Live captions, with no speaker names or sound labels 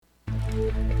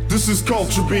This is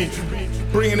Culture Beat,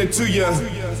 bringing it to you,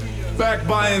 backed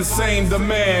by Insane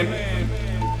Demand,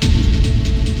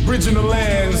 bridging the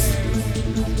lands,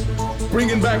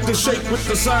 bringing back the shake with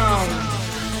the sound.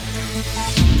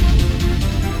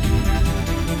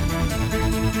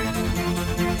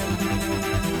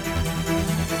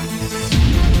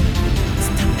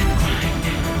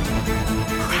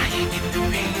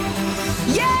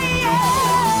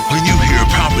 When you hear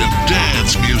poppin'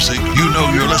 dance music, you know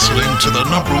you're listening to the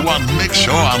 #1 mix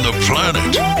show on the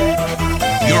planet.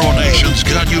 Euronation's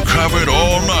got you covered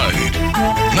all night.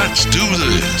 Let's do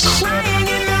this.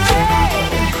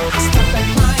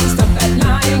 Stop that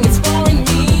lying, it's boring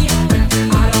me.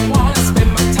 I don't wanna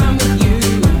spend my time with you.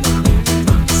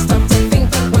 Stop to think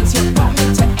that once you brought me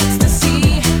to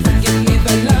ecstasy, give me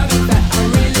the love that I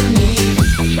really need.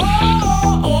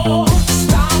 Oh,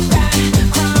 stop that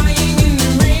crying in the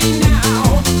rain now.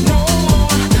 No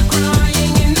more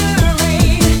crying in the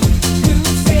rain. Who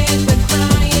said that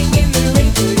crying in the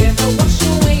rain could ever wash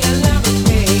away a love of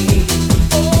pain?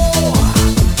 Oh,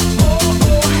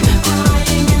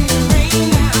 crying in the rain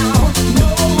now. No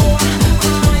more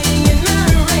crying in the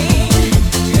rain.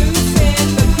 Who said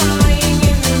that crying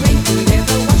in the rain could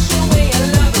ever wash away a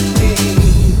love of pain?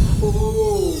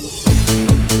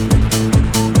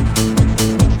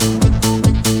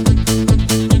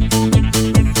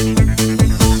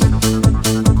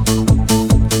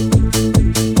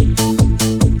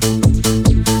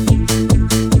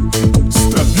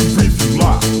 Step, you breathe, you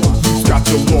lie. You've got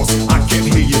your loss. I can't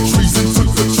hear your treason to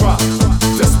the try.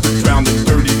 Desperate, drowned in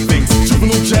dirty things.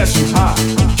 Juvenile jazz, you high.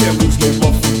 Can't lose no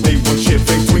love from day one.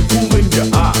 Champagne twinkle in your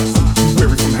eyes.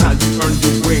 Weary from how you earn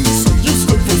your wings. You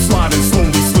slip from sliding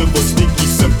slowly, sliver, sneaky,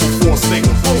 simple forcing.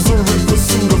 Those are in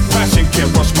pursuit of passion.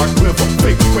 Can't rush my quiver.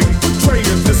 Fake,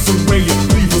 betrayer, disarray.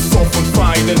 Leave us off on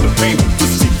fire in the pain.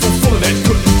 Deceitful, full of that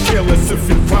couldn't care less if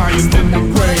you're crying in the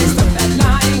rain. Stop that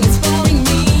lying, it's boring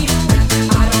me.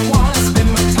 I don't wanna spend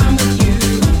my time with you.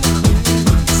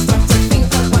 Stop to think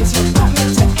that once you brought me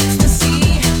to ecstasy,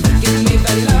 give me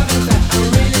the love that I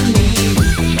really need.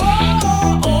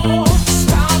 Oh,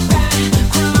 stop that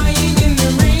crying in the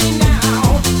rain now.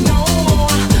 No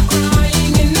more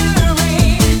crying in the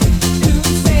rain. Who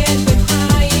said that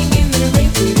crying in the rain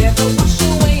could ever wash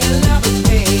away a love of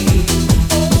pain?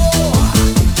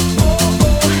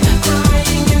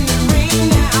 Crying in the rain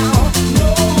now. No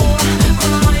more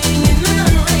crying in the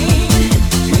rain.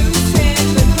 Who said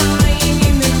that crying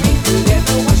in the rain could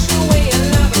ever wash away a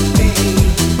love of pain?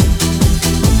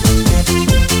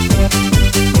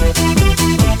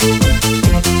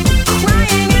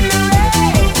 Crying in the rain.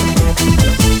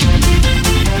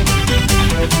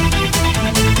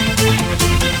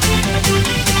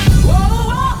 Whoa.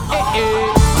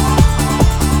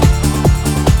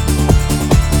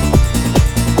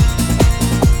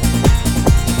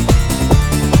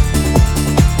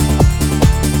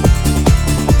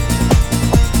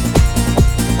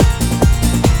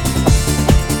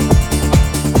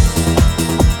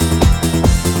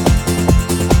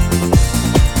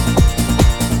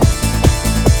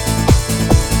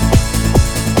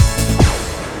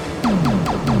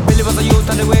 Billy was a youth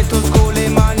on the way to school,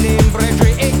 him and him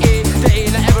brethren, they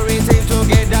ain't everything to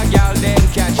get that girl them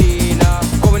catching.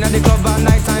 Going at the club at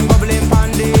night time, bubbling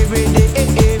pan the ready,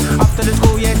 after the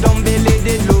school, yeah, don't Billy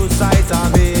did lose sight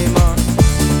of him.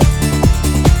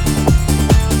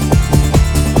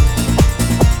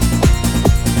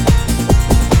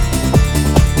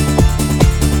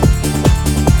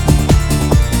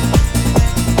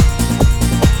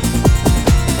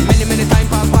 Many time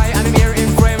pass by and I'm here in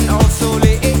frame of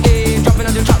slowly, dropping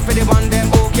on the track for the one them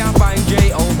who can't find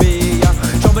J.O.B.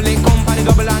 Trouble in company,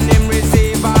 double and him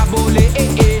receive a bully,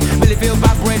 Billy feel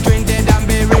back, brethren dead and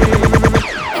buried.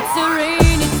 It's a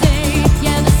rainy day,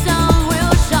 yeah, the sun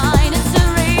will shine. It's a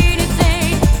rainy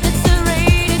day, it's a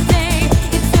rainy day,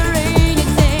 it's a rainy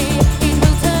day. It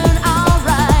will turn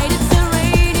alright. It's a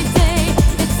rainy day,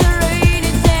 it's a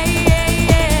rainy day,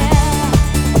 yeah.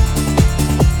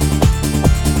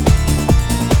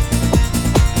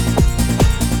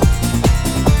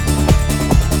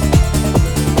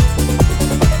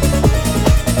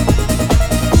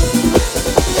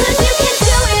 Cause you can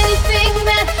do anything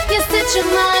that you set your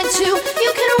mind to.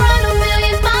 You can run a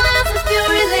million miles if you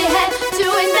really had to.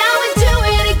 And I would do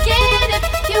it again if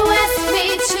you asked me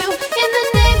to. In the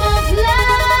name of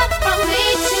love, from me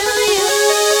to you.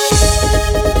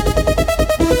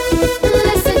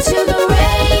 Listen to the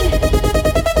rain.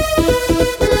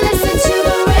 Listen to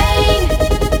the rain.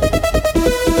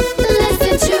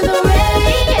 Listen to the rain.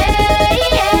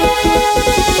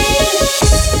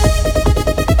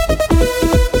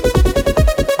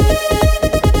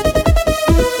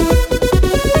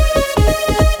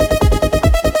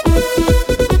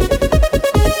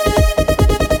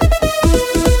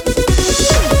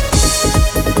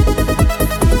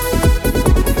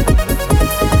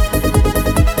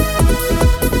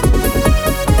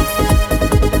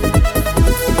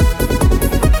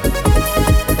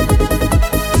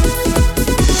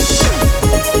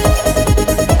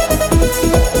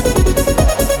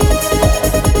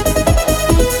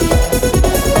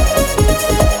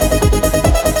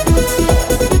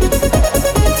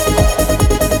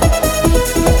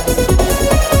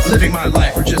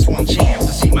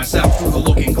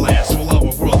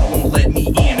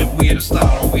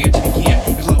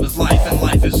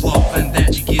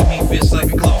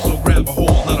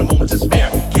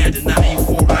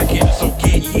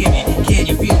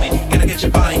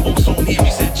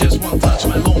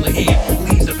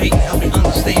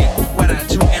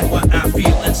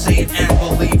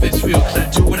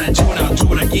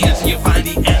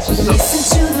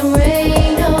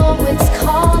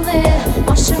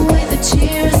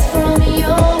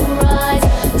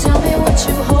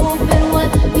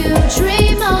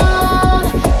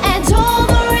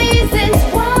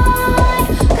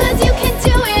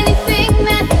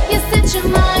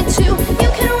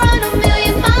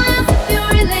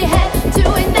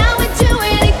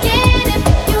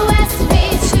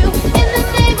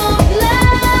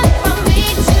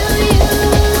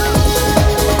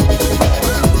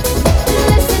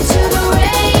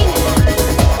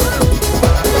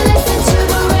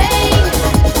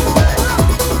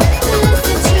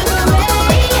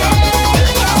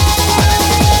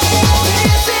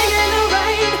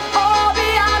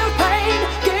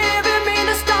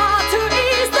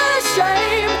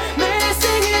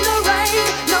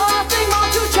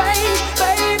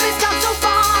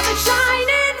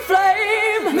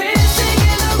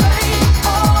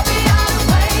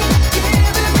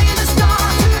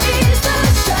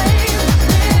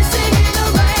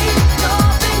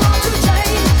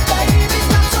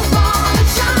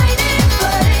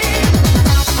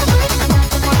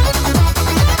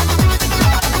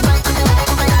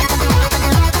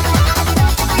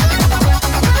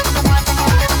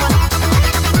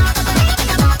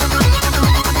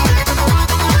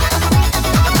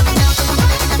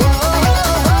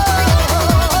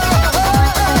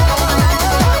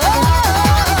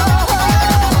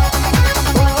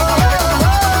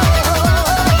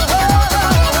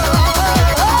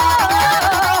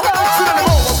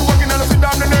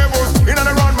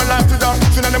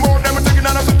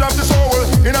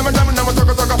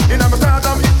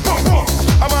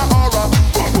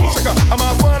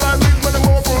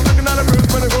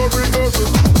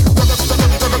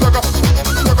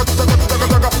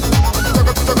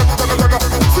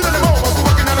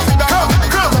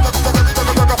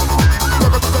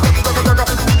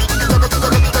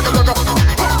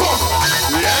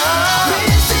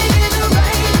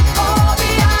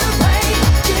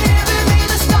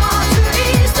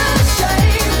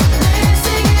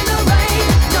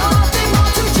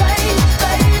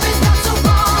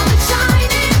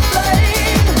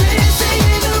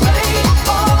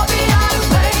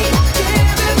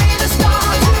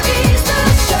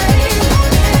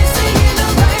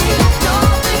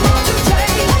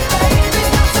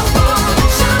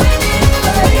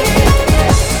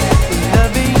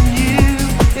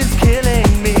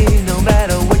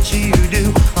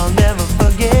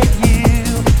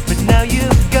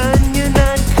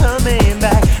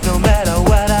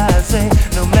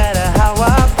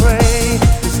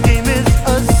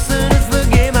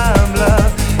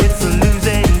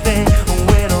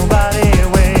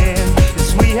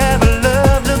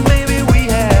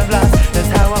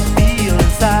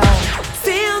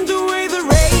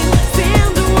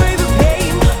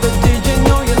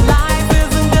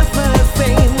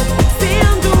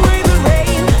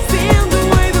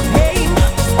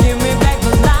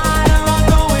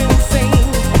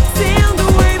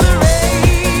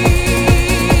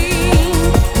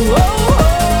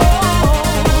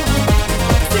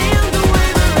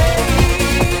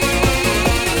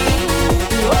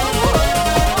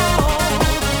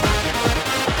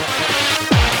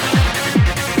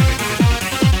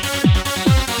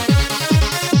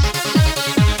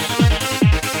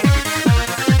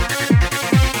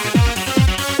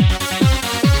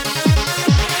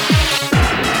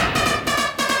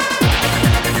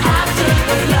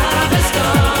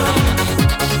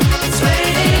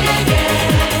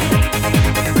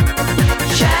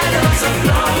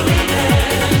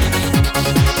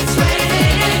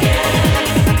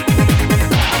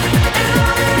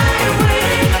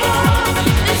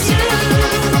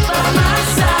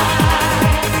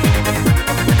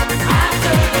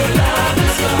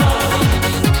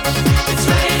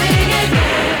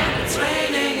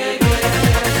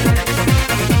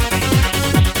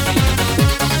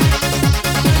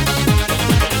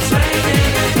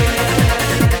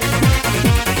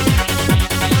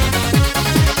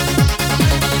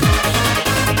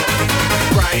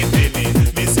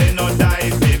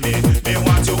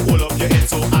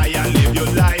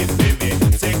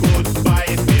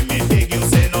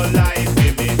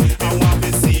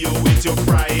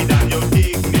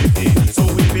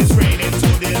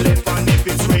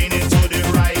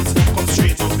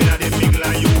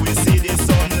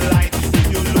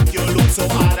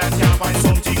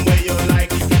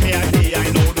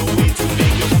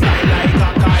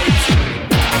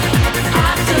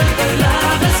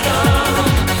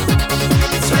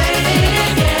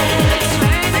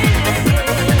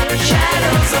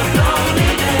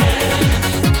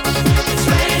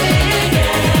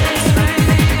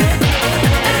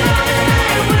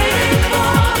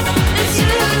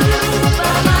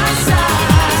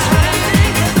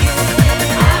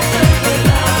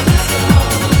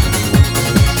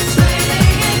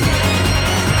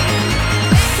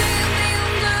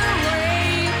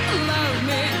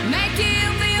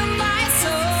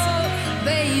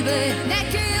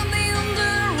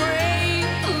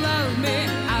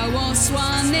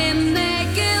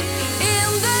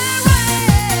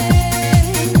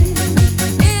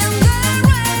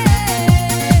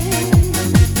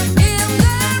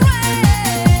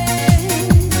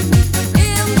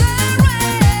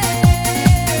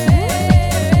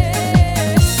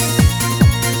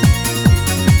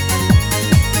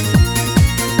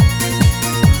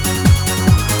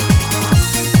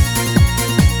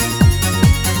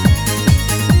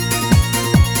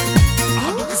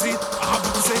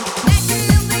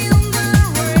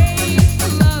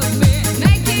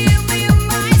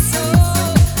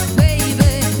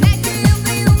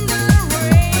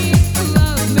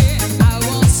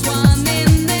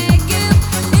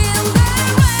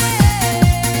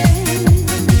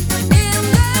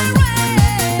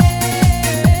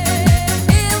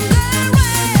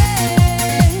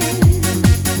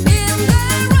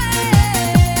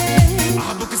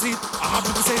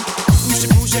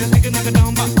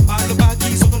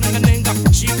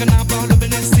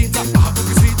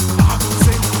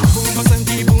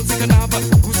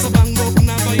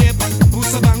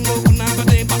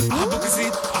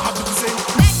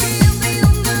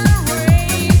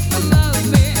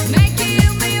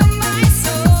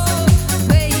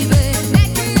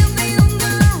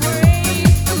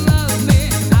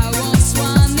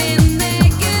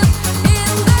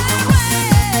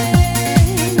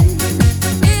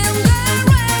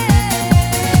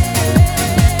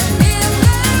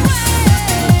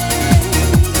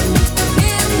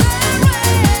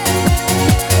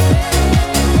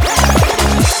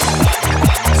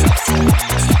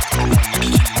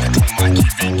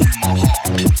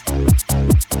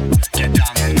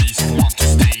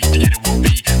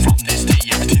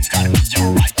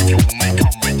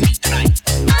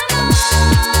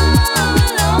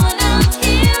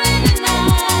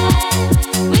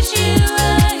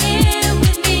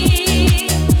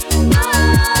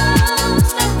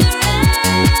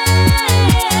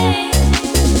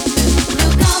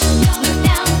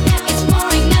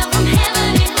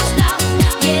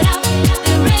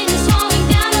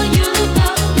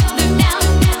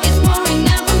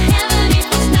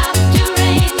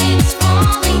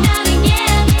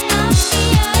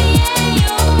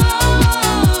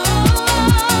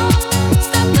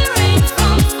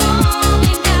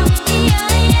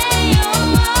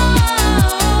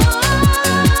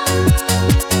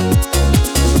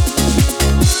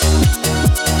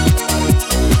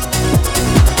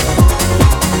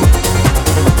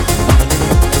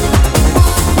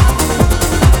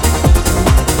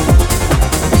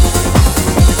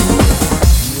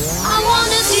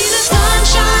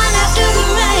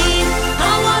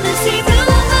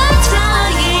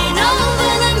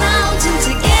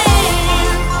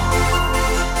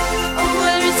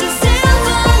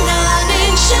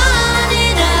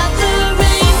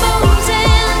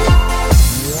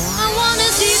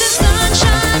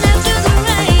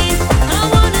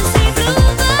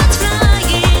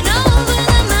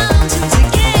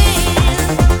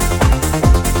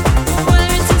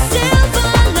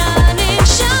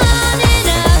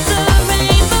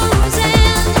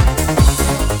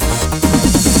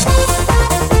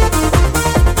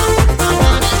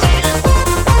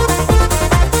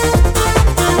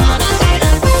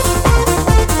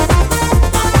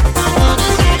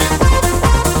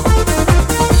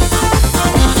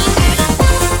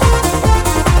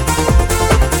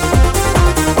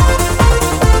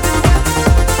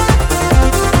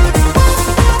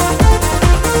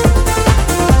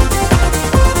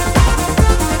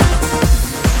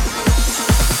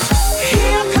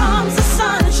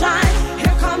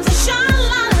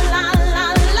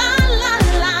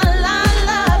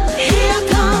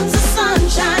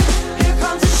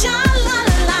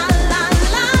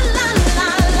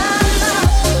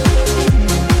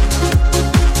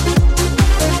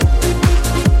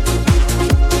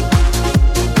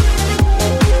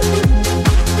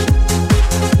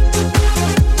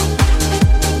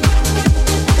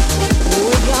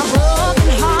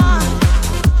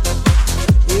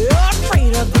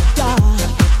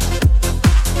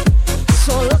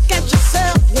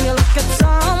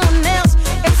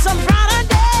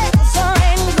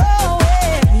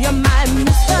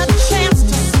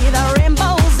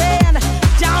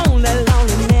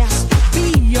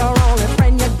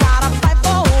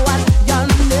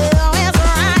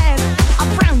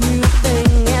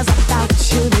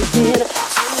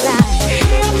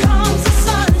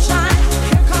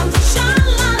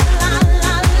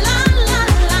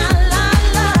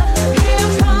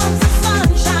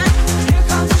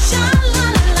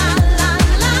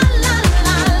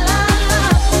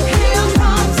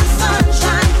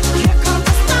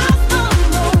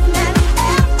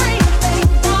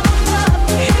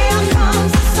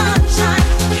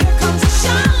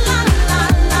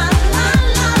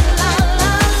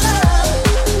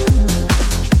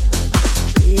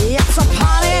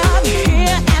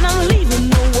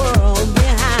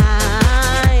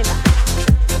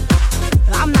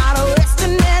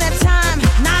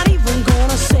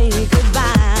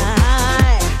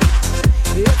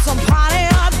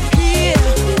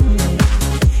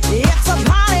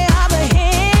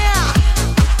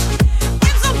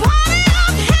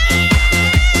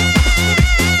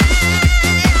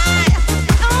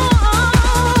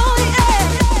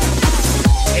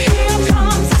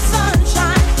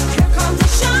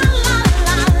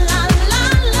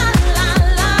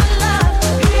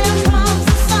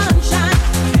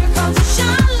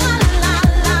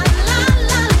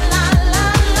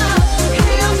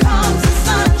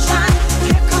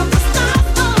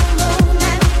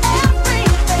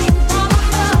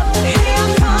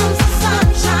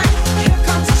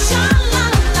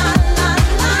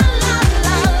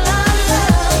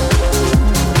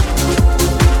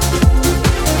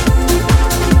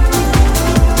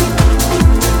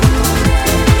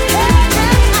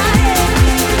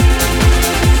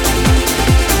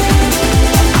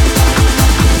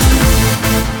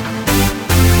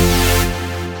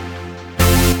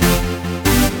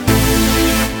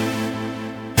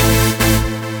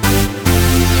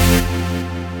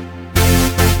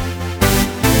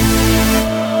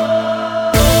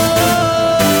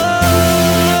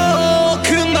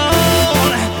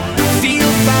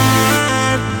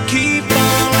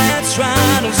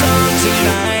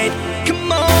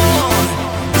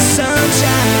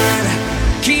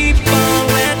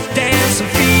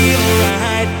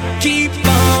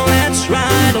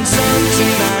 sun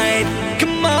tonight.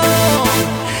 Come on,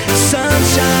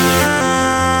 sunshine.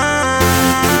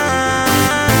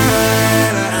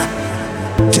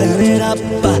 Turn it up,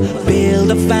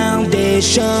 build a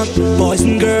foundation. Boys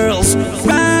and girls,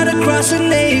 right across the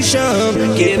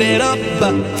nation. Give it up,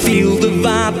 feel the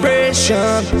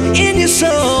vibration in your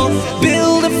soul.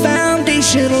 Build a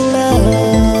foundation of love.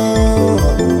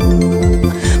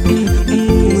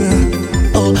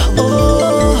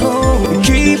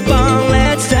 Keep on,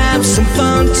 let's have some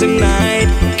fun tonight.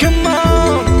 Come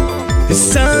on, it's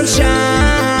sunshine.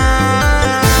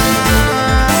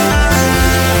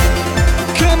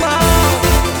 Come on,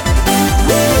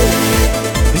 woo,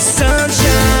 it's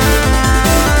sunshine.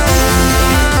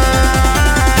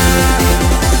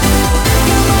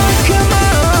 Come on, come on.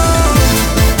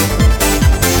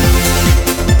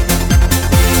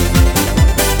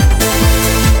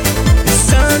 It's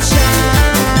sunshine.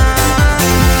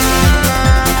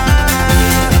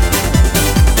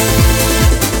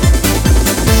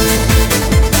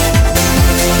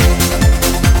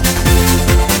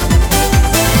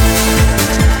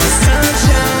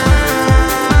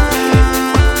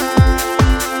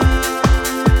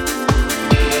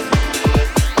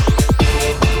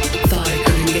 Thought it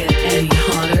couldn't get any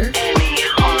hotter?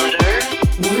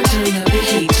 We're turning up the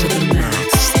heat to the max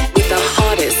with the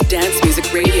hottest dance music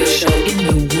radio show in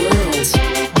the world.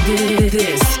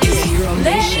 This is Euro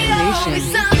Nation.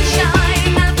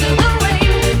 Sunshine after the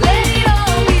rain, let it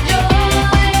all be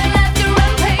joy, laughter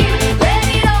and pain. Let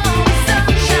it all be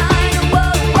sunshine,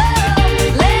 whoa, whoa.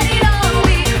 Let it all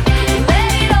be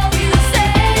the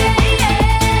same,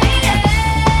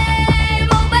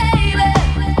 oh baby.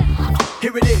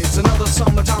 Here it is, another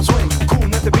summertime swing.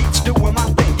 Cool at the beach, doing my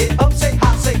thing. Get up, say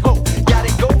hi, say ho.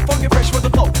 Gotta go, funky fresh with the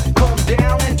flow. Calm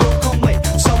down and don't come late.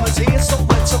 Summer's here, so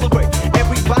let's celebrate.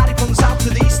 Everybody from the south to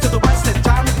the east to the west. It's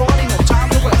time to party, no time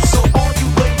to rest. So all you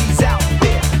ladies out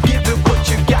there, give it what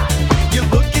you got. You're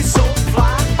looking so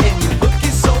fly and you're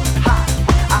looking so hot.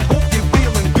 I hope you're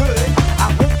feeling good. I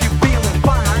hope you're feeling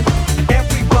fine.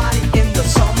 Everybody in the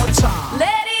summertime.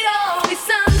 Let it all be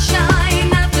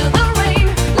sunshine after the rain.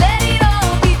 Let it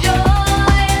all be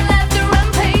joy, laughter and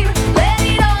pain. Let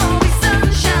it all be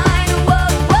sunshine, whoa,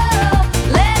 whoa.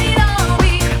 Let it all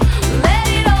be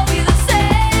the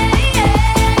same,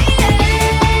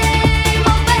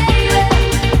 oh baby.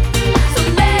 So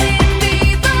let it be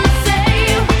the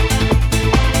same.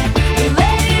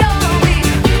 Let it all be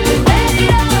the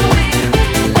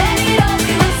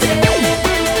same.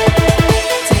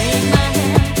 Take my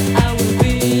hand, I will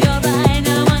be alright.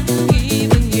 Now I'm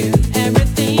giving you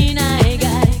everything I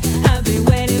got. I've been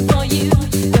waiting for you.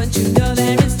 Don't you know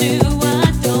that it's true? Why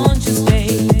don't you stay?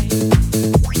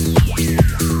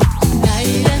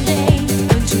 Night and day,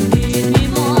 don't you need me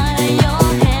more? Lay your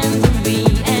hands on me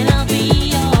and I'll be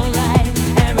alright.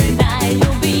 Every night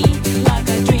you'll be like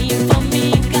a dream for me.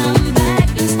 Come back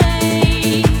and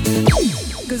stay.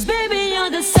 'Cause baby, you're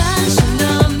the sunshine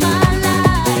of my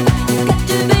life. You got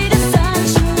to be the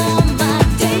sunshine of my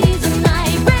days and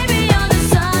nights. Baby, you're the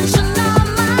sunshine of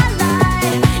my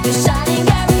life. You're shining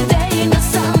every day in the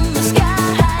summer sky.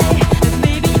 And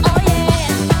baby, oh yeah,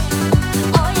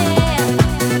 oh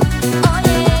yeah, oh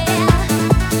yeah.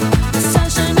 The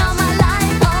sunshine of my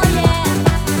life, oh yeah,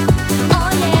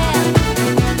 oh yeah,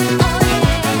 oh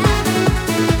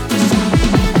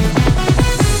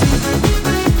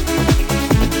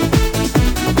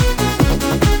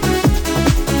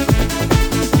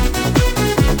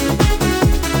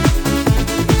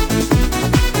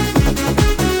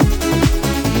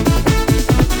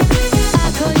I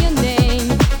call your name,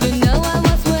 you know I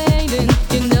was waiting,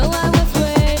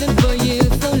 for you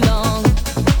so long.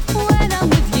 When I'm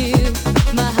with you,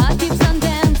 my heart keeps on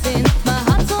dancing, my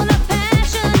heart's full of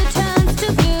passion, it turns to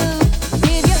blue.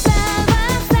 Give yourself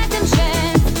a second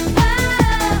chance,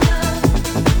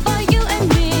 for you and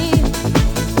me.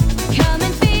 Come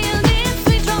and feel this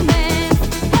sweet romance,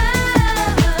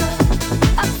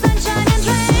 of sunshine and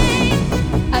rain.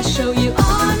 I show you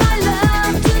all my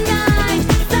love tonight.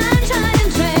 Sunshine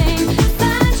and rain,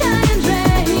 sunshine and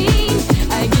rain.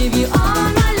 I give you all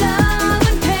my love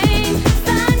and pain.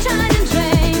 Sunshine and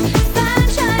rain,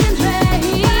 sunshine and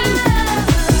rain.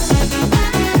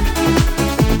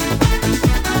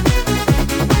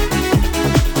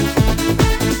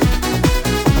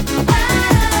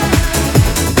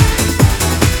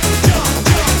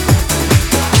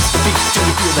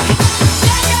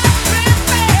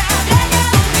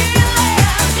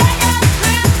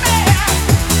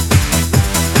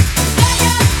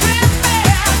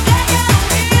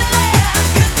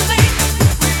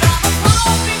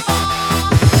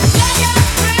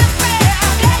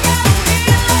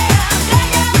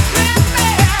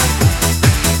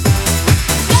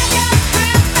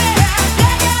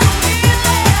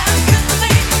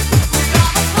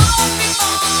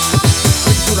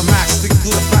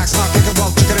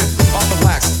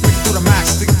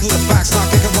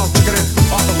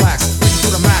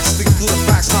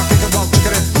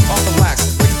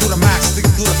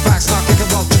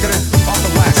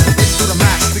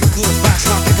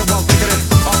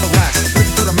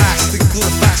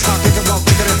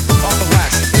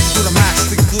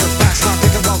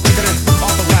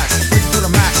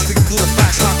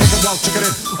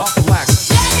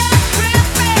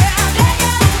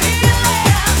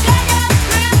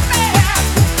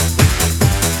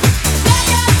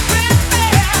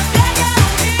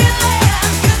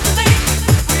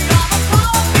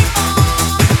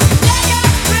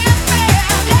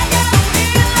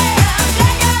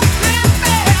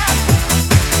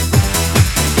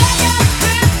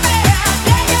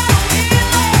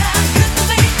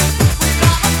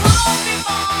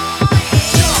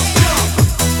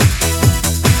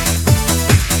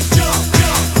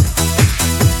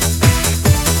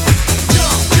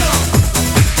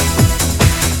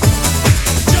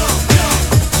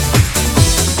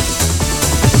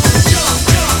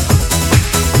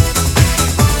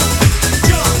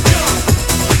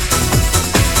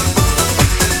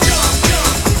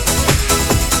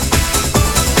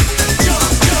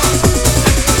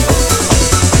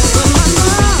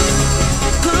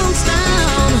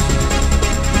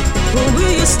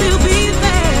 eternity.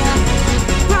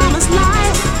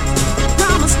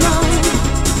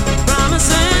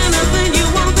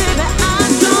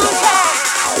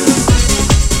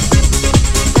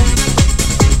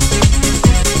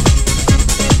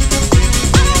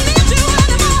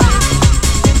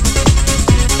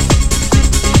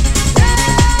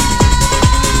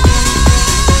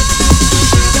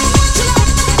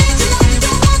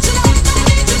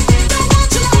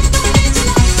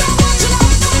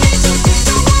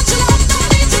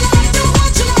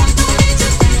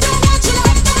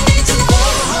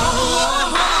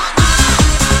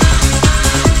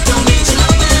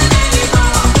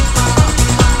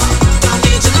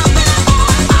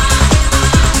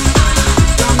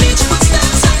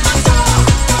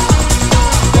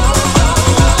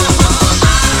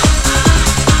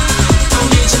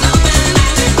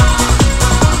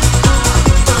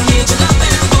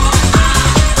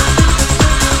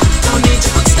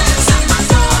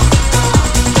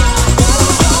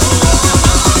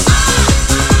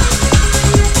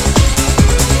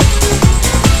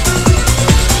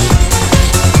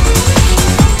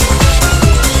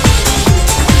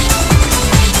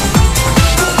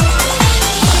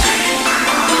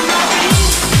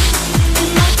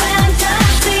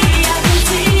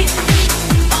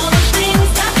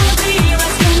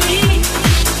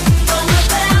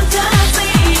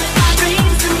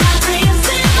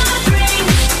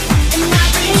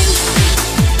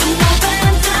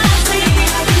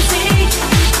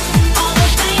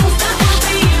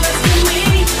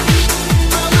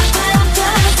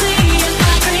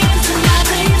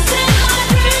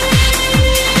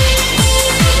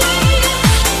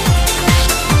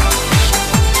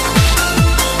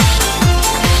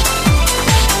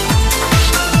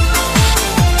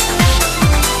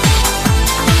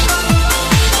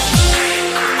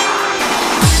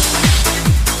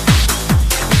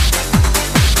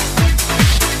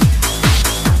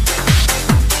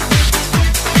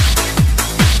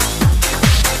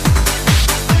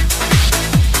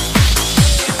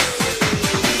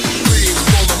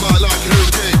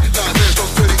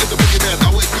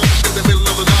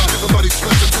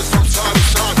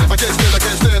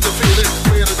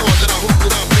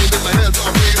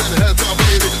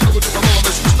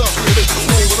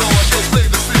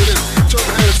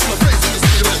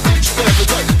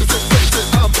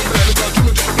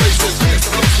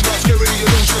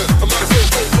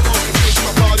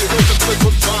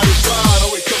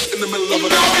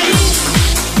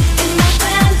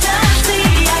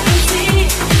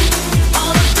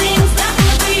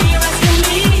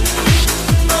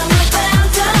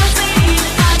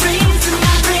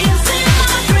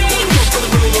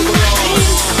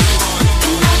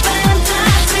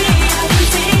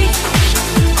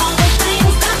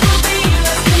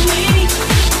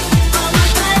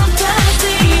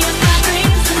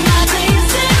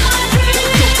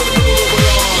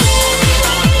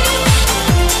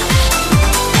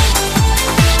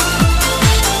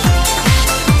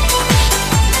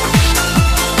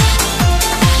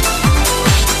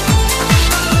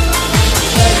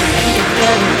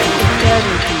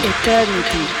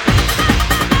 Eternity.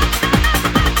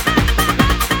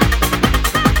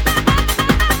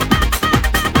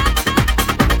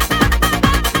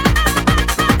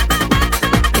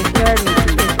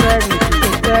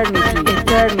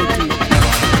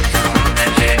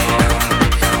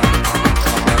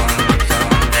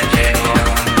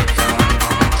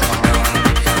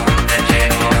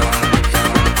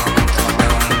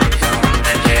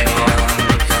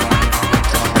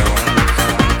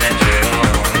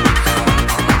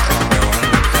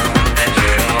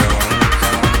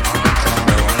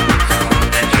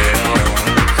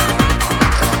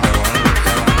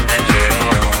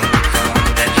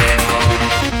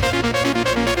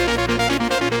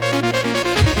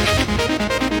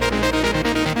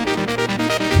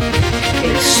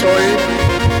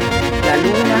 La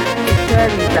luna,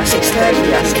 las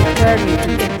estrellas,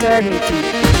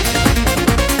 eternity.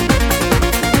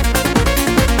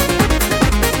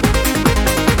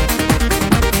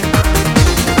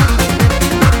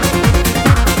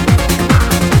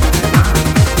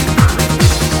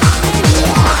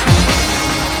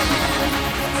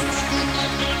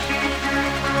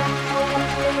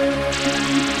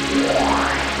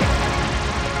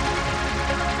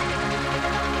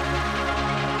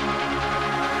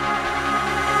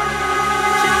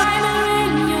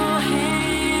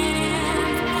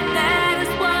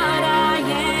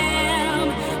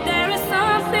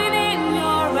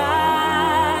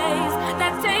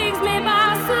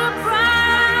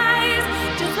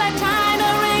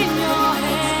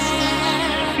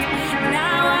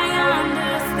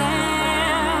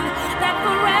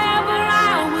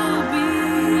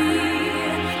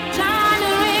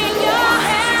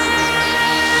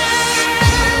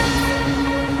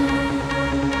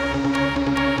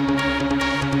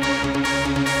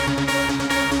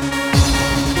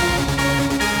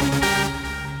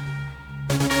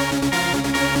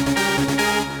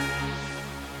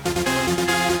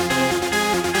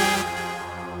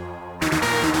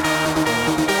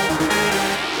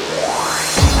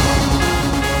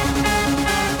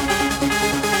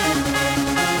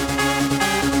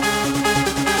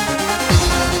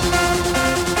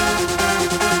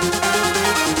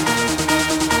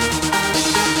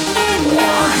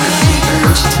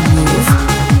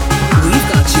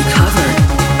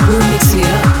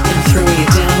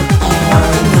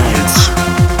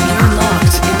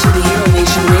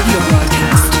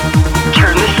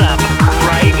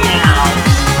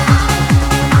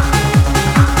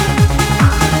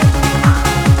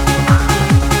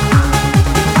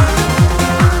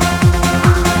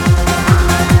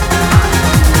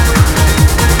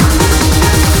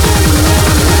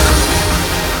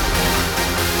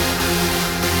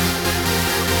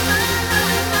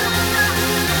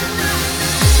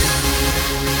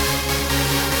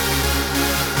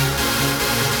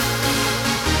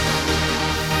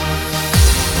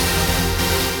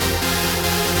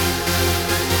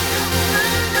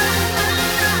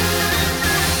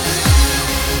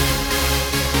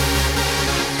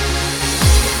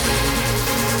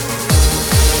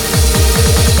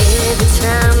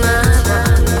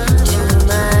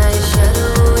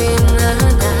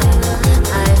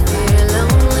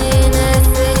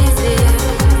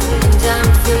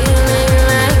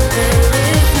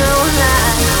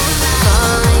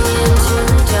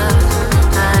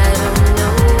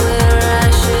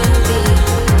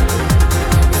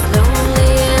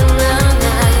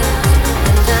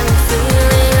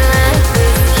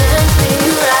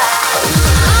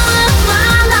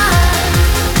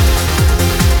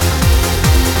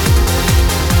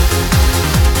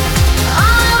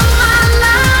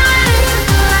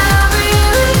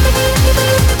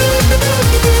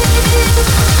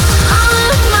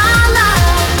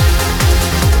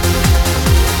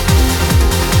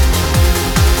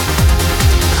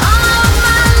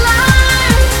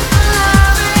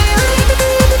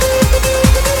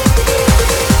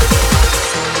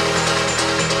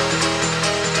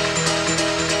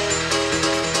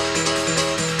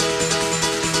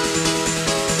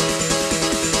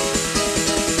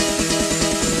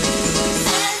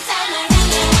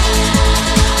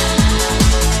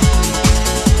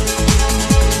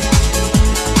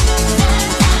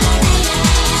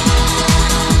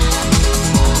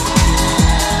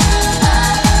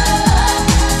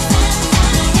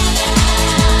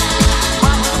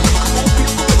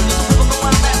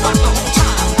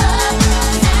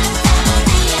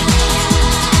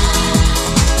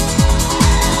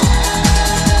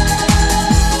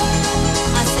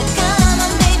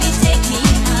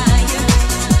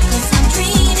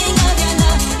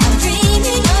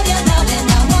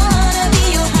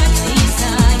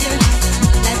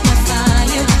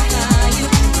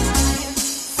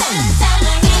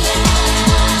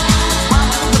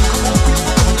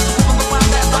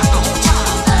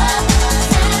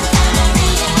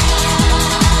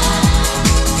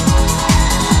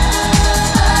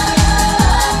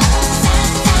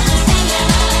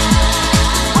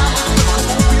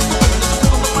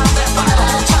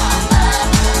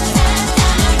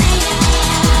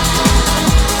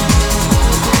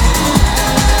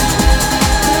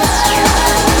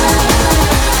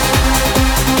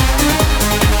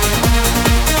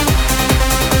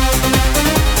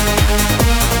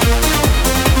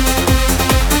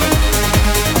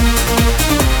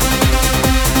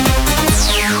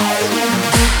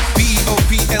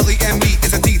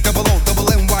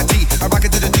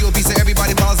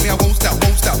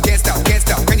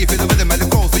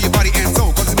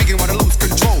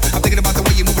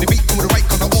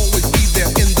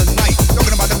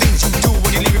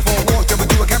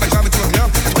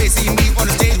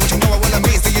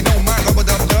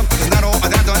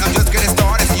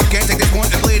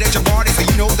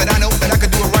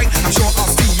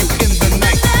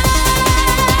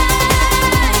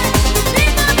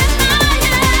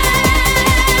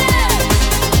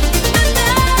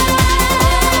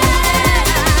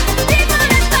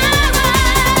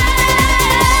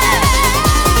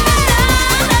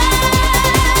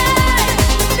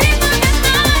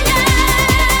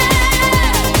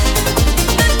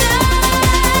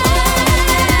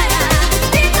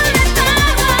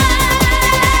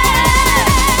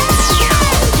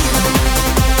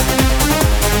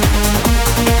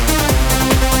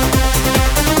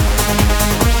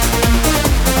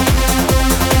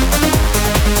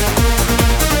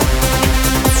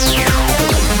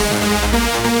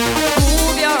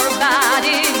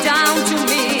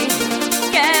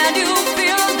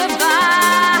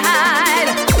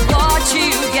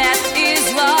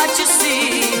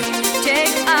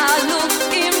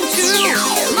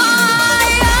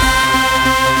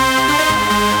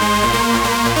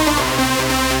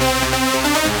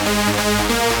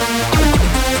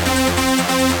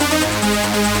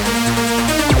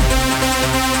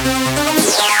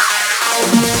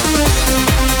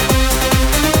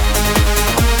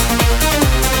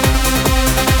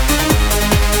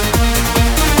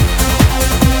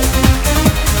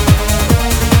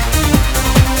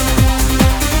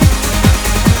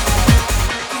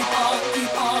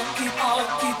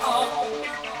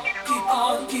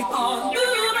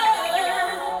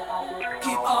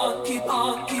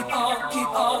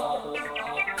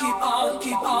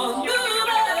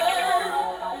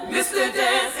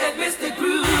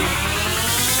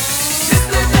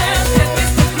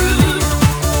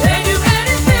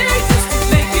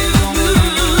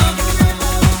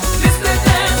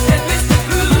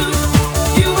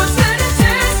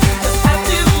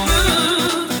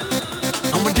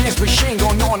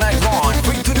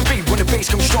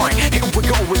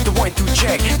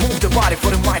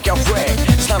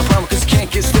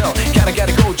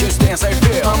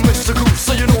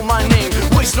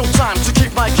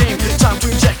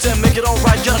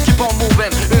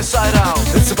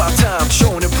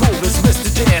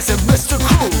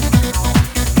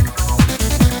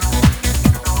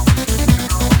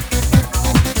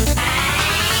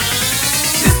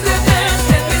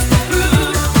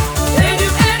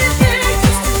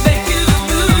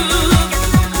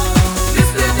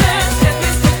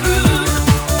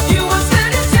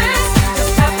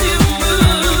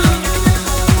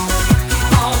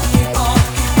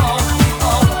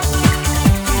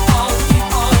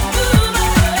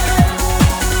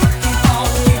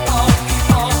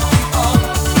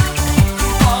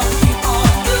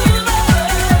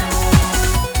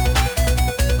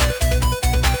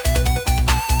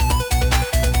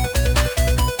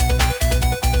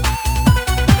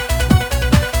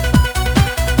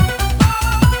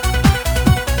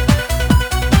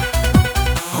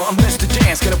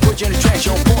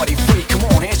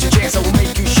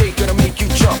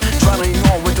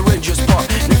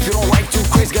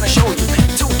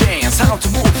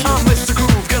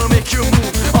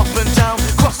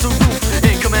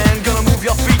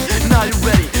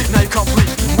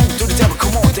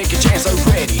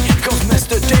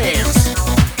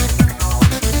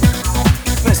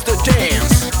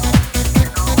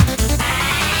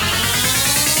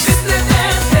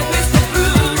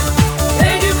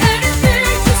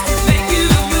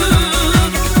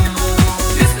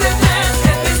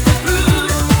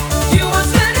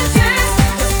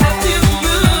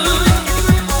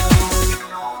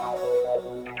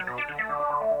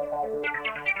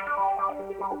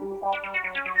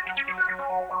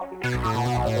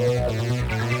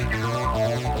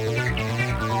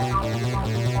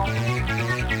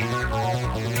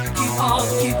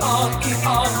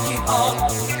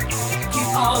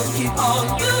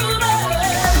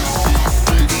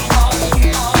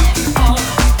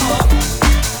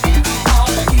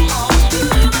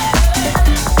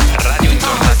 Radio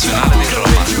Internazionale di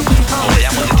Roma.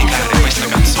 Vogliamo dedicare questa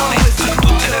canzone a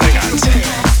tutte le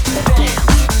ragazze.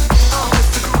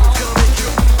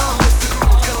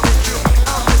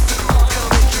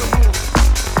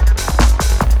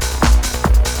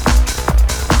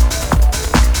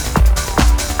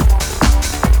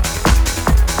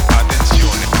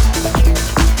 Attenzione,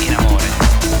 innamorati.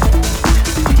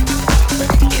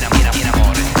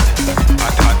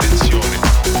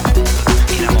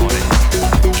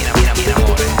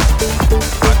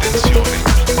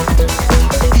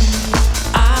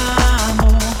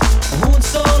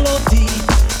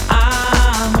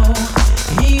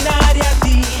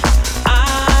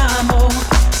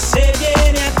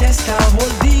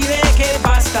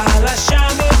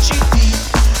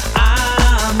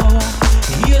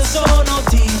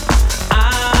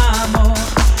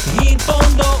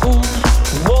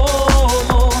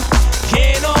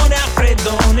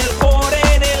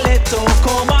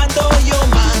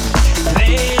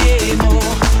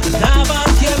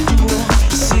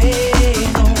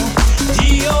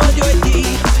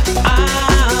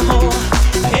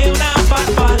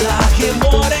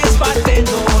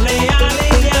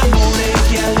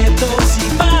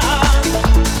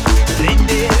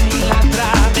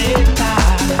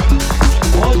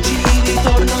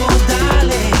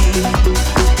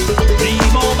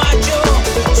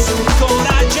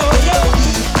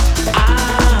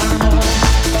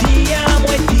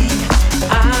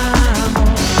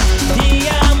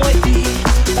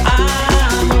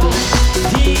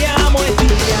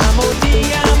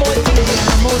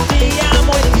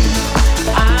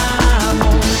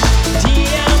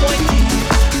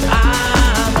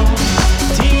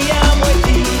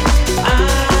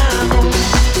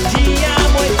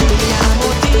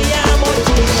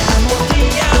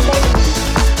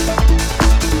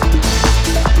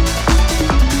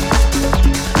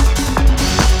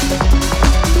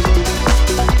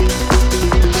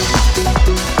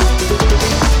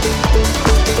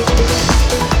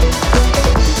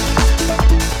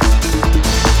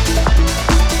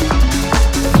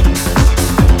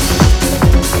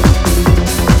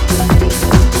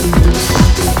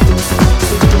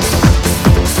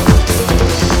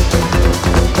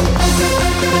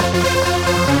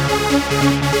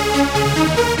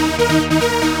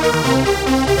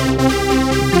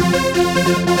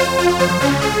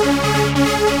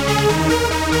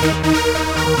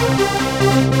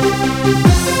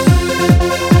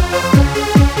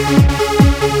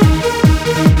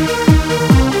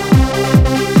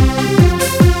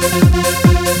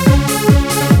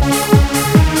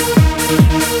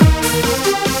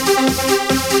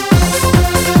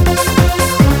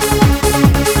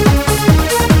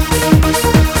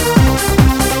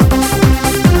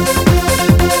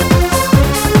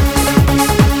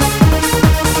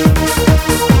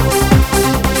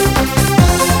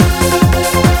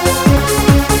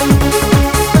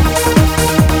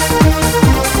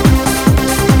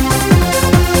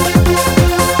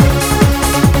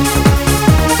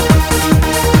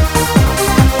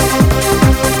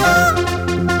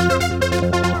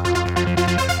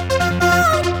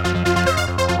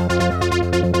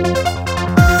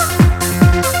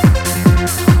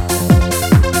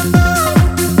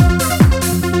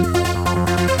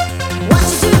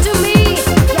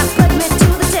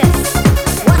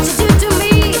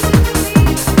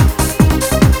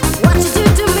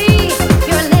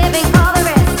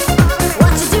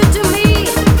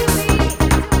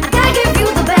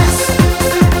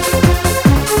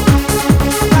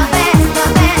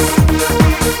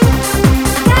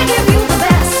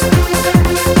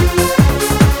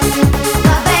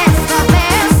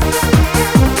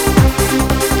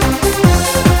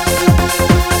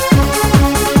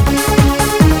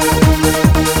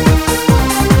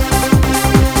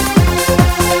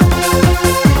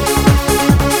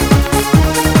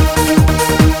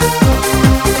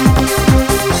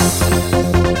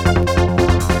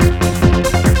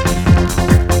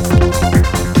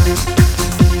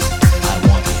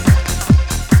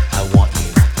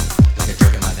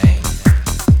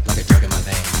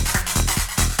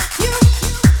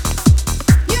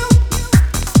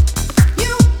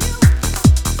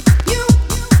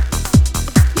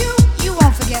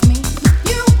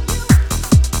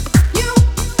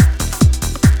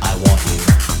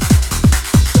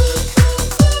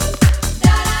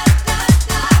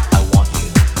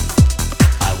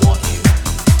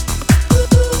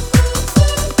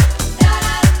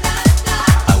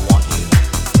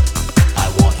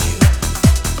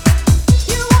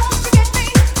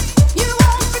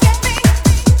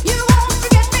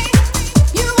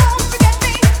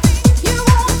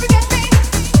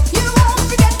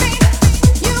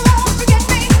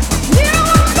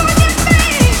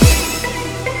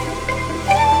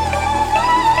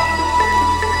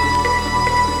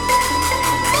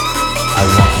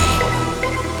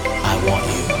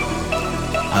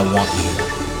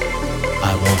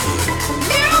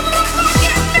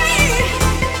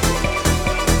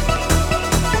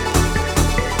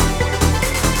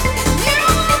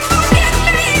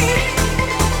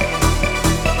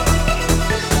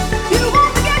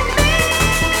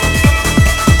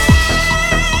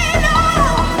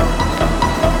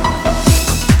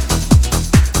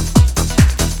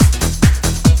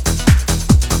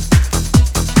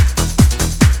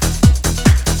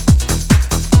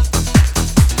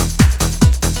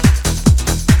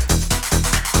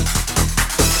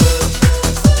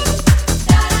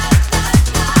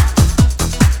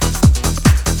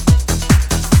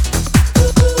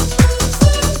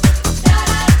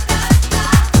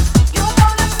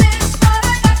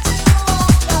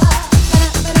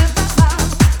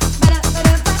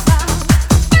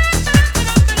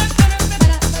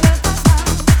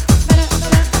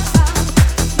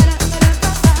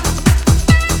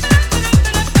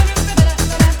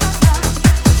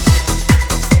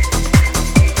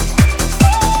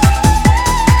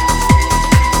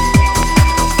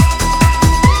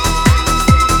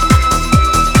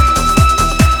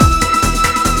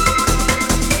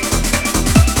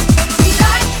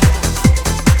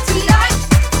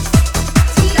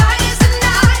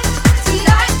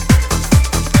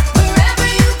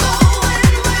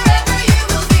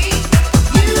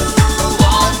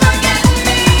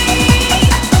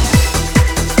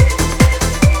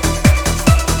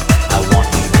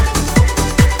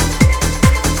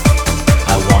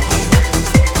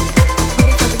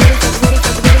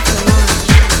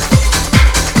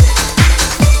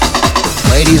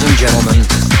 Ladies and gentlemen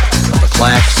of the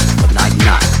class of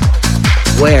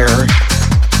 '99, wear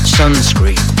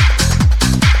sunscreen.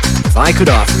 If I could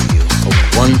offer you only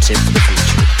one tip for the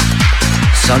future,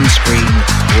 sunscreen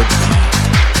would be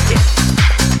it.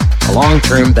 The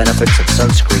long-term benefits of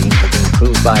sunscreen have been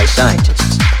proved by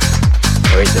scientists,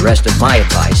 whereas the rest of my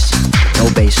advice has no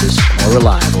basis more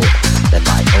reliable than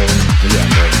my own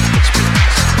meandering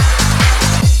experience.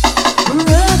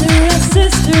 Brother and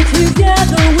sister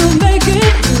together will make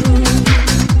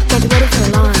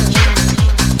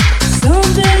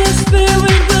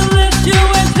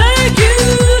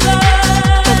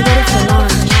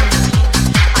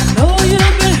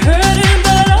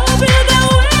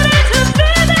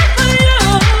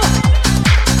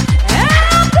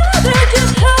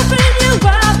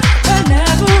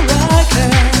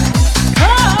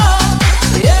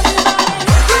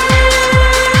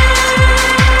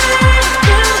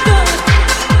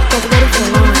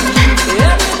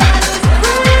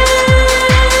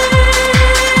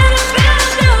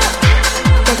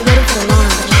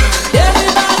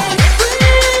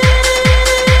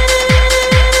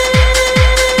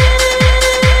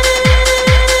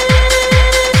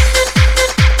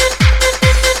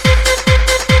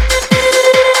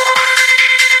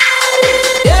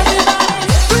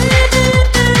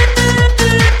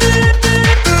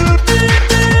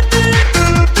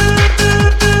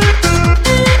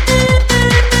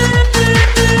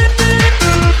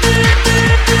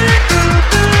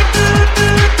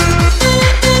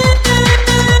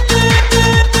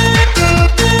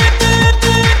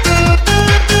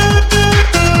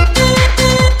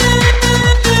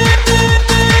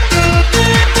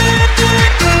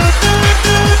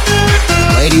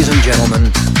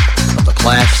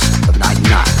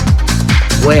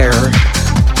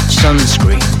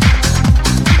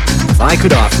I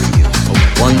could offer you only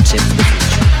one tip for the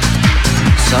future,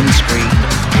 sunscreen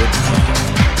would be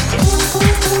it.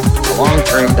 The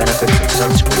long-term benefits of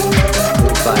sunscreen have been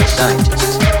proved by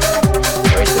scientists,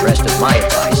 whereas the rest of my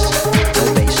advice, no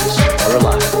basis more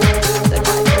reliable than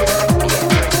my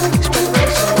meandering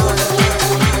experience.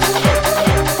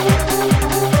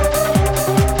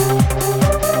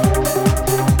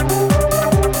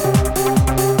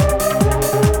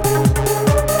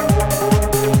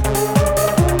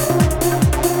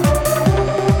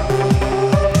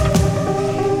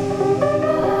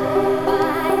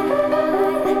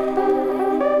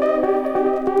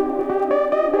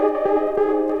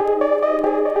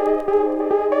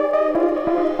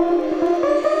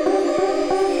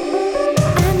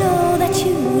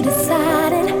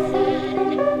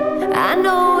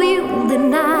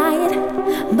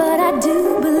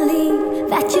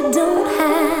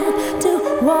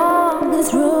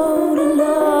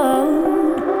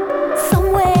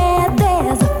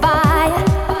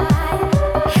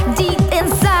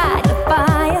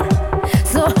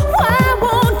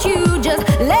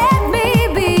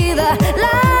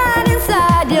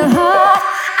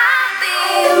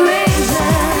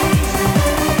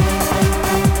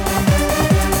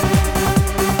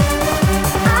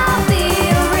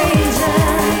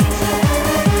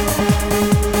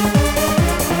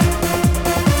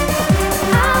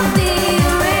 I'll be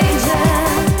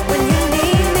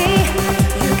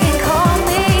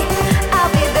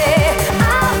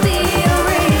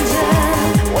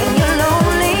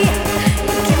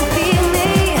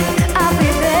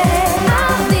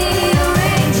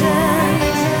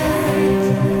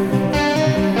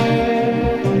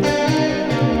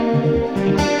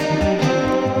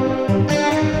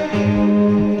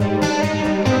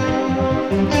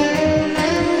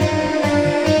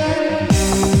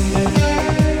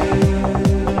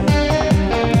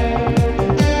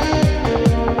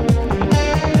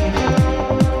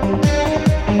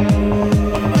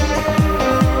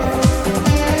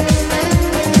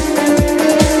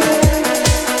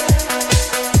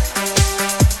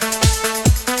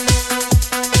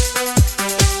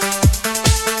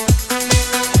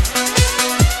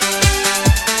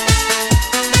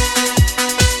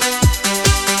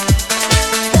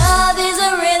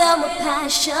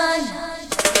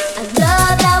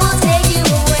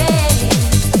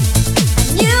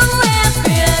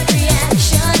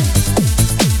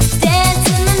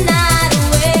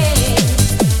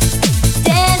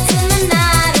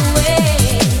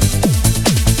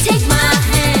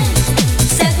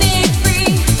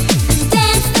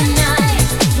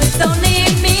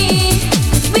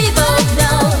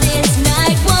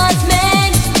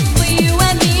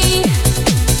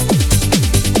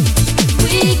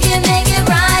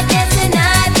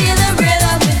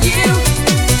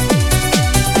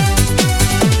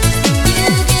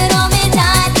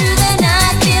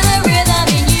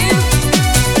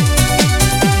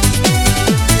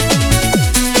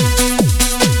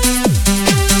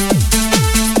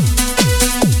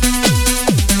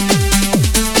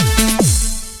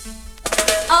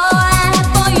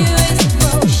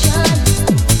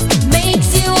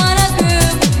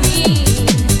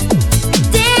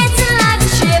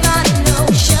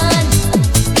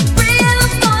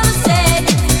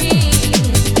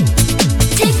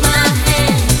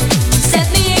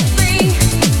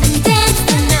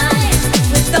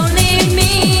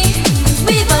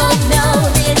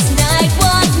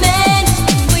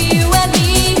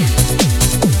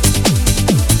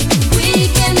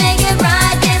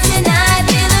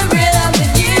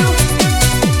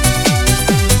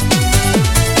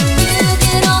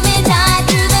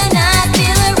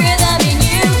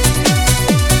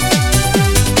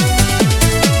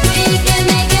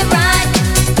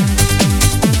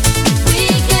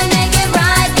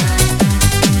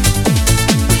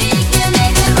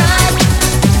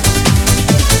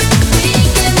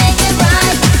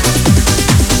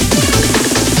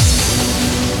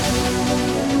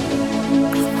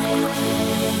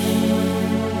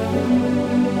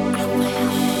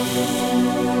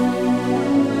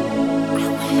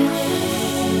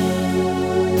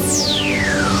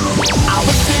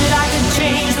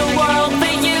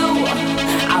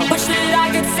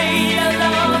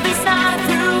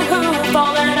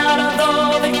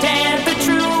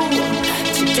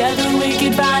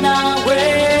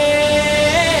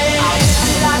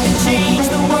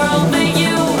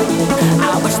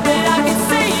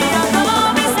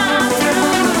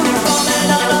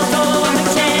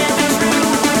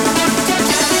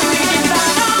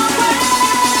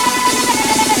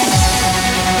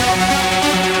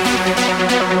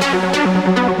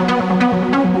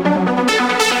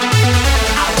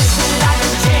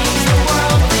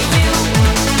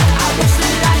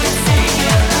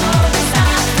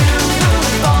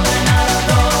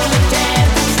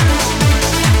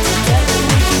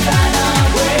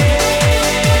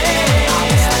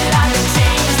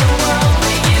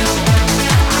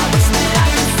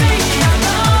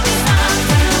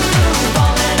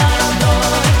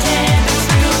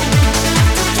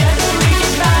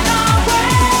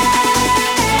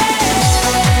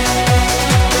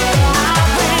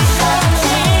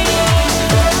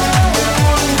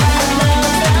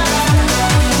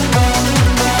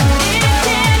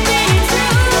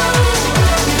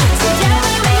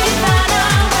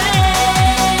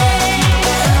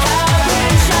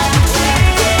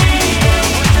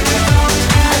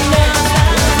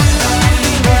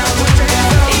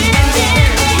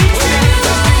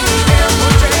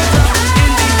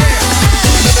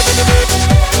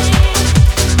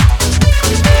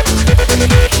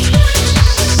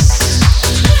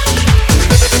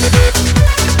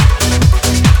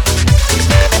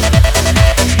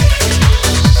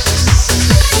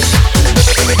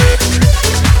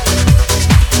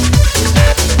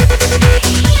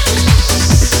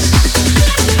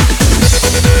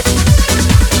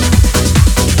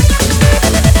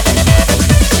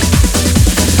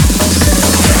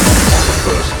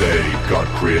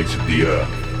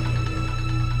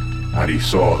and he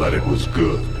saw that it was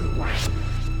good.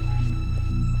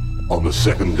 On the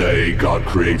second day, God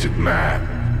created man,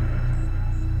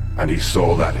 and he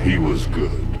saw that he was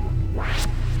good.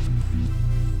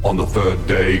 On the third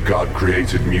day, God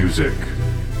created music,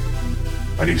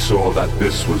 and he saw that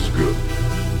this was good.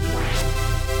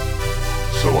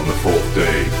 So on the fourth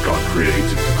day, God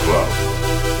created the club.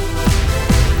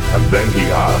 And then he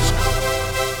asked,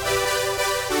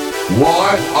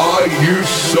 "Why are you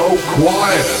so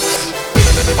quiet?"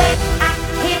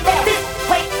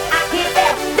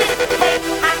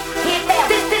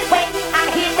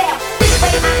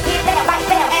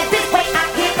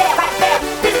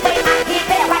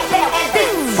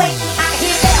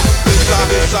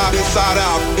 Inside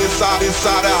out, inside,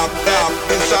 inside out, out,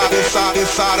 inside, inside,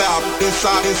 inside out,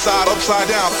 inside, inside, upside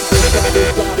down.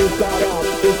 Inside out,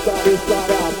 inside,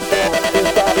 inside out,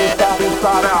 inside, inside,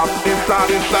 inside out, inside,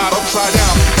 inside, upside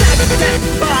down. That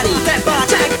body, that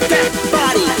body, that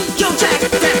body, yo, jack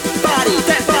that body,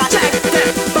 that body,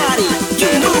 that body.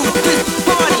 You move this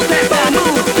body, that body,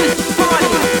 move this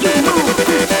body. You move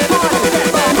this body, that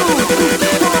body, move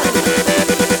this body.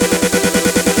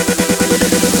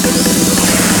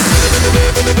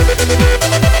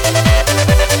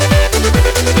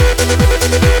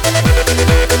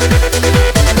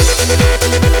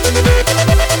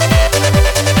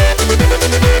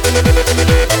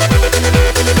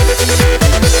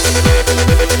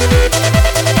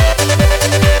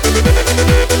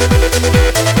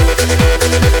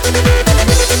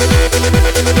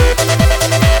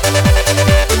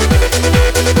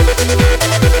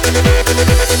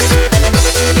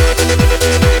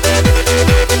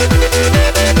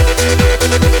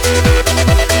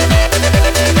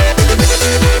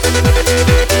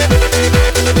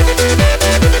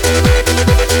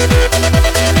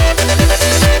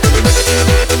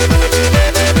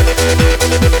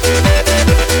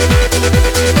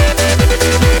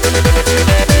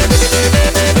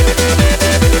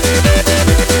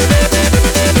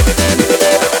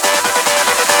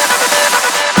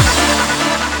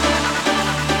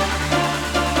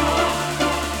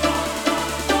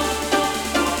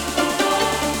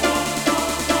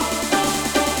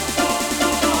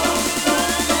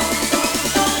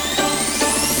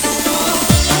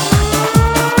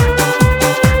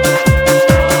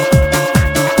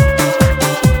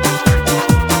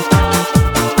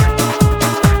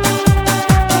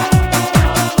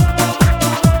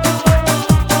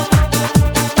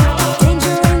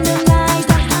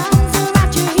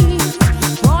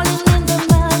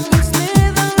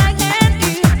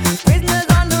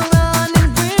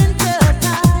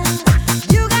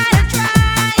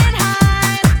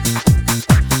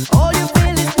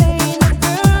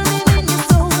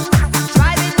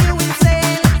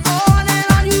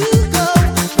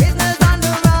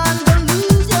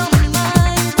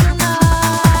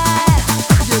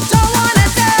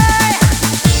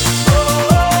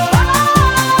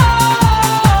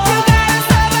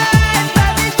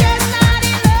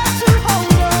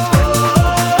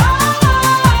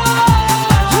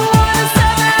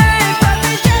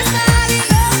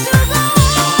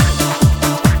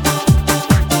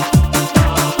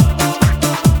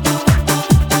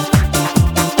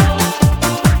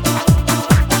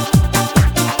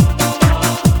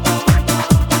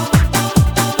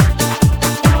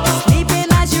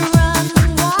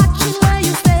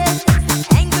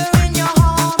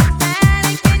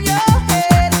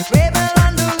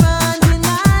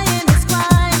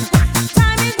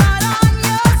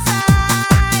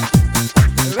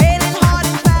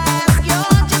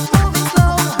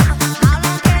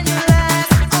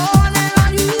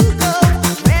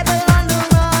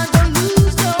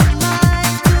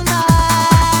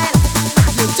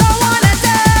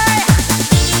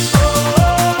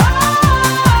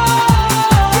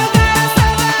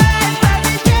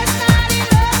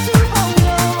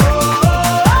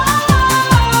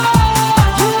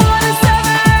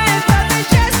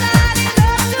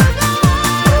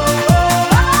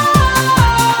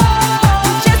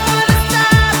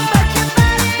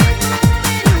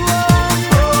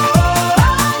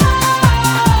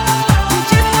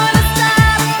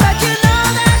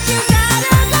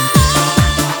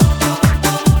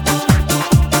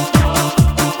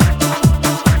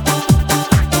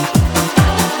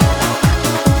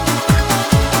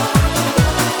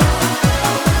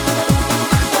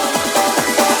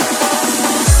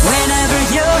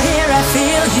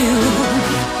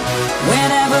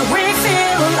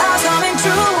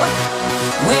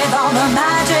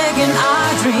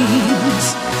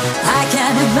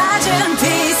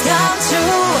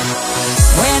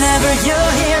 Whenever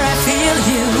you're here, I feel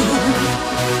you.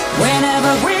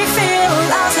 Whenever we feel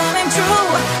love's coming true.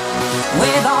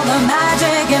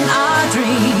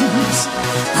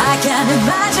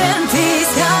 imagine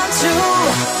peace come true.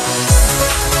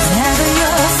 Whenever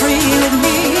you're free with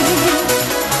me,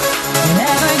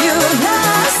 whenever you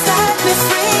love set me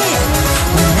free,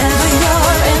 whenever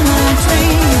you're in my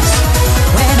dreams,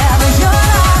 whenever your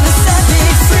love has set me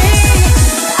free.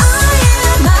 I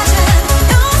imagine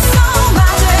you're so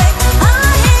magic. I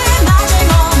imagine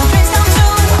all my dreams come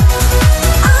true.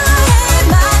 I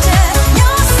imagine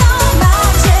you're so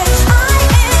magic. I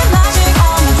imagine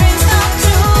all my dreams come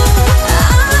true.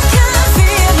 I can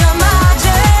feel your magic.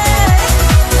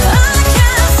 I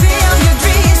can feel your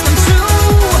dreams come true.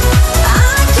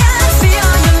 I can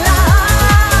feel your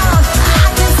love. I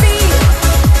can feel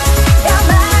your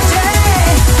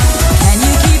magic. Can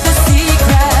you keep a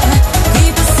secret?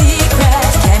 Keep a secret.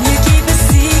 Can you keep a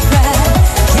secret?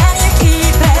 Can you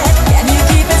keep it? Can you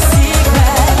keep a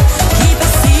secret? Keep a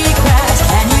secret.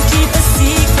 Can you keep a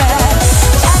secret?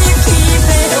 Can you keep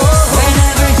it?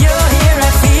 Whenever you're here,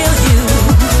 I feel you.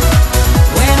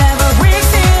 Whenever we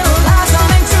feel love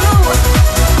coming true,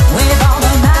 with all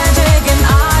the magic in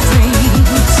our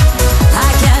dreams, I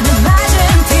can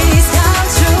imagine peace come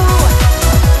true.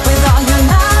 With all your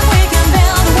love, we can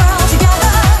build a world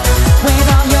together. With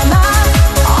all your love,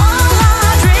 all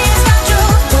our dreams come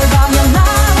true. With all your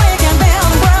love, we can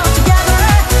build a world together.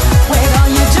 With all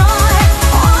your joy,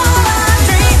 all our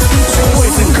dreams come true.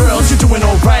 Boys and girls, you're doing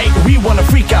alright. We wanna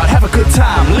freak out, have a good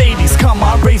time. Ladies, come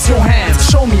on, raise your hands.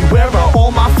 Show me where are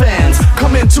all my fans.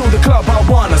 Come into the club, I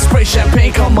wanna spray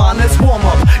champagne. Come on, let's warm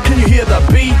up. Can you hear the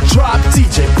beat drop?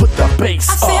 DJ, put the bass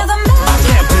I up. feel the I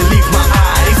can't believe my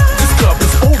eyes. This club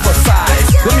is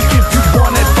oversized. Let me give you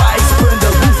one advice. Burn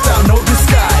the roof down, no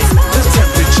disguise. The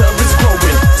temperature is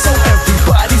growing, so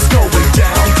everybody's going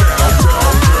down, down,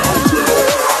 down, down, down.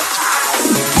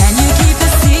 Can you keep a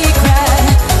secret?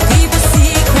 Keep a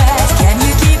secret. Can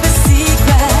you keep a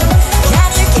secret?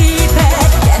 Can you keep it?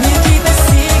 Can you keep a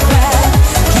secret?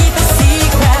 Keep a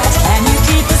secret. Can you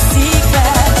keep a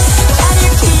secret? Can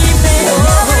you keep it?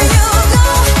 Wherever you go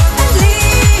and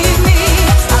leave me,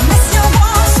 I miss your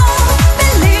warm soul.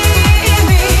 Believe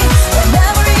me.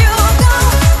 Whenever you go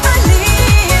and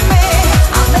leave me,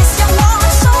 I miss your warm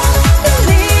soul.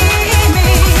 Believe me.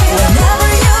 Whenever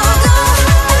you go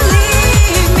and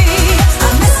leave me, I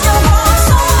miss your warm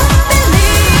soul.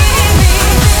 Believe me.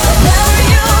 Whenever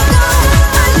you go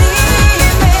and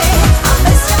leave me, I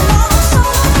miss your warm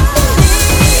soul.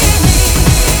 Believe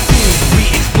me. We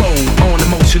explode on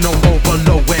emotional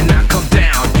overload. When I come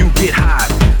down, you get high.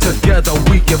 Together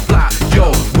we can fly.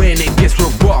 Yo, when it gets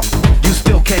real rough, you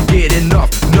still can't get enough.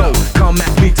 No, come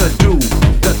ask me to do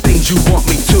the things you want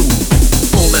me to.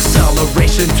 Full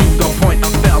acceleration to the point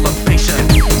of elevation.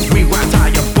 We rise high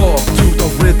above to the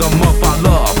rhythm of our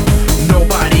love.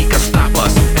 Nobody can stop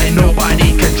us, and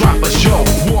nobody can drop us. Yo,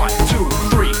 1, 2,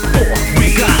 3, 4.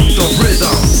 We got the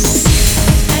rhythm.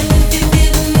 And if you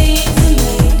didn't need to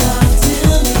make up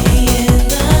till me in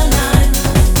the night,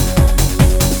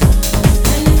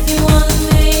 and if you wanna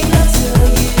make up till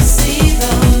you see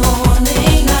the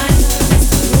morning light, it's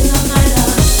the rhythm I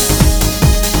love.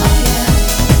 Oh yeah,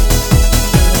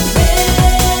 the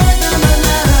rhythm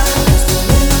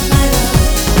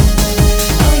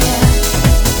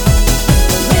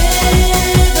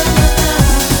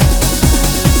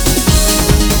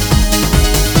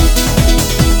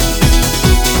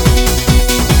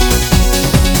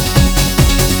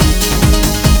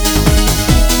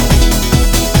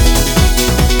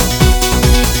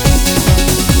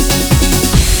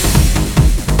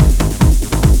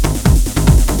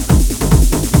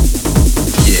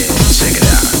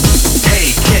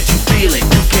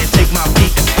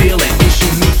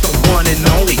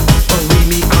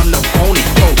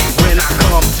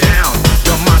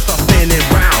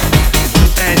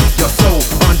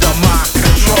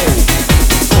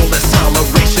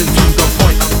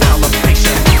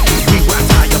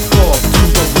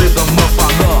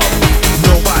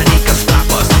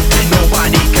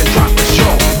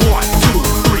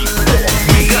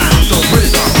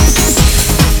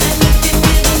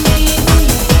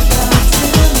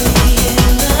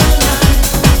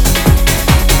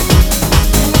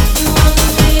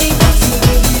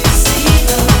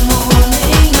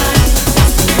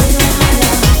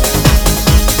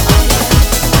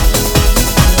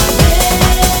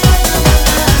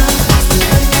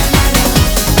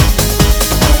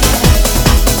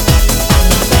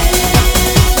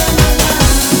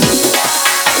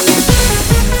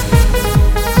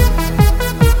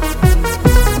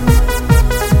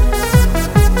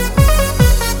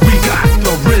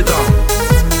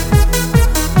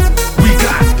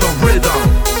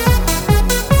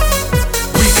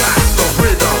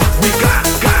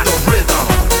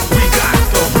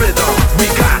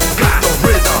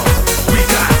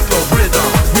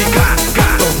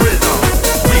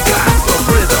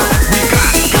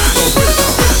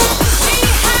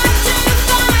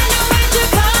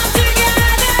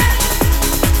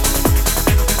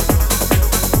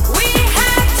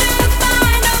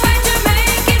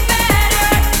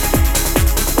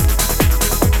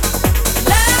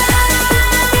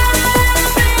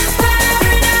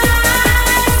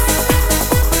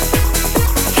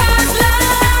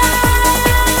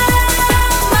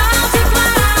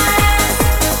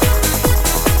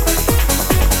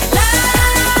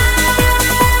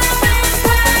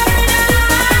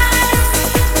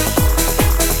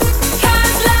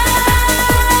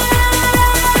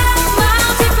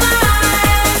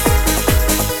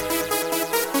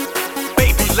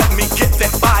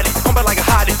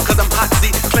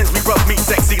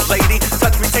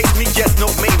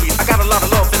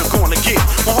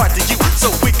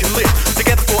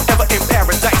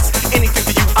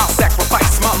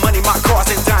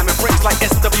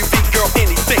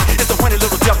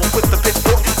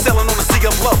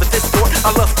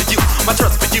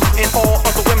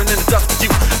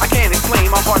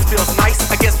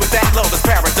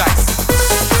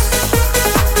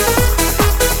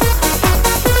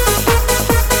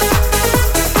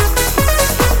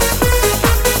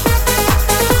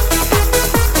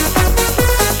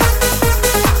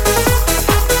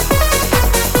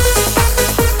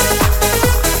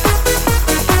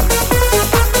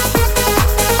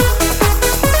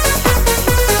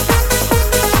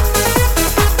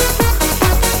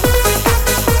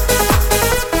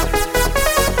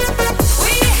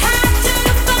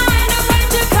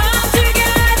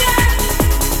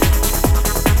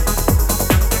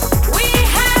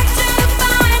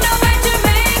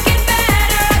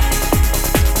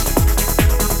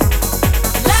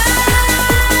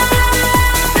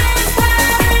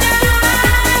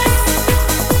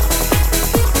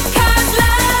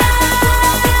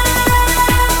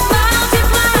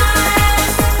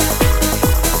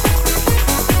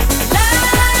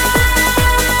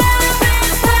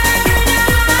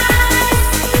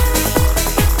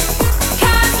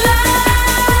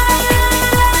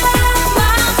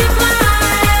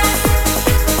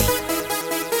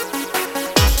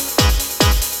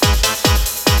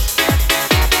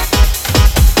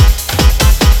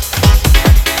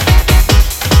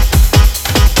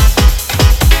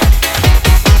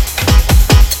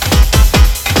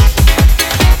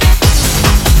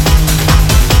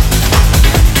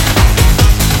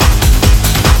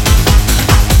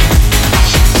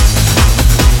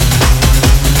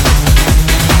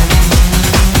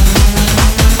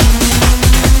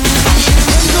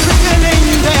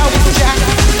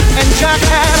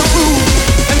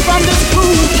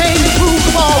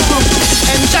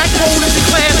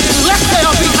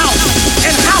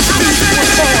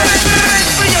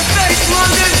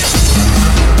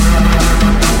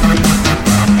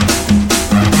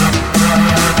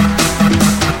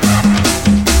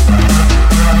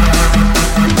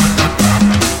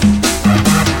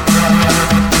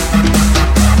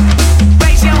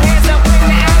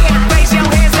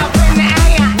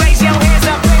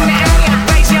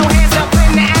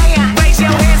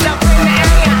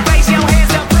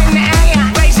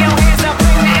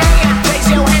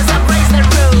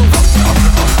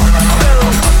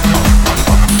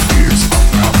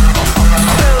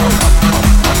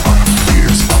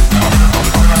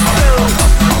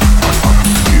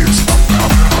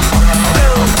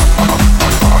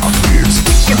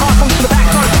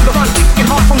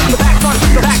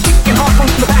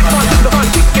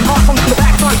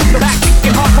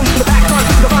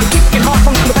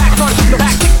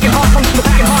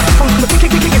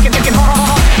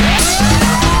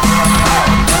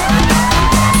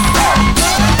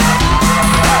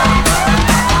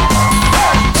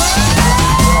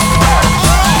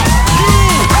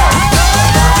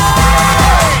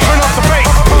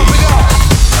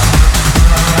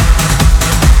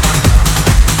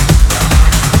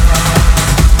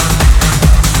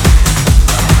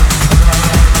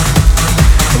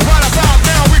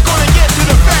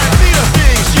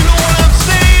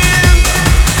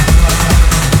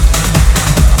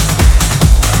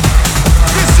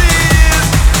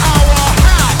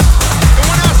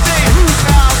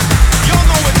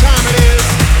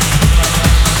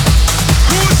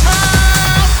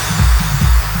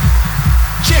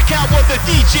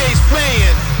DJ's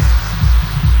playing.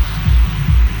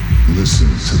 Listen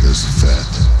to this fat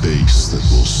bass that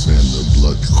will send the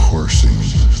blood coursing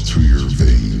through your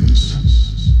veins.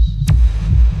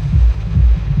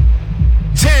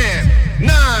 10,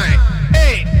 9,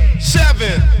 8,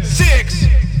 7, 6,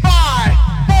 5,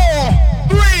 4,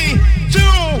 3, 2,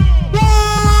 1.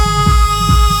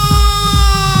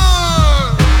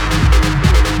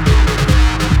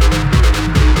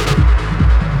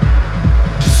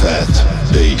 Fat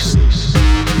bass.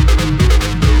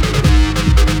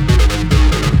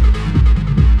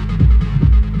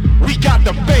 We got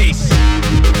the bass.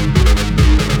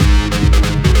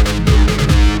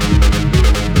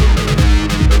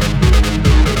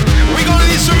 We're gonna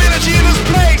need some energy in this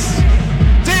place.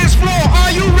 Dance floor,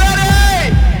 are you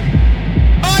ready?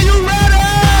 Are you ready?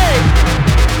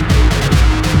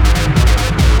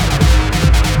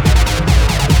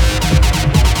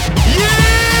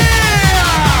 Yeah!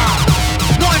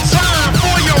 One time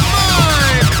for your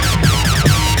mind.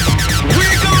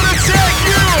 We're gonna take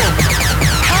you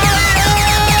higher.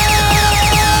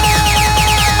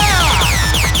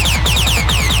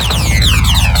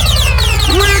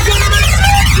 We're gonna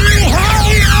take you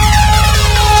higher.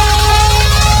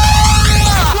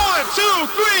 1, 2,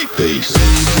 3. Bass.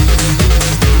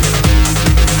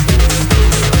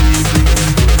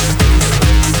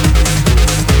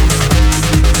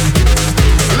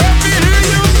 Let me hear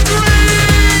you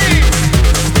scream.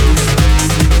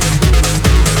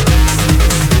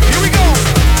 Here we go.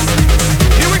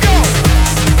 Here we go.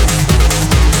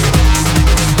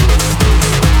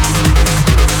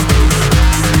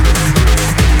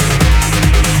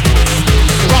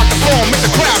 Rock the floor, make the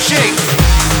crowd shake.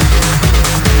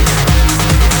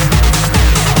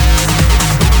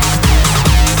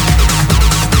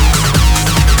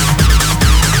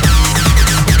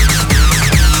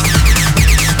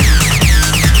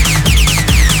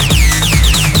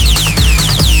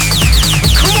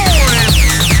 Come on.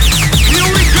 Here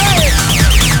we go.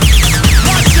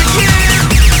 Once again,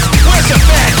 where's the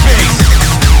fat bass?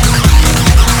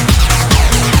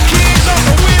 Kings on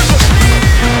the wheels of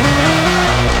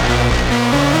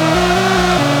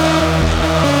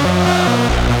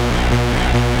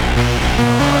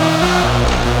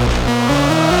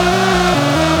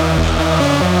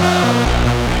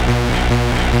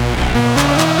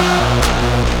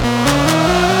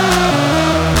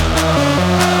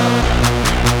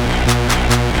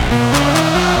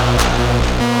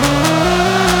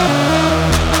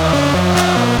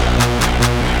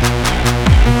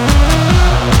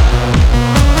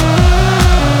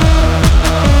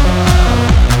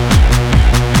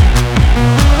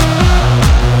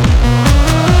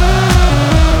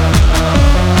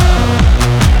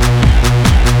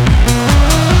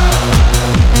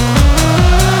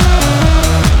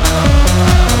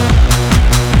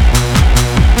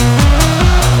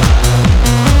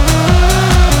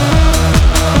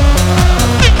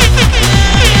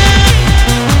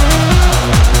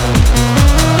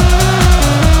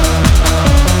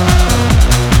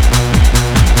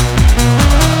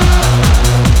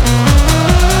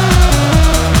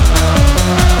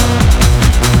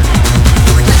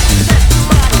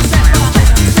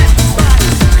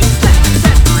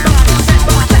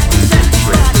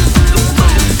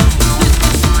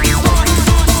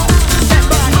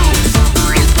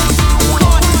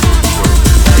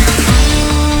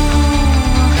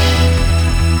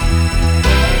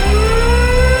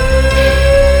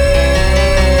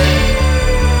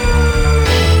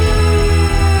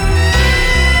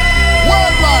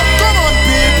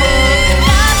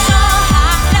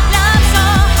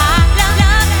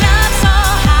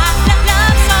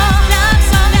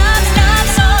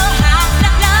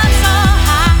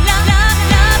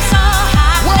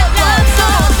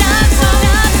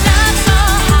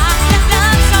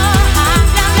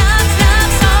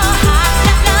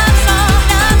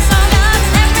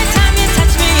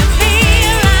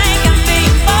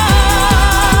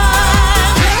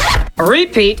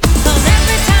Repeat. Every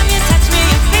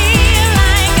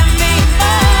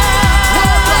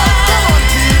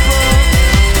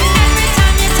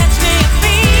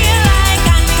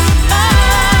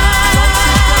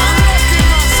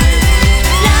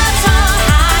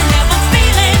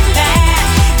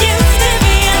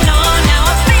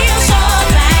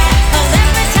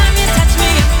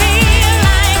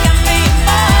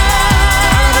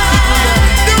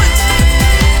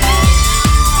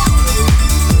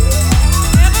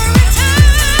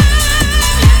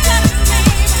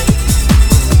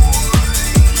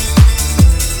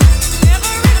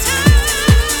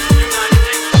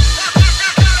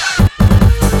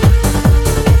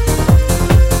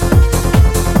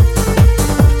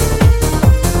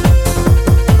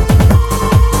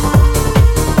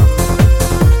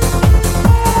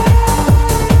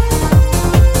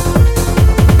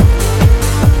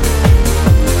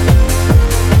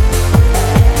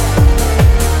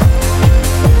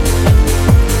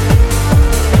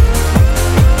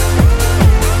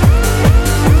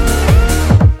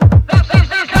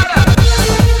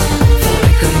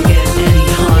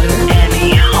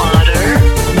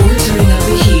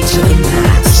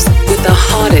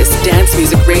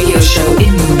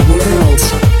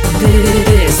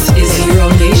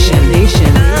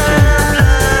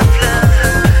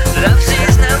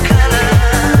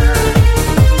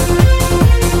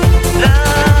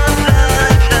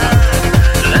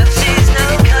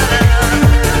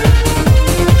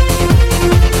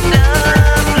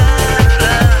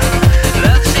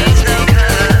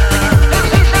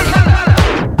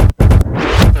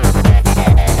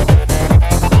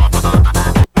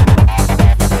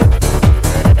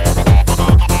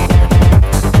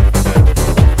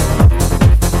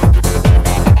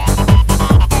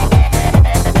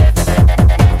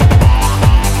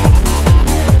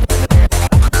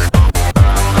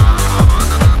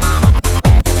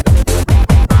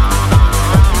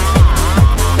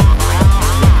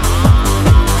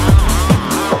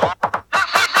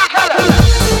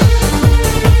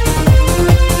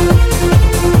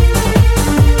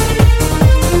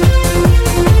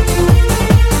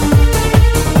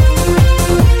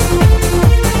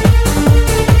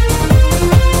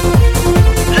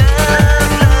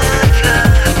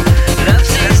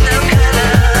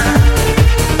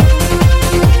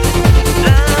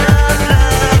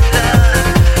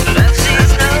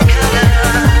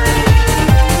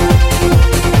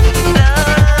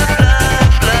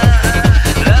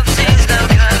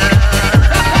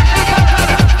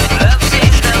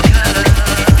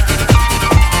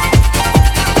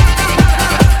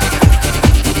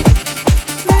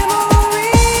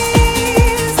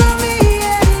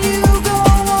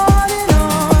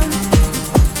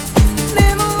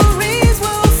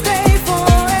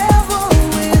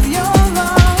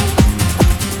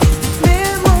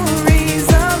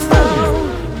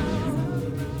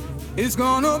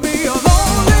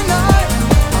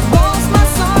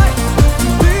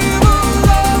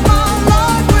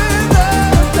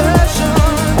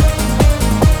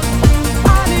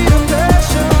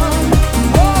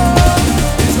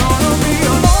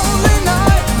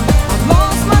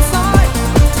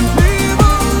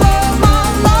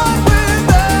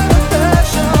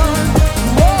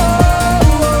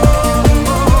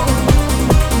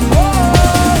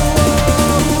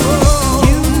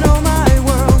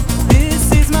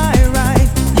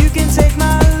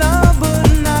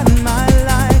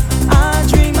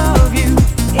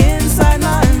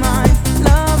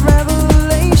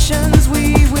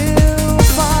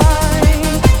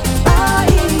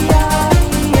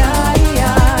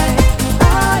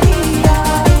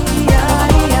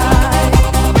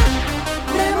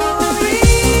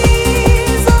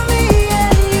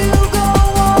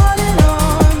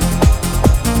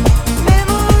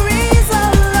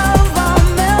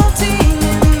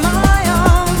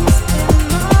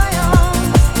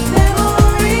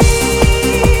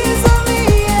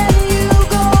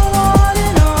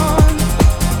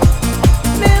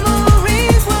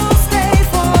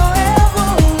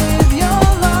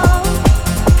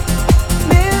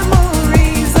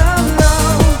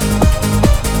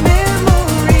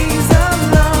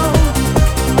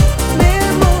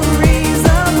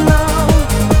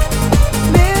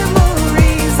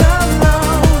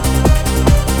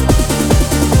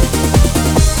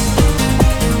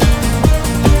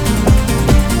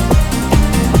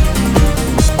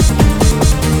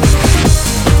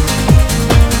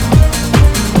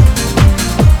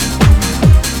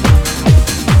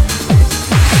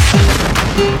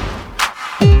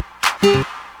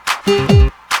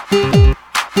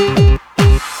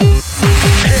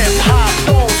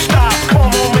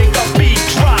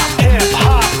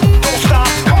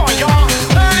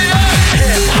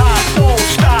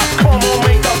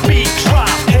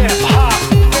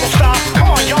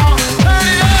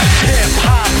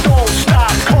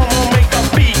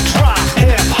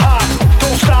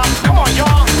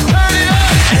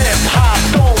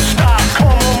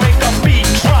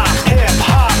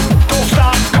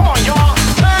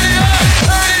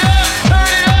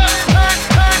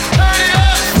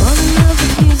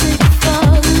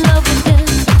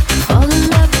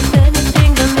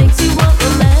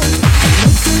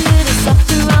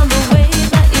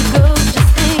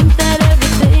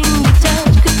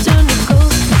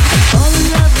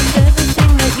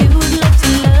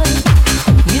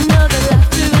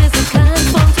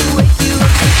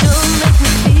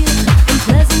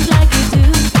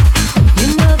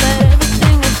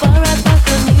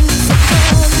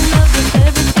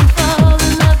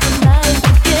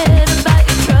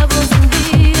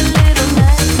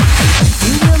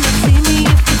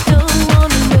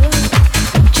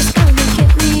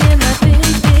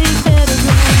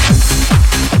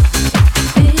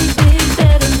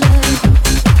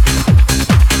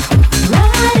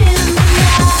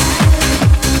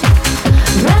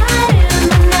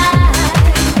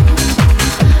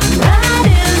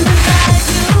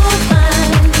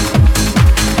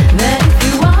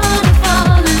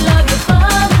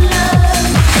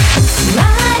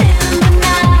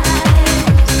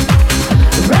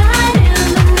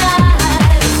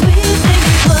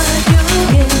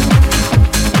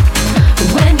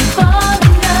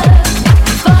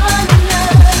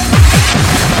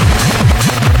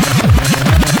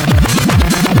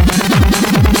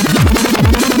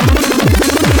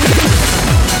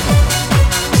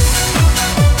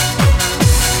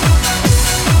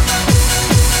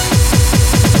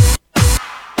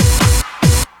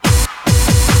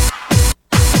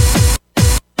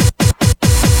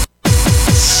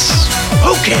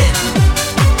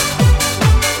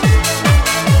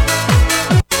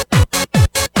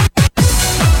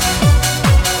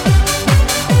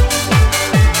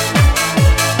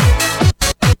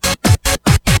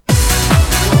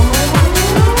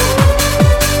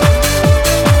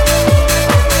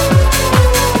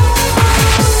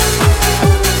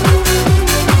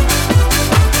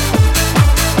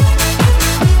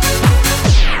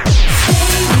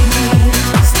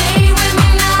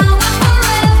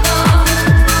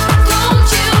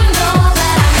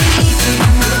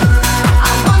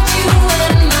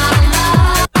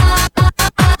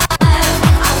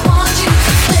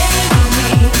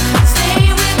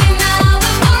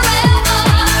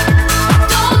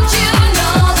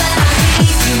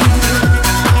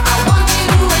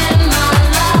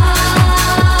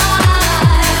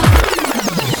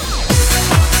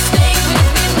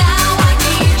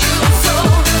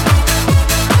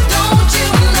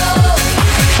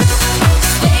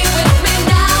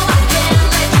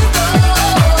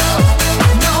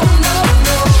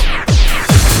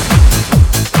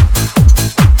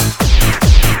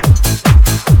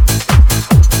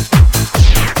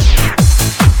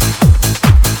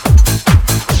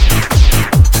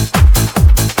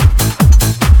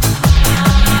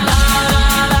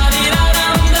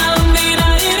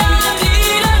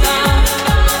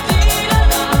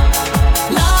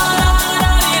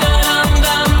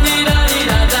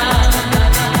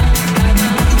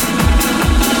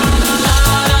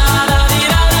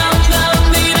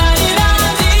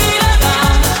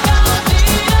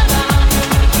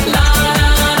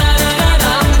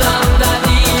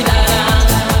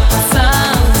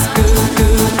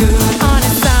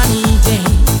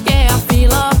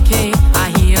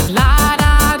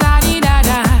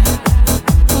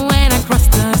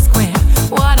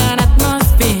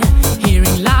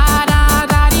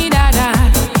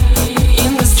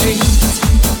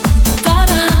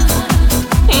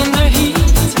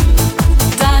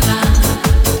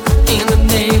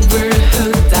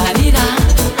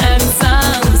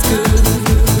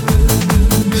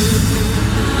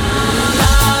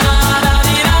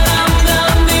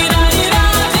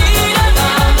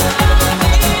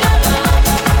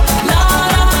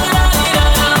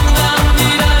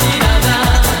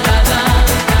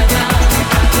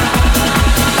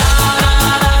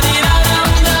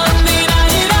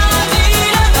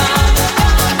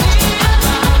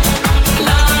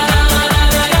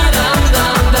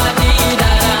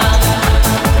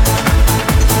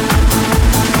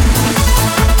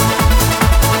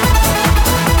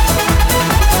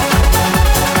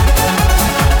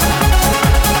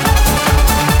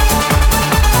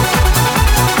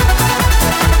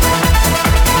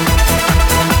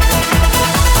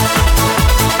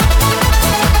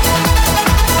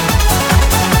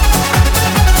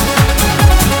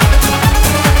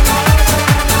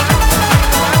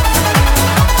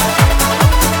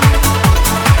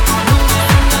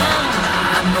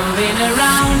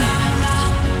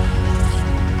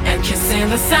kissing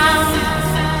the sound.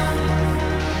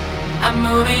 I'm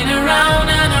moving around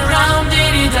and around,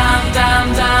 diddy down,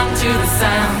 down, down to the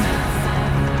sound.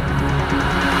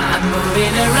 I'm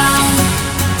moving around,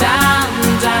 down,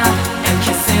 down, and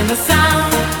kissing the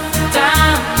sound.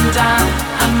 Down, down,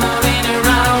 I'm moving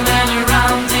around and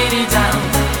around, diddy down,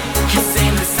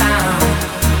 kissing the sound.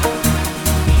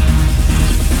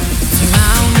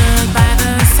 Surrounded by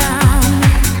the sound,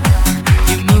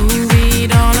 you move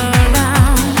it all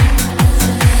around.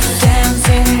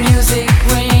 Dancing music,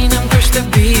 rain, and push the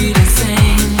beat and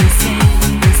sing.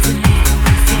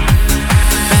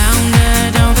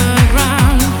 Bounded on the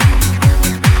ground,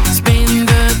 spin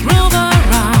the groove.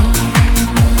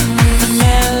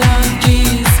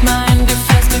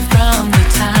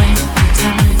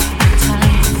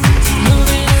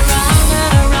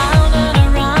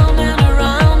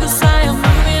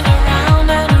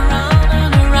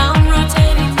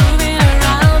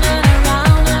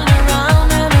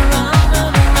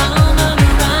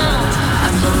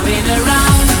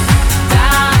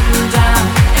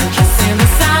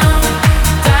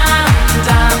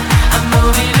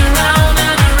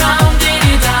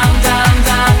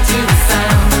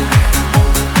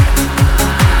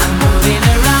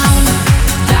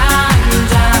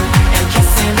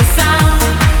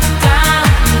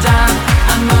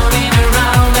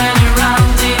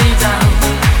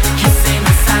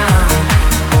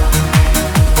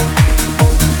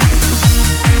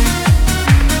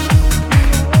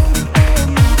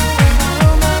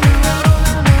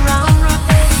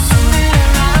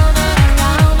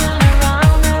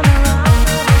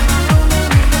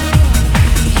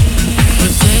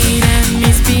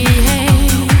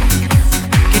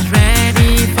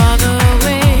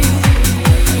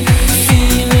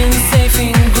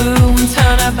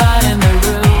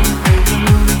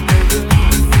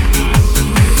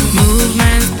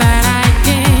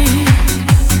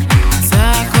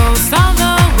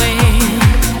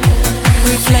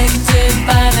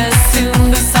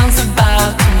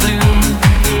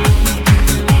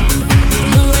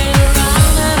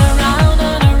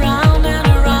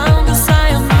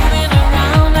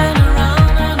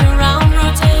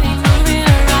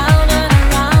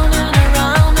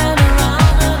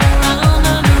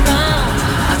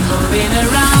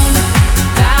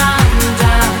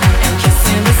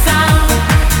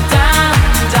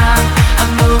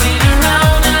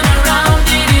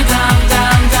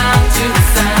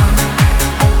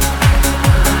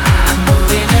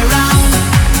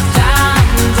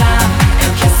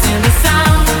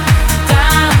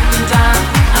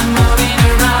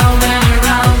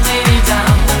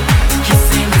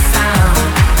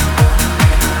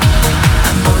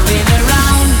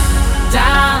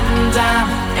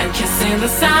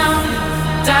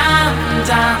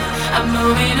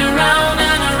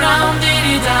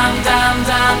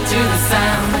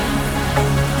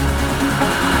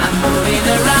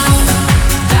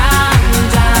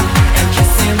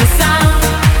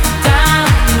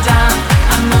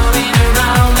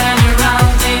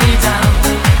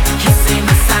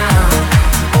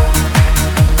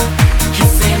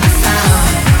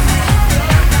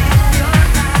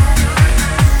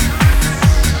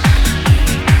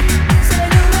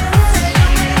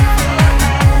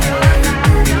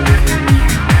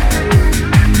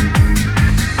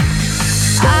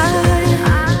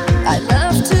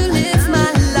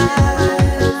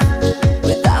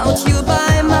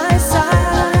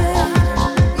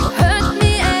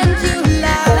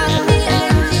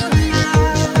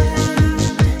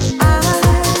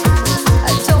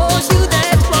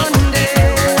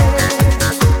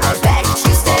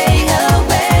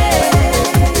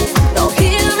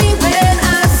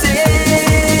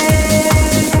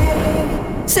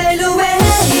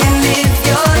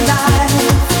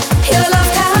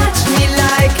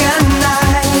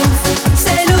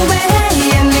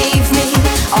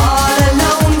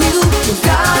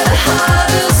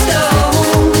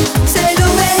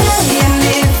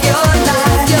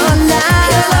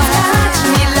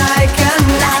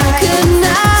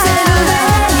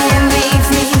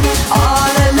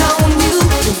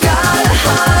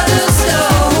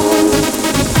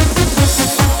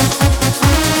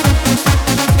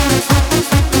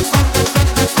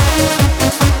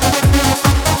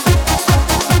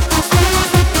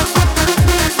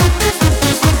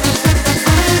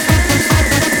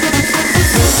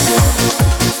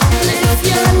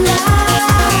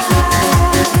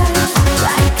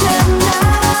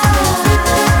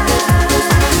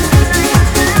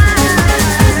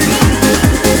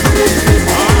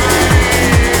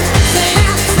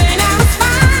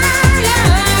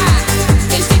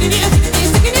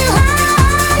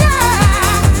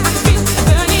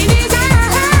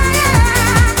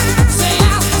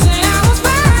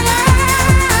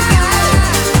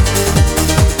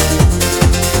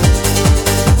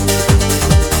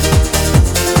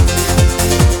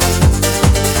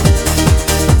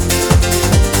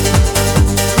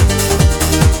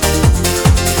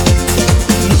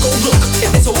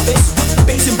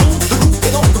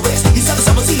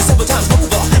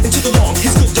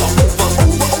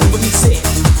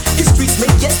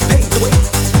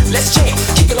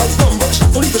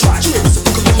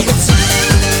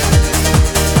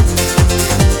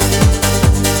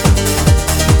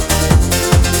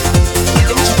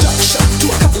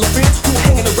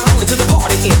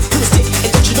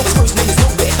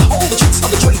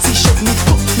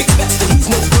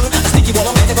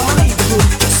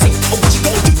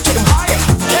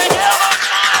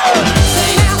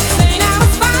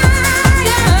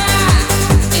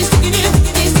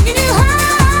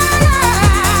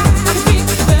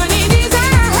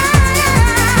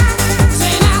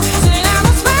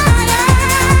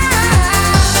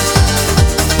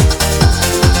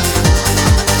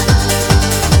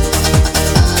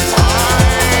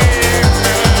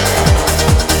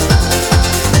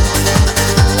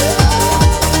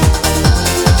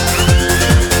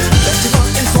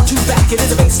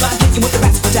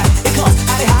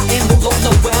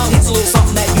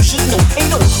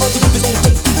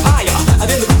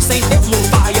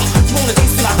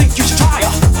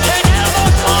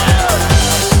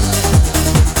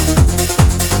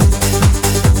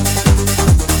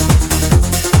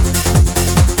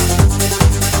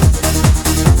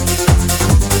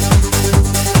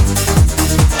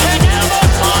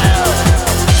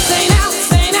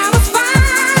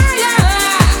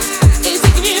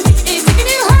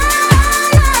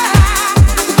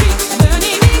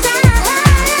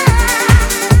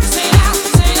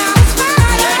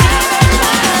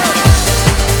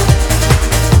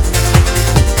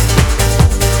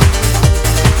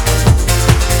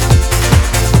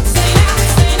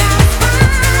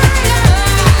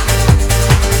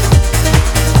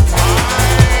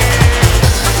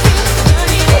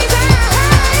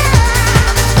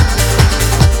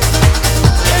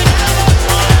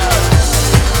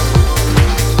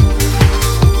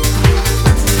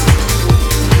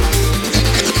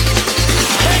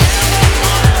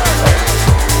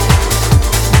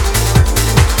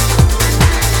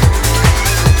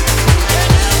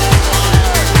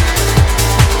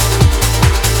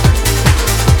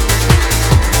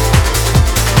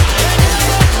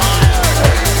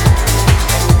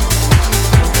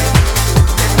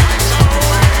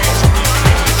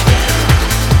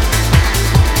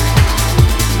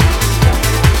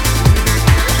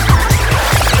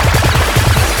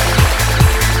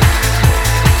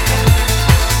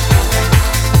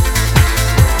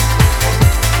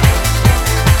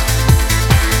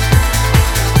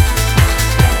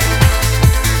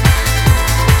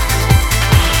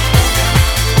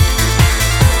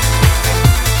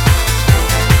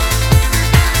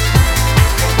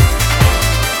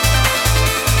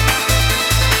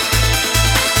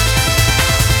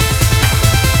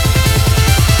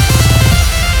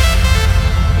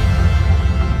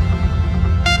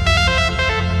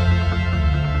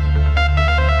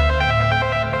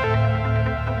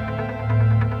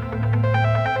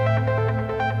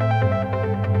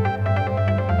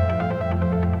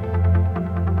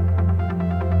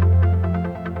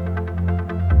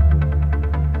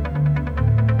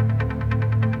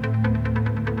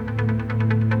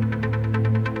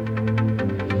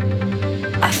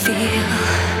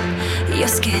 your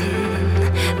skin,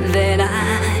 then I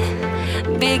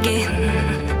begin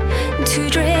to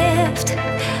drift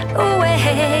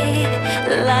away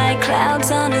like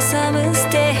clouds on a summer's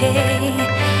day.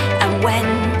 And when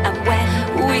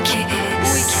we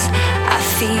kiss, I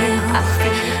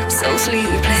feel so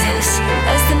sleepless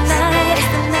as the night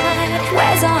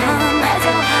wears on.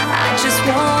 I just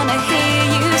wanna hear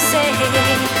you say,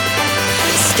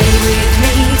 stay with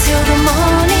me till the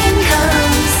morning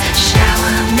comes.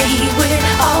 Shower me with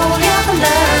all your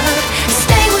love.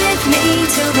 Stay with me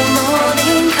till the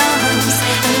morning comes,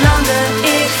 and longer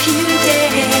if you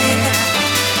dare.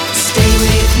 Stay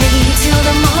with me till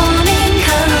the morning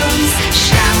comes.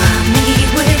 Shower me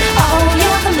with all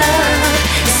your love.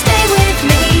 Stay with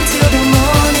me till the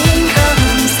morning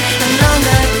comes, and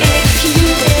longer if you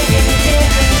dare.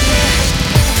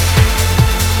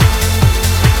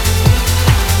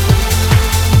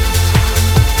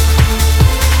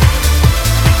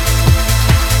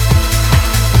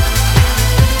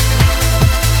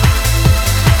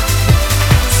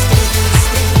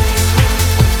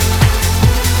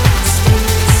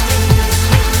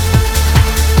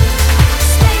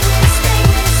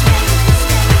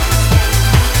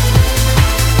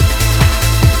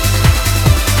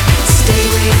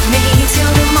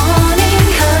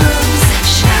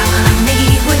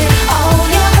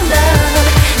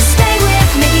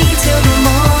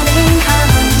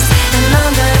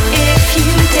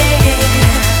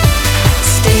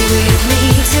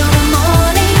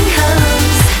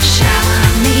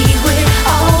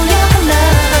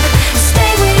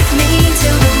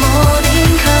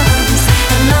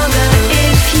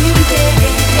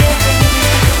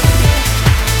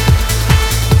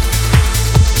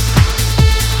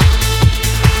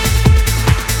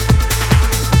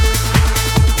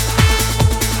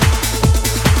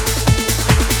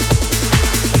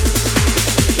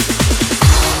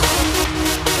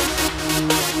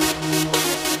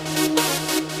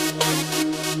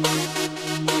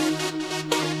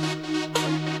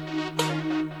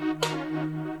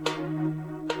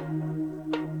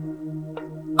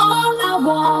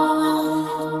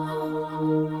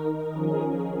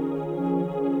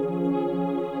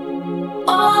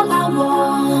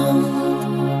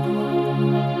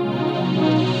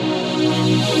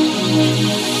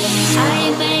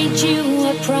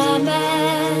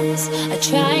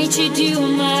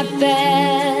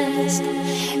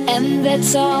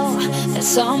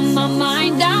 That's on my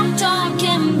mind. I'm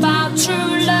talking about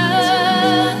true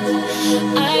love.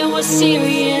 I was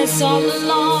serious all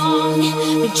along,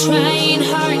 been trying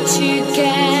hard to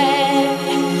get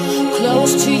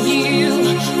close to you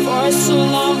for so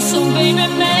long. So baby,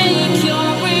 make your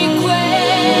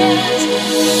request.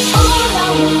 All I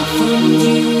want from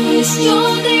you is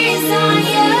your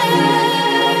desire.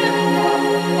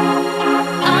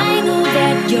 I know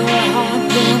that your heart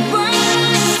will burn.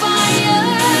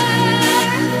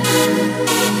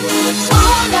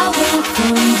 All I want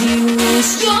from you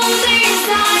is your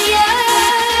desire.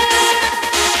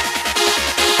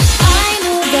 I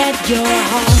know that your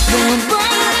heart will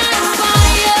burn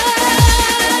fire.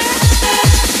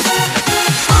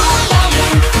 All I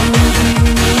want from you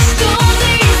is your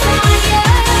desire.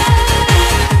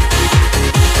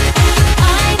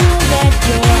 I know that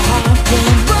your heart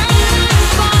will burn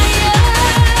fire.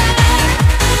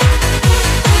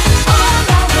 All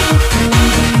I want from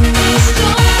you is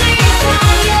your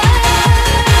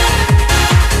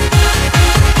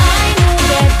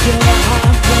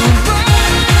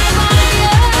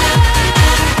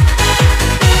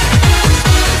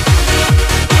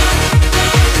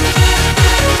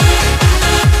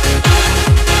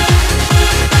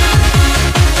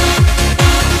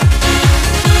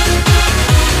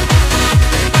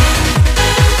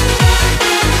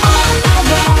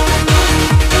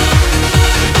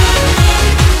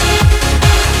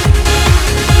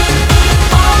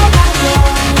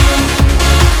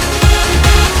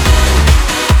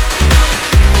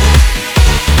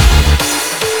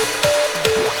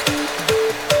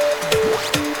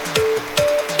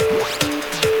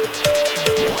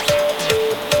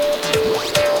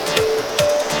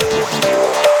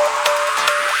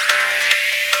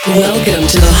Welcome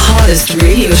to the hottest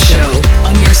radio show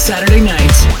on your Saturday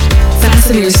night.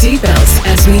 Fasten your seatbelts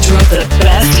as we drop the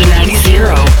best in 90s,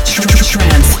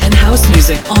 trance, and house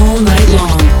music all night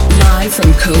long, live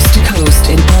from coast to coast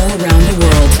and all around the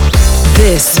world.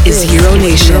 This is Hero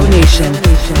Nation.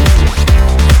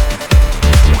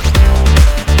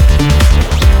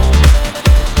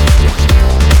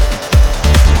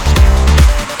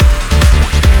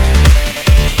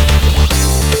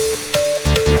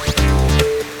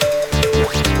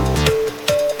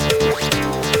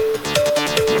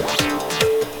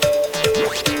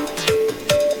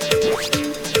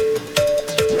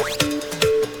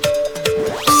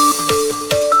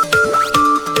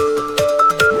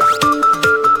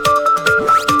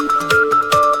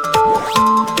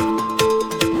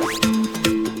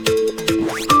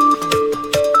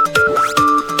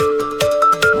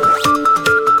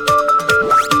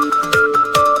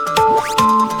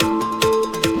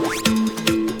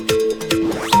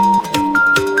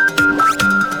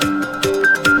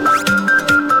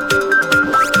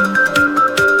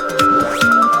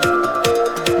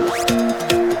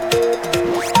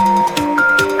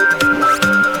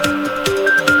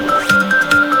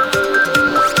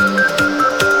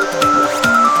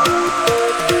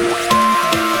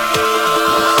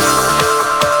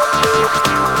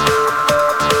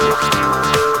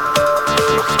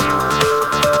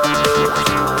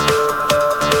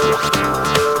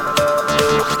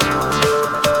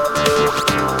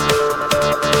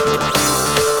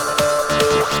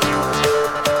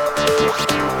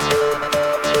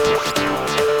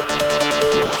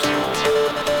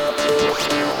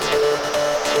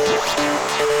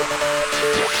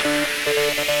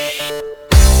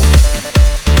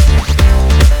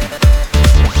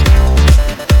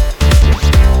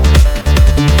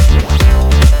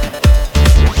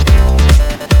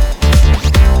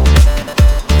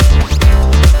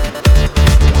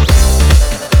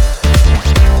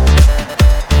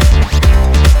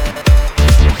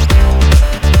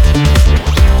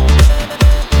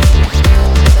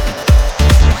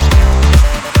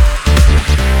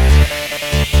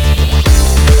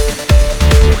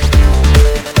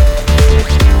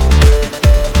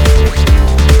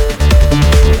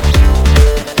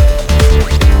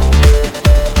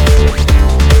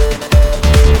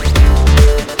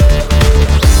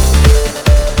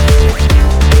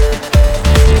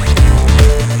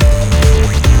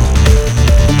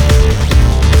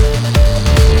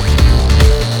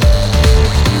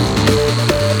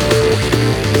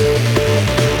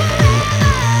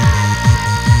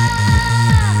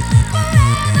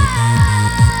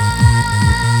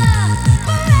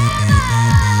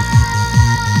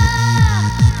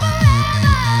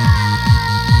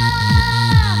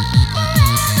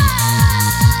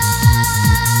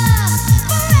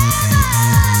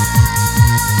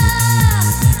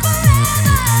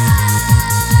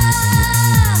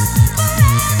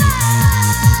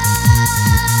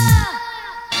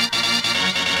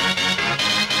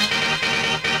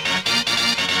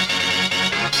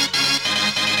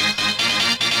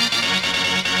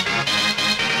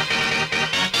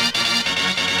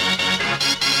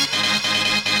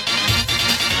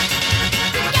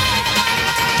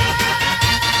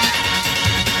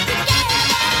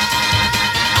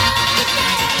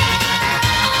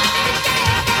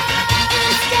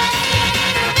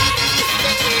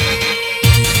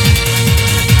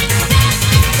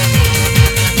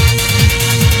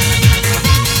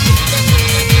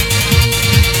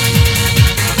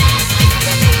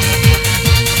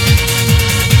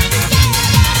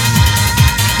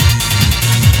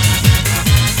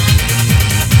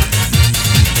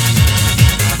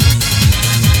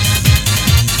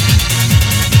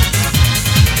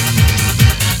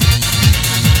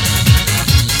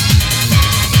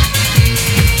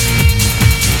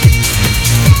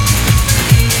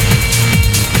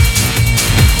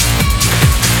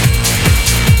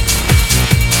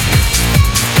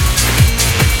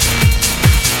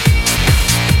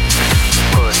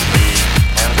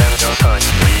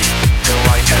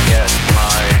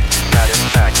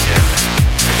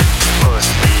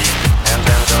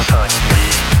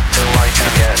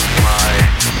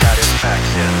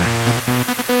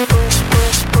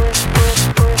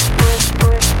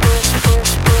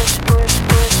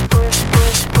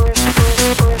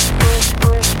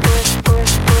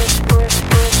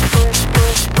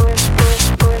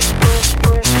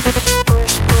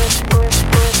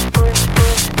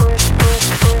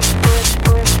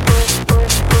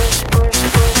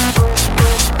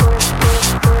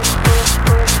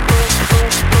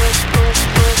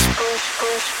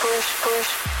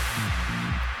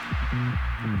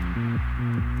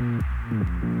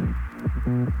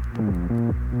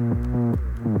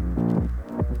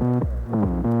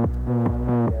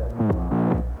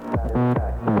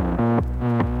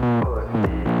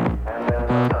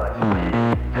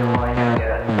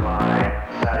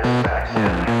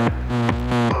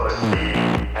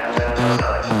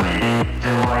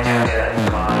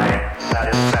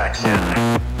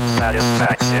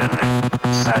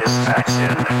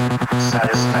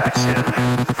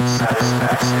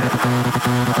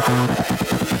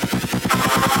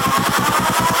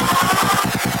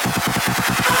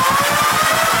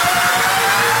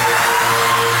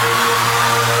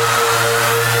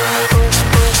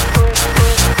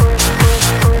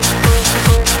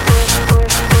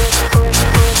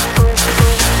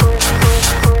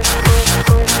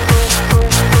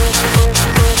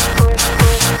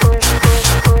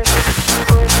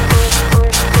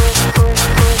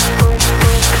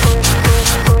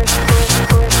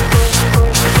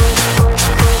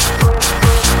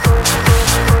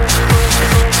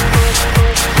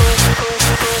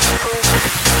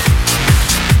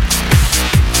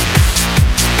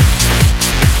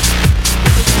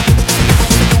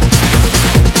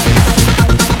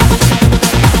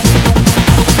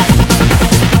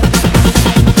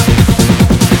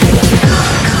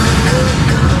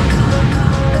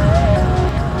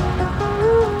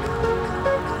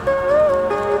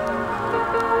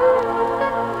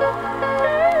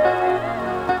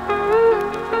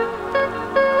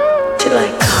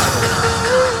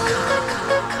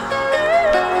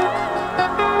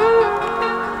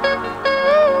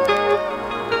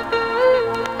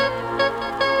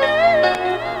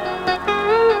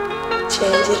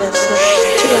 Change it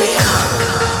and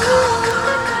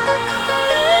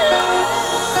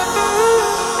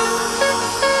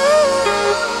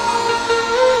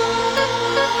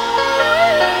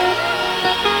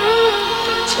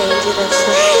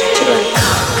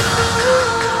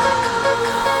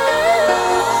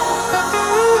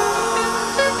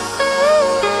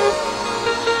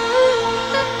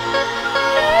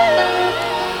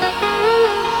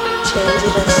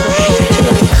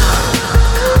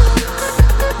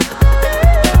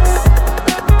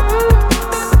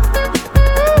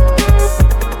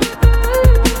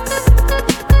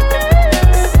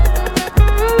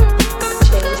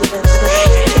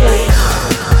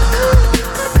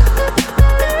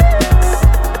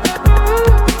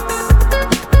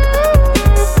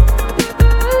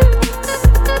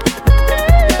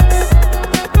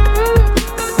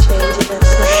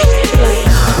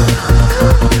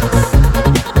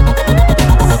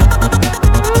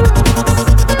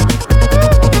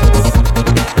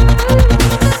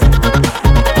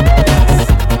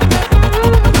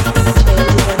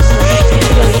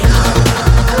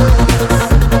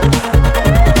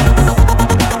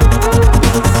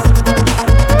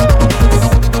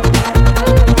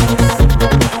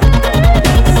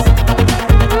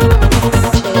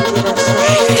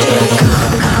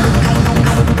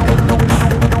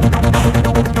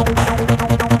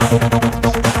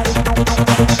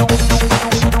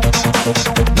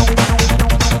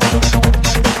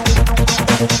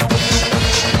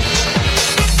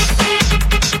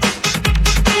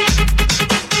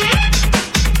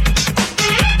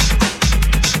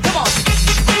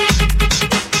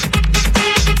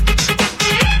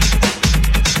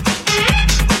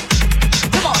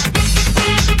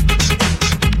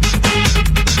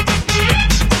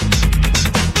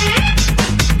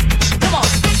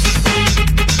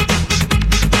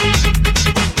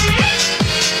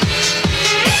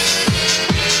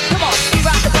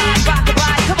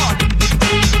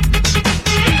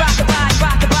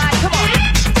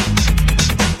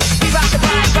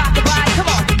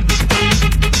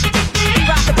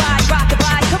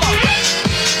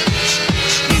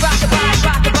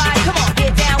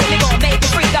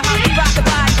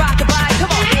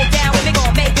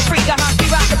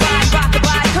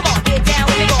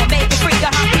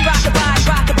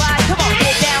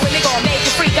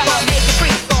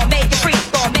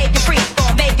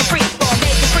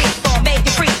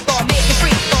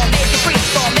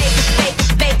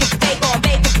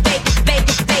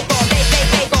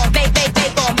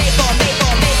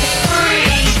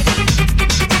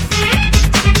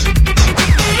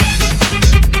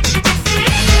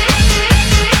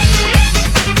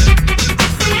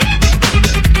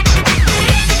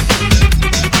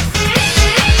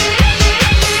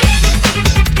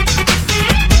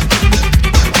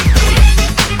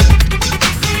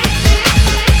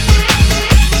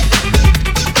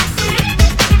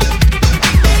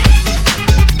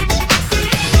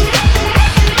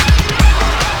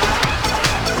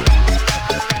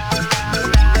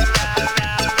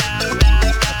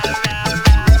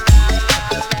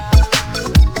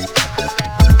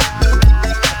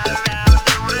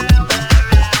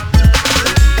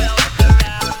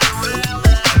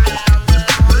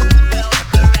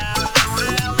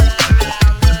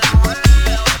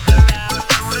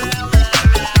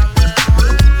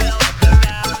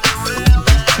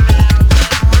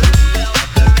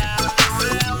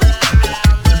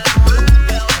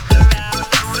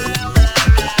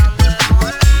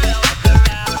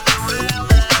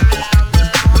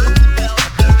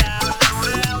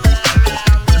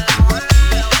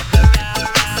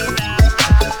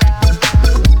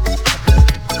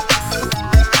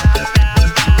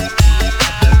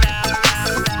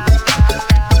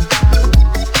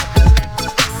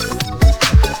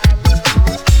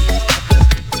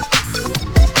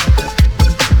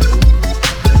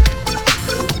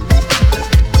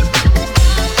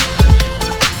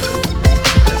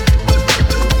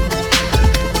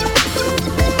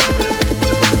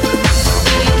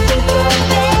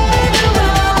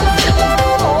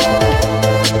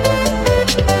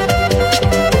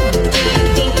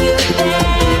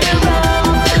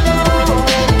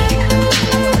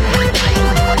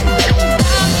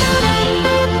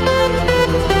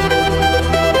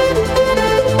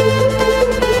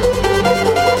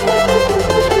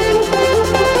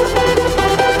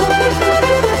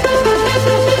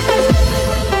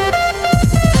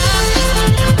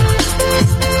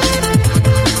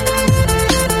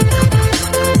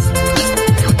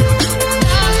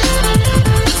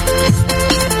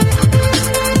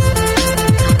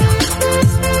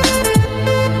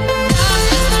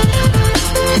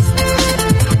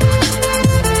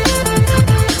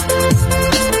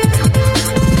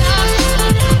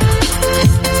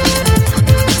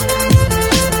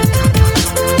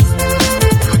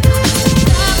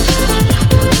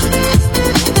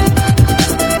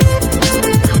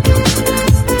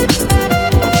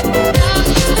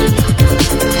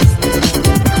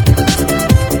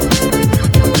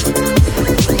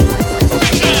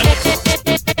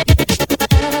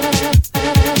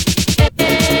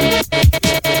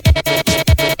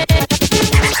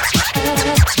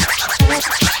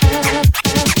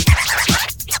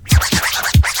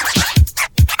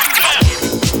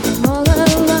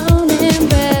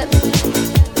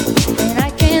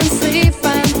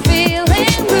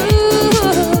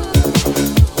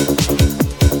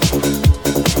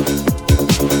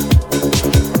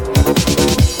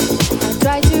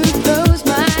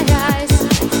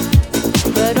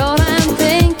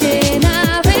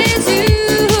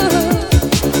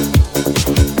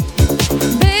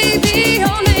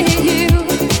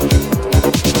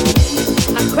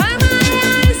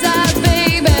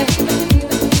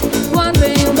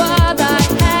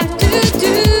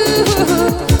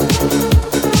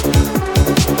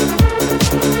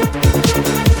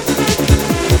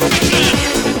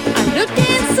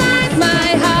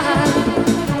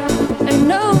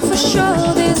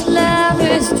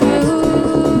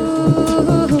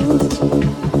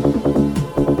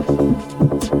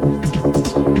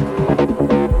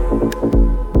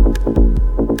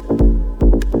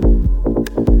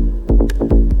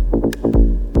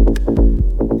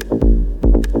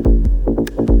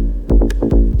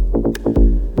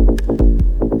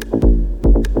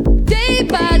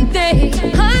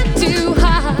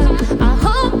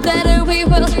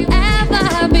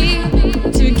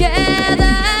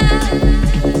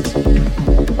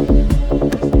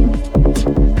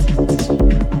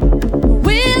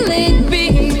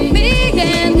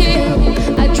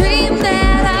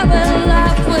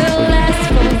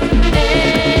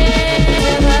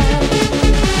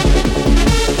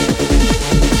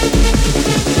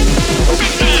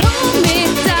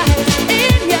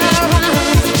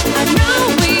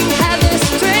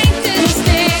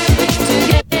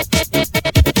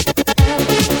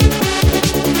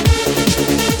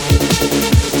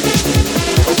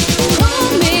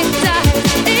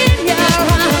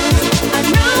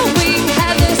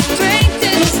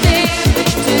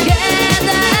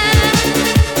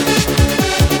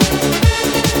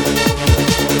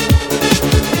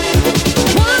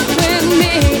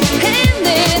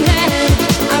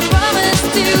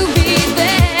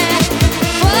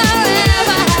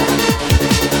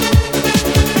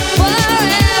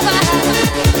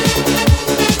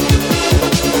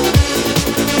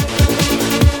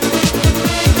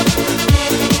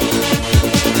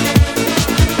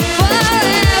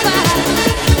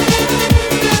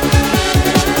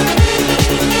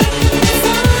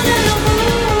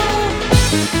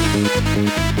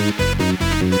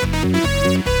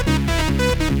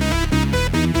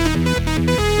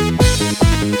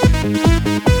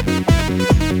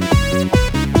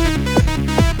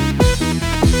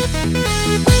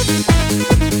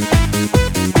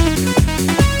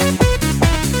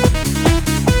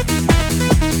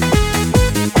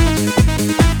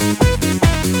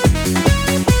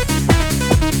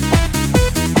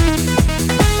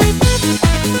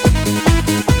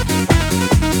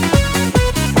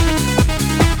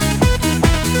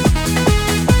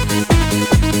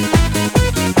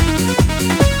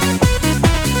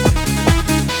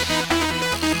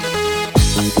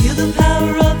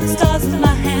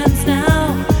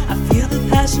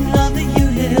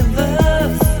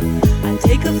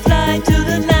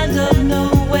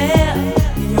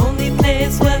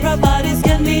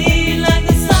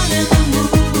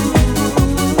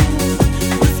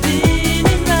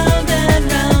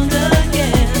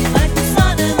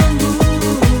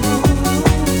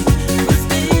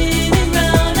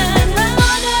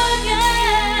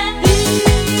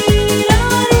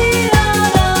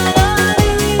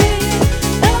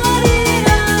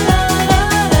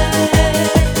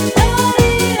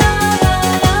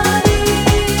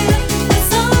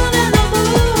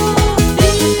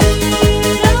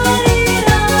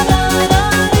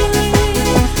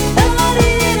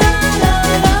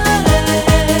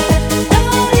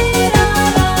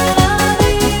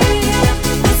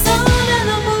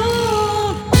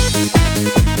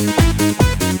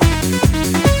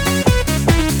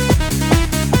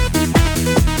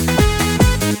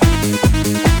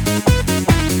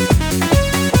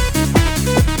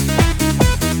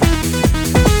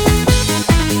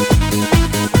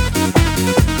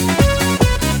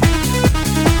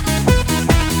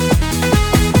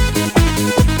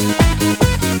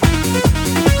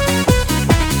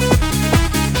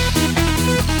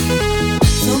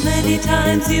many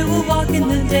times you will walk in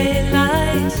the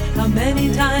daylight? How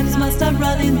many times must I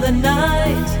run in the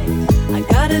night? I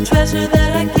got a treasure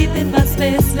that I keep in my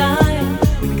space line.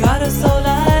 We got a soul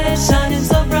light shining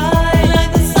so bright,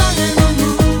 like the sun and the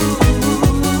moon.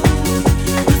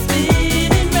 We're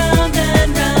spinning round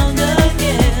and round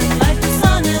again, like the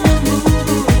sun and the moon.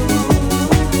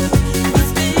 We're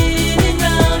spinning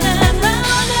round and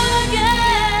round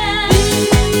again.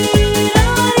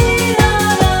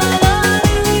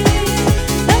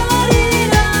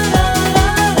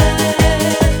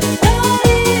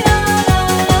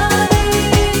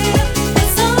 The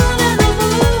sun and the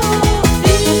moon.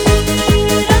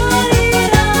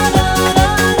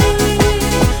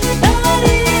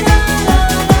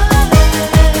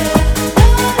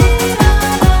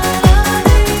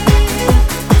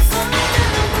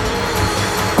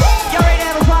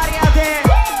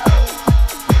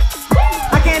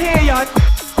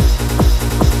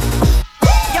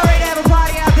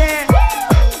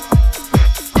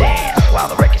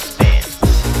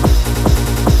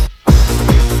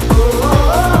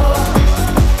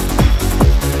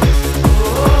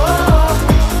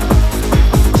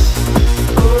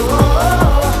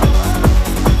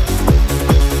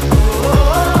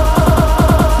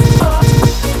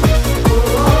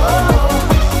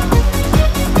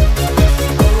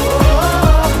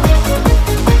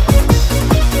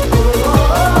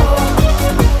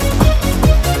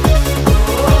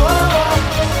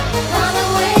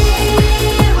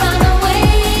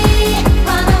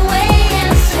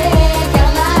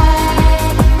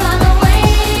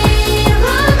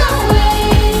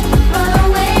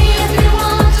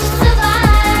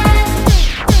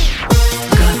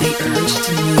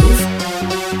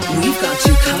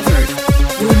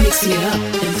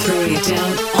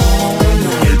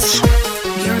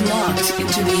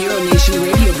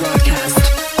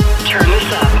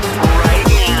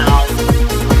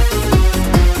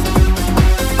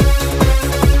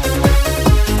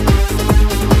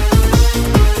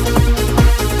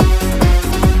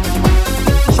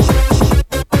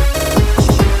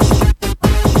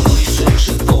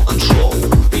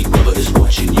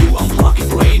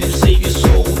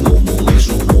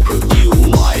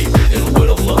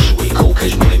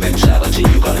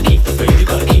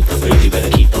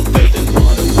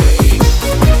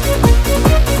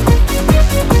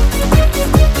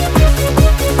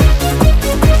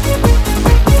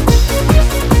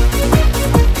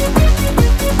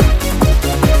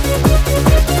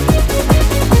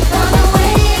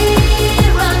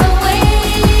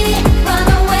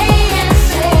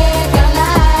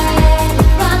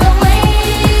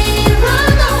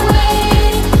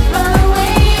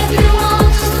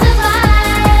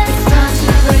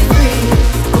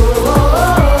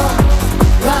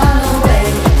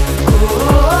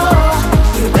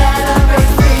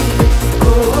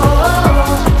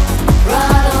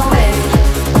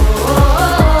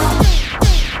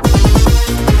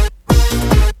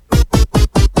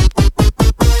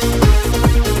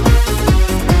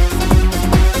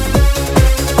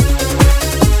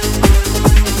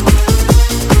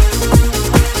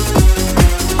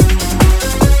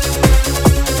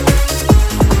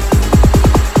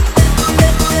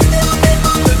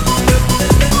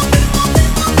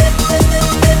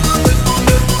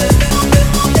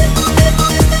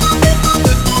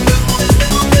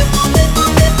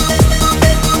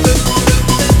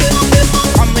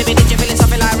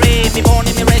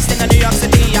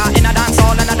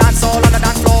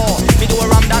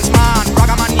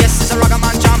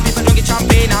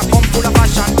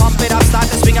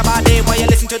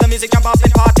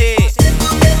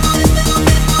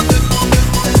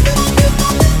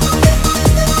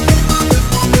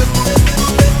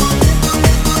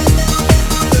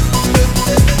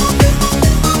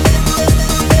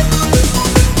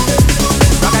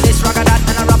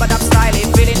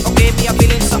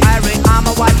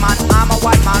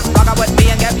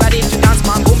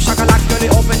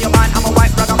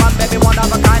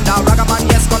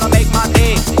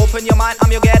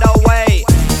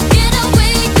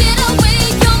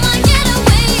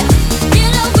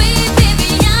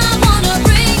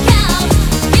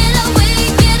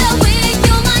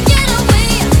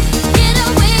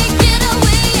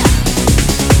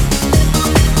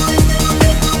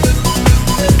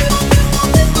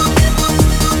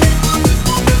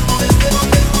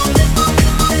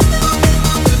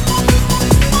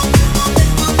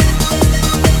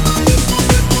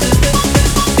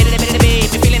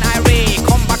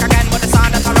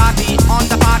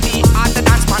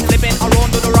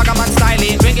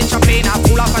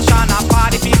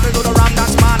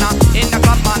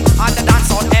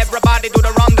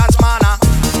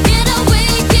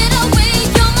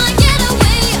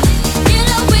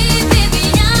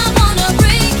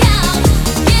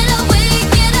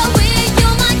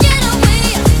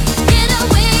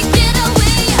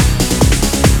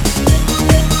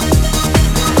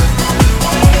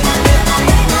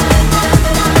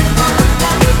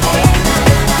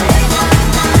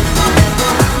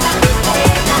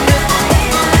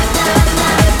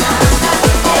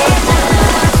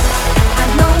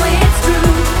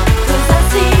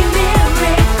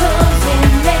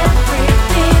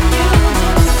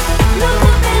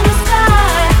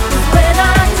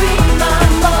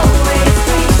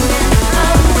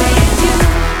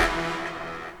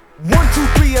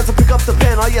 the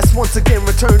pen, oh yes, once again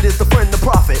returned is the friend, the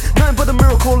prophet. None but a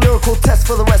miracle, lyrical test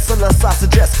for the rest, unless I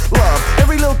suggest love.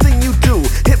 Every little thing you do,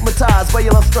 hypnotized by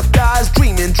your love-struck eyes,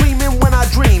 dreaming when I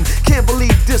dream. Can't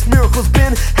believe this miracle's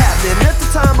been happening. At the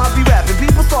time I be rapping,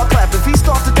 people start clapping, feet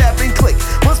start to tap and click.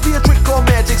 Must be a trick or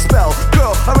magic spell.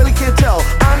 Girl, I really can't tell.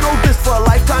 I know this for a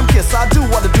lifetime kiss. I do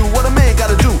what a man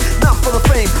gotta do. Not for the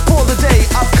fame, for the day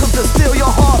I've come to steal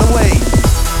your heart away.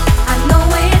 I know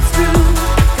it's true,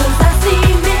 'cause I see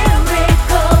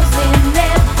miracles in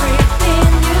everything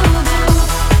you do.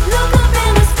 Look up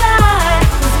in the sky,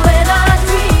 'cause when I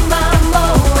dream, I'm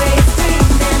always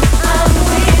dreaming I'm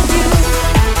with you.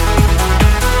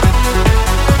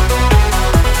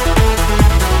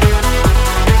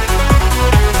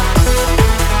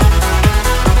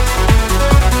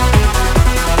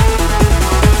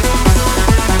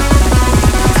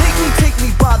 Take me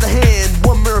by the hand.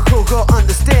 One miracle, girl,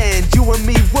 understand. You and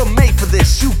me were made for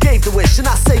this. You gave the wish and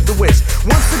I saved the wish.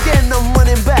 Once again, I'm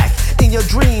running back in your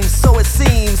dreams. So it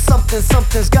seems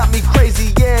something's got me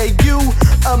crazy. Yeah, you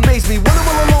amaze me. When I'm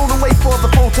all alone and wait for the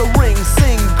phone to ring.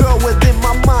 Sing, girl, within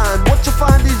my mind. What you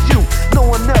find is you. No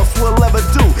one else will ever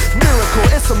do. Miracle,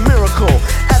 it's a miracle.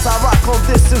 As I rock on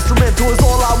this instrumental is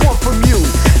all I want from you.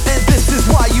 And this is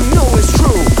why you know it's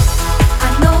true. I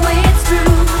know it's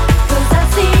true, 'cause I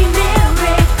see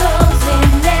miracles in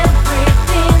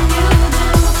everything you do.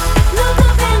 Look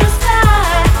up in the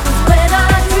sky, 'cause when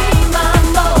I dream,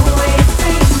 I'm always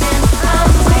dreaming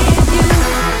I'm with you.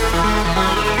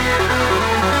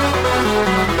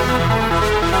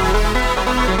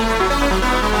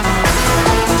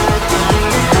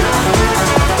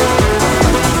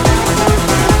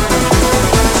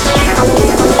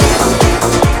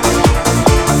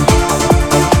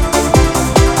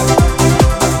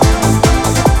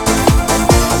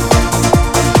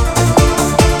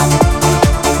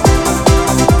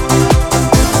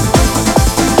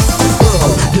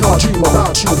 You know I dream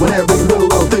about you and every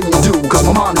little thing you do. 'Cause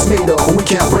my mind is made up and we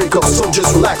can't break up. So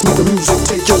just relax, make the music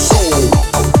take your soul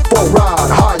for a ride.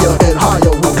 Higher and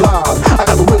higher we glide. I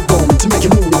got the rhythm to make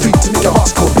you move your feet, to make your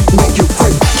heart beat, make you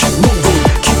free. Keep moving,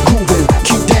 keep grooving,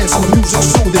 keep dancing, the music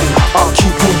soothing. I'll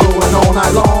keep you going all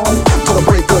night long till the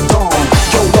break of dawn.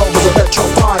 Your love is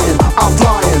electrifying, I'm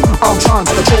flying, I'm trying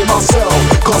to control myself.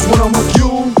 'Cause when I'm with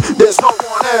you, there's no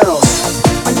one else.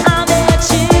 I'm with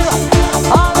you,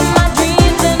 all of my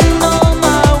dreams and all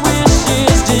my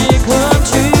wishes did come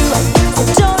true. So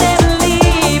don't ever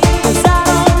leave, 'cause I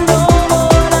don't know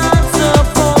what I'm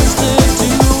supposed to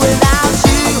do without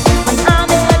you. When I'm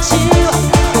with you,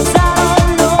 'cause I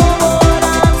don't know what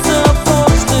I'm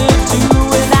supposed to do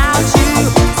without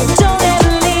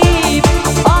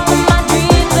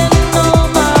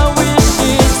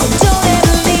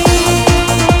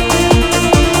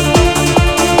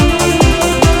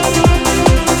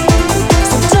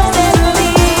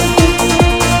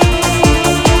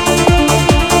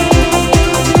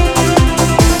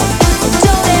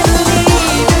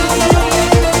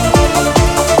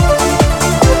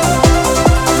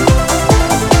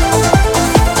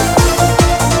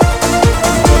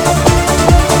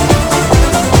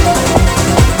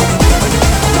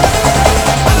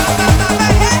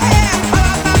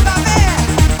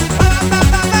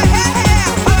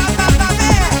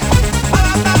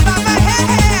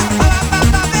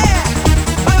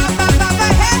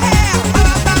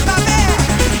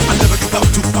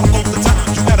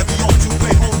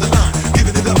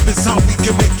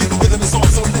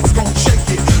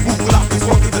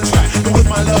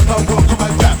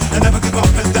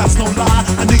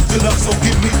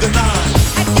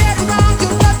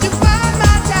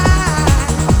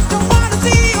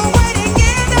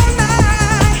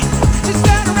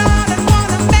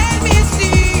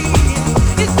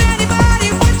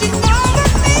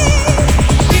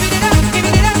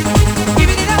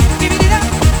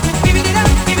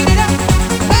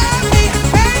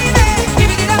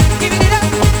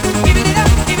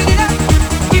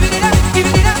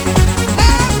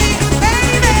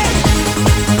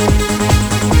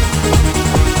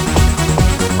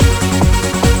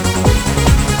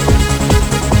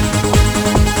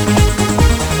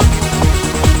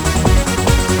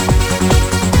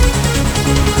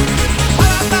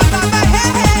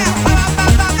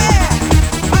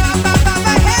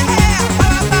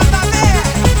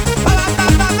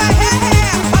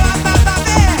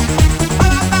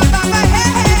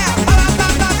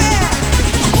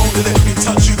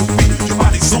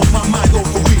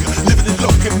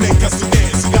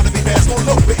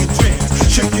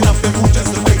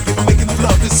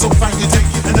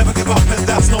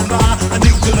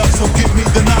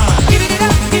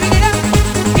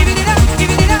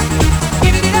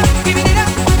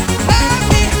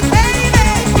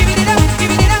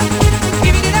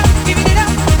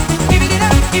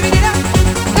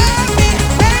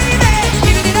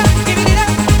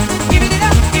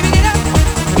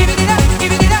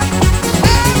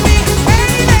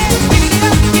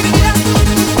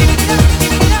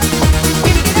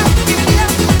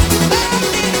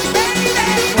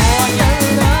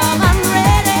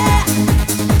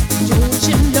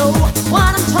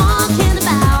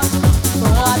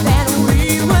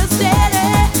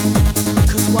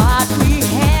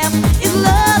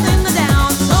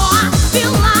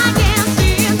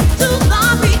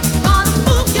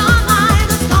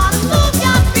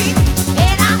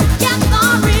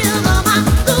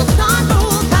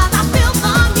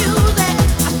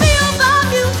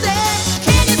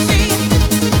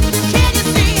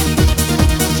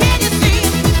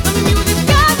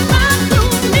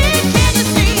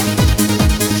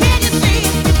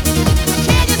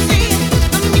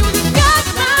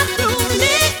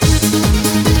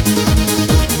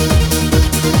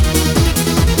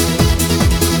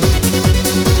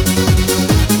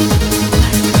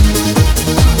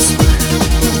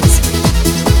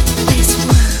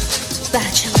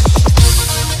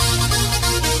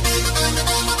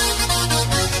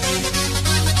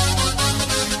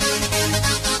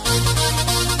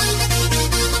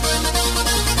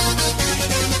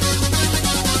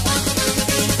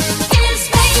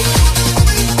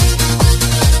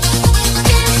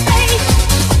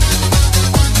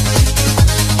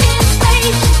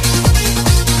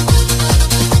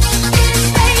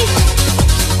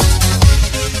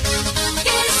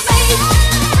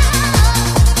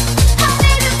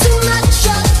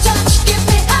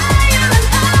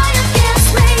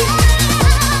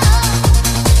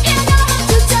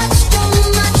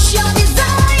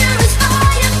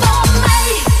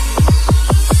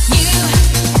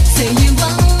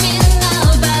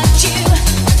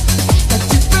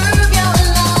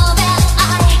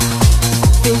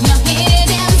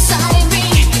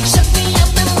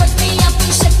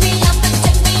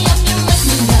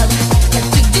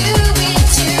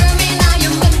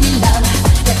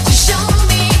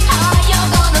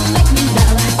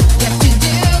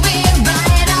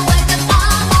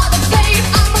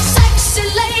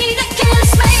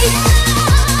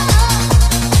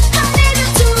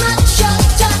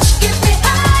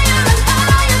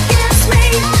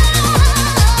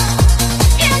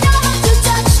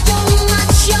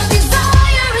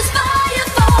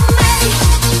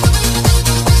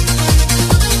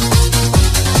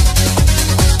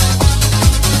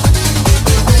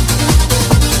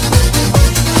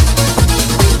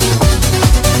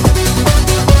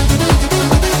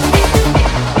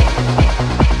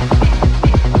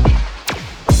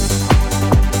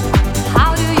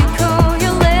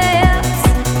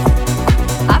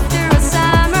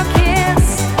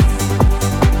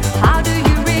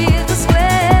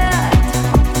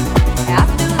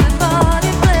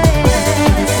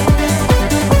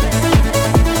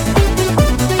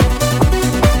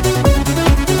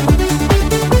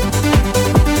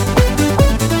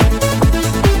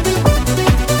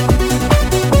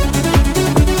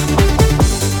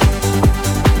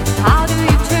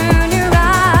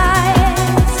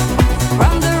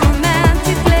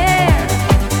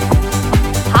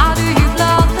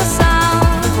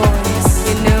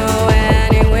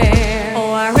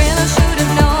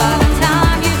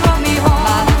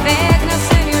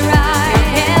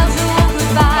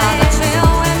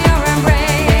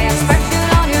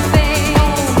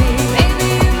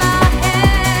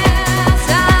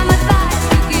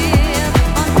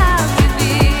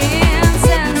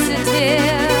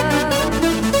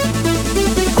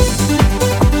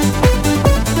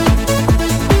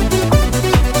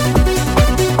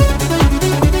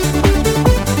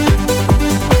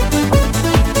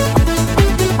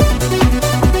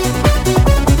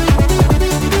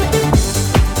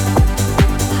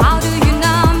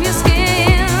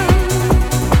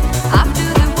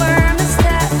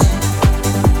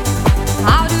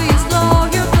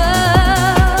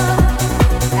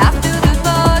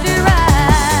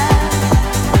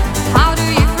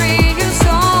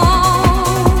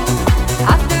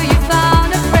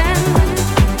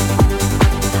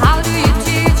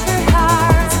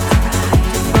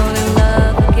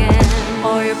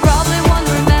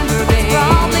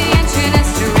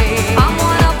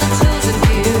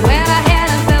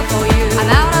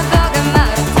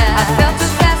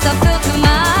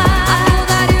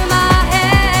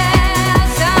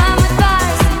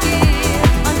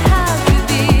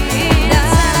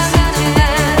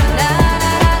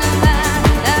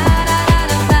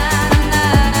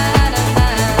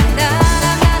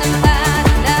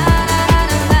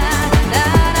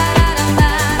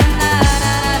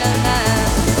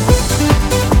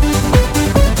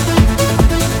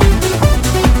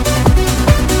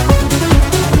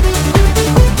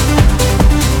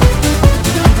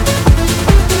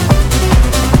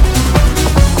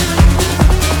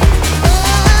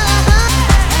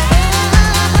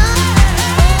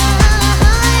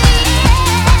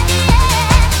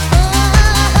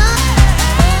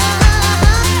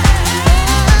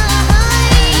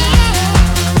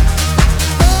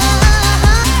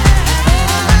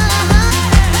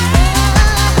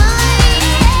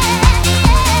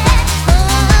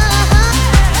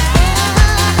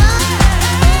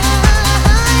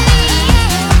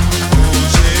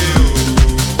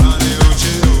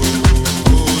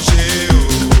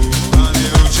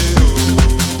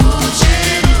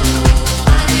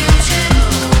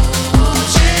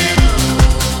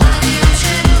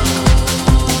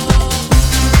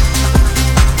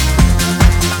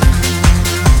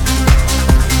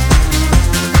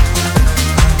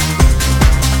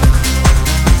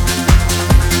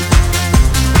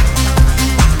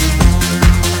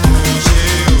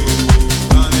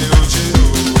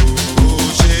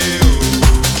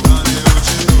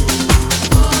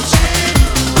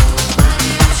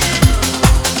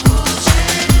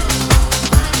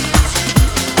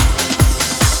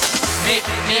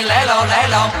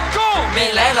me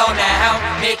lay low now.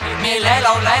 Me lay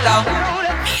low, lay low.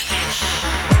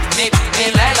 Me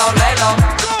lay low, lay low.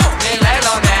 Me lay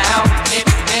low now. Me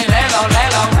lay low, lay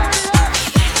low.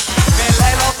 Me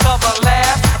lay low to the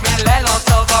left. Me lay low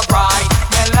to the right.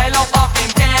 Me lay low up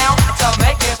and down to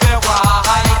make it feel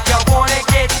right. You wanna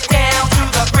get down to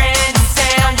the grand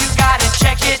sound? You gotta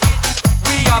check it.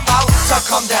 We about to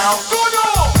come down.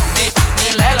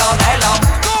 Me lay low, lay low.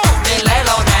 Me lay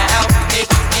low now. Me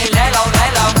lay low,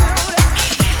 lay low.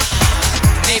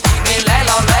 Me lay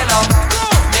low, lay low.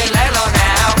 Me lay low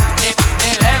now. Me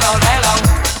lay low, lay low.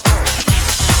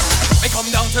 We come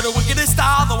down to the wickedest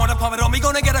style. The one to pump it on me,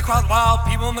 gonna get a crowd wild.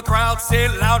 People in the crowd, say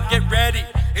it loud, get ready.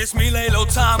 It's me lay low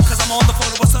time, cause I'm on the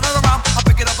floor, what's turning around. I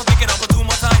pick it up, but 2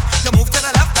 more times. You move to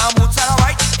the left, I move to the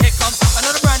right. Here comes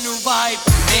another brand new vibe.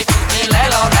 Me lay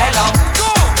low, lay low.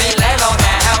 Me lay low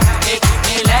now. Me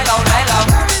lay low, lay low.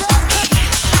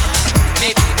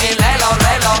 Me lay low,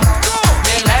 lay low.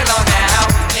 Me lay low now.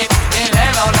 Me lay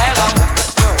low, lay low.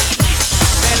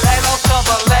 Me lay low to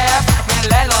the left. Me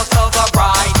lay low to the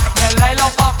right. Me lay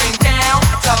low up and down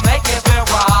to make it feel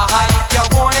right. You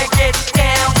wanna get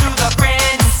down to the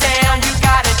grand sound? You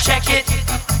gotta check it.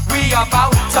 We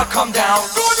about to come down.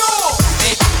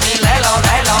 Me lay low,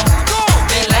 lay low.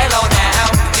 Me lay low now.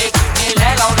 Me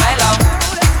lay low, lay low.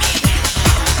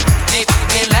 Me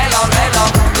lay low, lay low.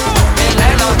 Me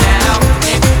lay low now.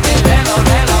 Me lay low,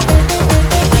 lay low.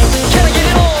 Can I get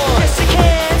it on? Yes, you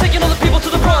can. Taking all the people to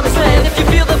the promised land. If you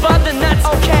feel the vibe, then that's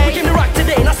okay. We came to rock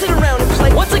today, not sit around and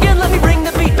play. Once again, let me bring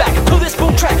the beat back to this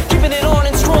boom track, keeping it on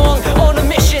and strong, on a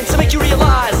mission to make you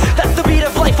realize that the beat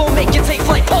of life will make you take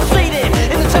flight. Pulsating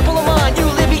in the temple of mind, you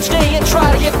live each day and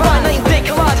try to get by. Night and day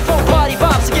collide, full body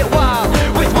vibes to get wild.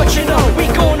 With what you know, we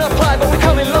going up high, but we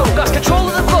coming low. Lost control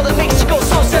of the flow that makes you go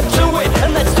so step to it,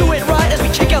 and let's do it right as we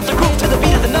kick out the groove to the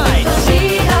beat of the night. The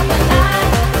beat of the night,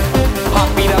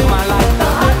 Heartbeat of my life, the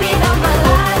heartbeat of my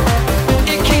life.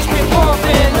 it keeps me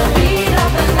pumping. The beat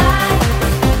of the night,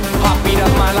 Heartbeat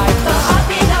of my life, the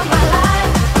heartbeat of my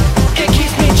life. it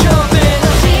keeps me jumping.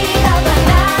 The beat of the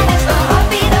night is the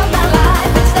heartbeat of my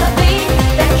life. It's the beat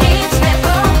that keeps me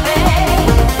pumping.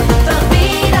 The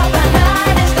beat of the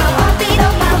night is the heartbeat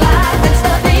of my life. It's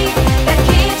the beat that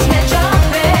keeps me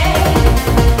jumping.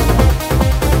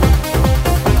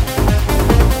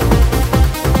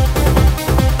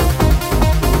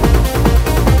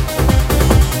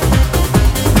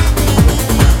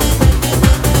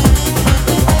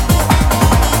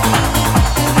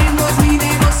 El ritmo es mi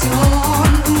devoción,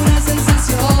 una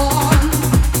sensación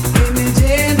que me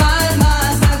lleva al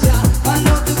más allá.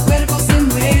 Cuando tu cuerpo se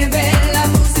mueve, la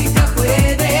música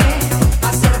puede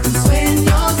hacer tus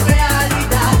sueños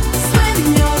realidad.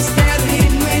 Sueños de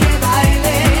ritmo y de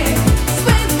baile,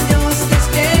 sueños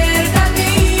despiertan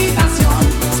mi pasión.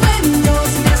 Sueños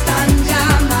me están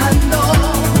llamando,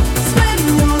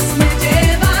 sueños me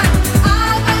llevan a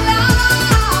bailar.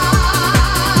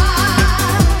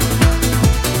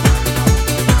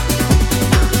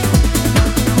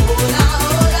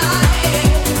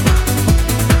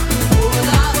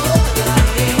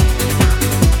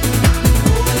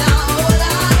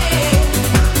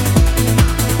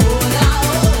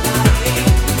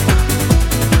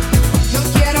 Yo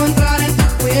quiero entrar en tu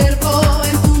cuerpo,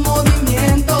 en tu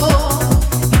movimiento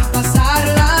y pasar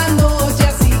la noche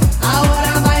así.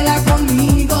 Ahora baila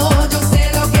conmigo, yo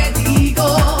sé lo que digo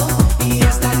y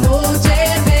esta noche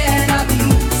ven a mí.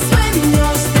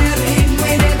 Sueños de ritmo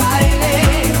y de baile,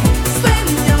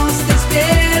 sueños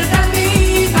despiertan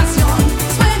mi pasión.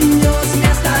 Sueños me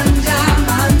están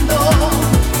llamando,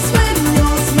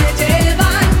 sueños me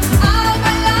llevan a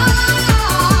bailar.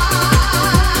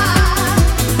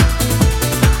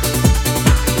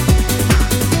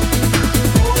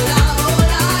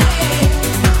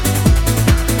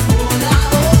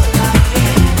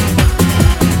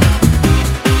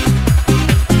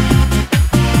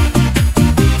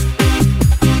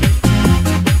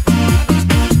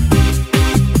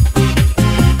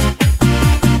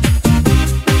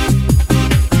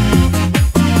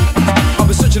 I've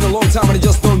been searching a long time and I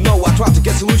just don't know. I try to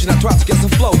get solution, I try to get some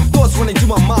flow. Thoughts running to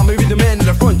my mind, maybe the man in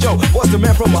the front, Joe was the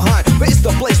man from behind. But it's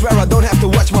the place where I don't have to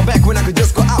watch my back when I could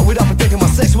just go out without protecting my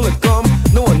sex. Will it come?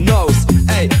 No one knows.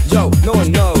 Hey, yo, no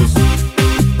one knows.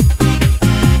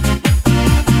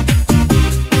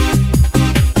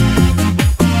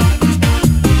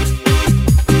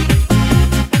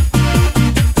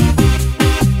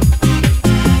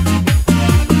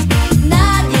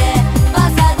 Nadie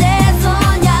pasa de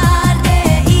soñar de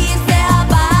irse a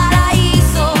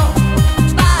paraíso.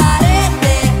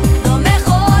 Parece lo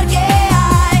mejor que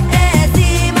hay, es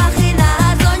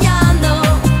imaginar soñar.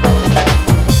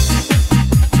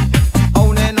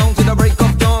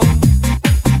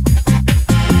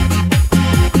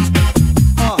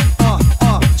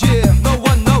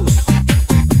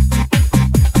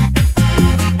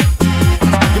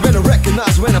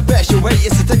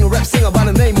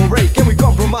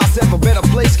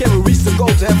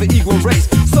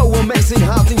 amazing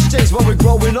how things change while we're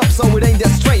growing up, so it ain't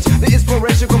that strange. The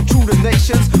inspiration come through the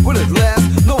nations. Will it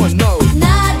last? No one knows.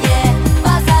 Nadie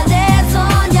pasa de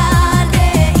soñar de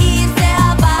irse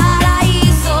a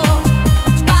paraíso.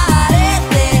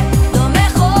 Parece lo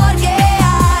mejor que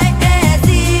hay es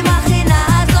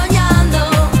imaginar soñando.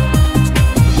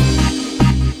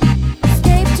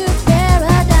 Escape to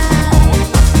paradise.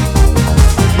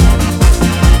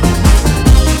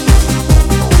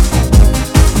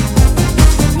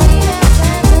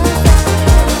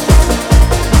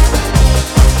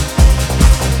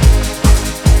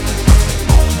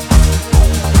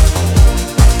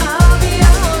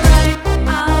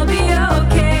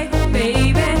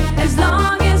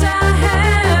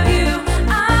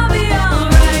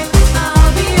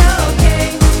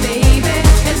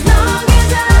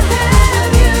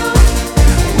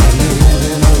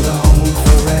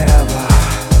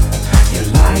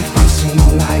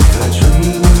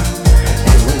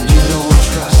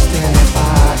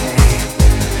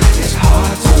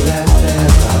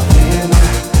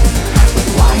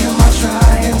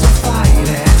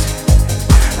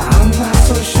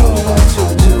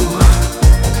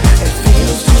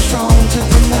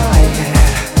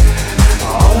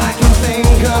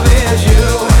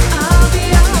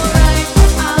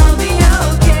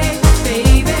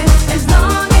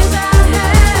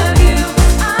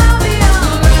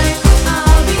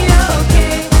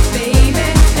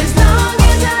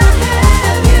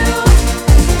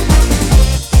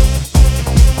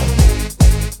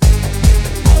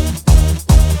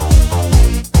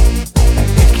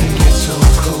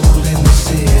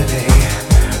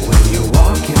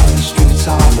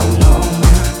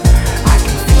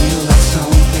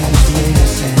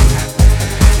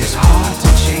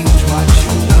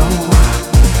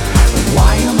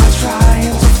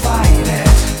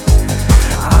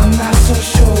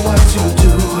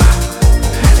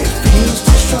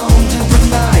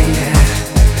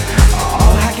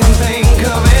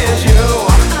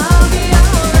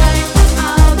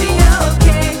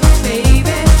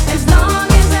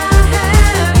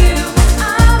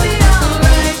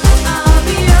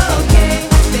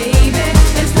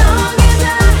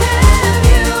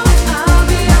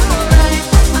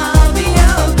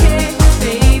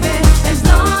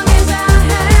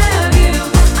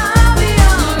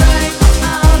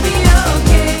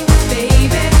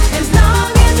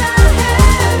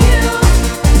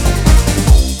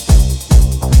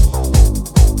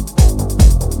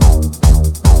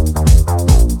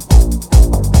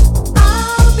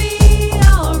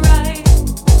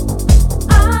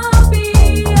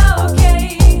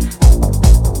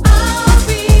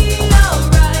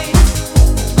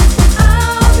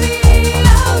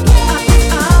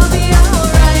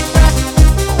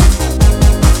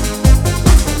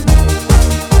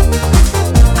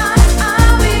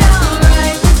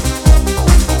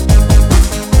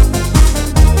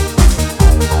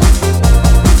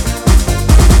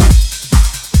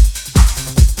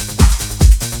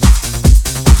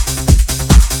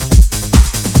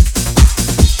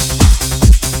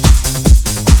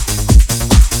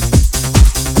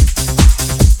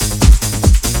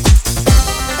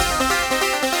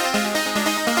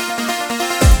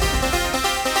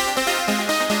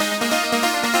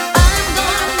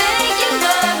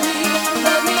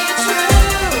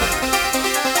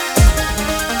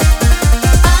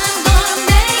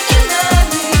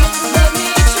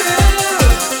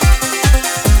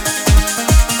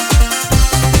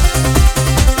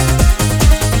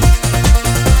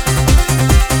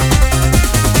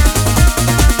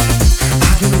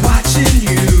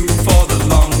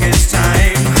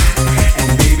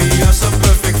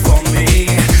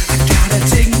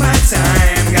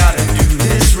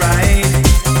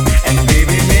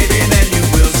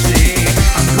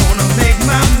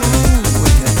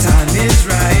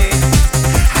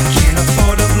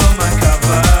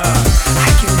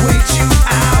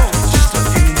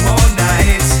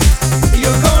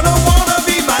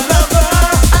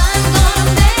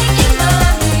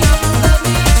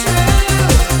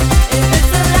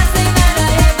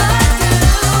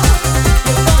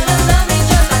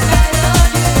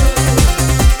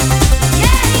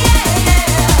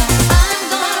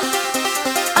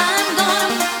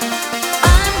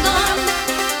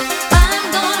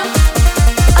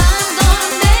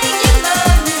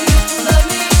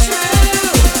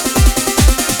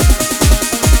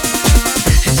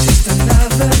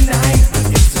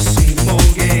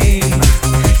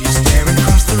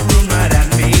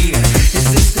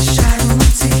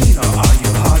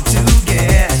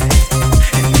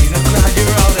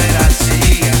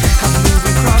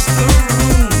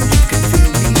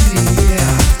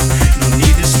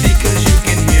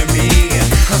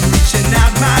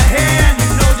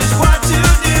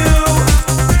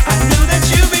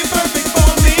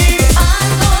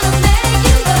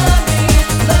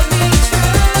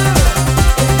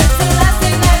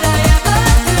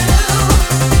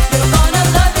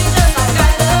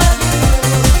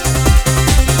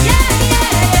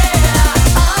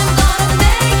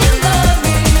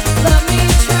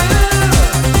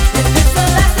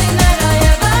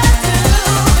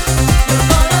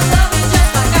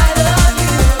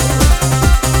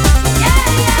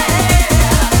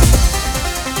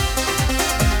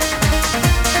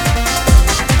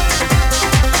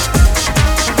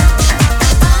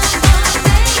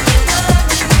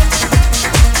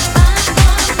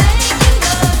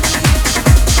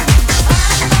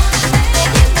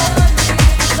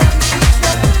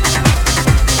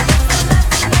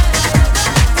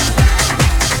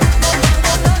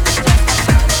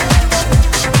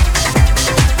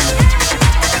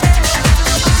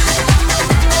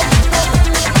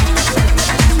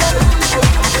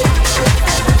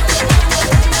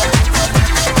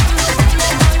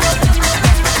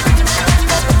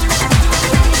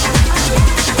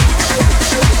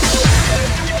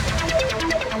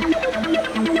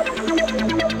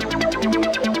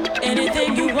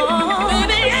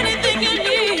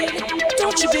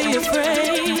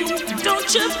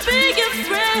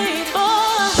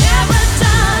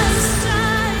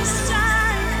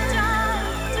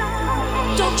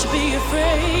 you be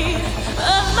afraid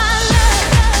of my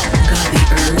love? Got the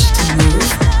urge to move?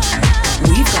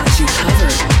 We've got you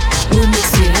covered. We're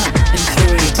mixing it up and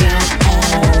throwing it down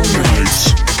all night.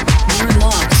 You're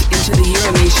locked into the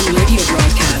Euronation radio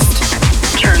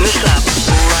broadcast. Turn this up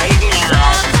right now.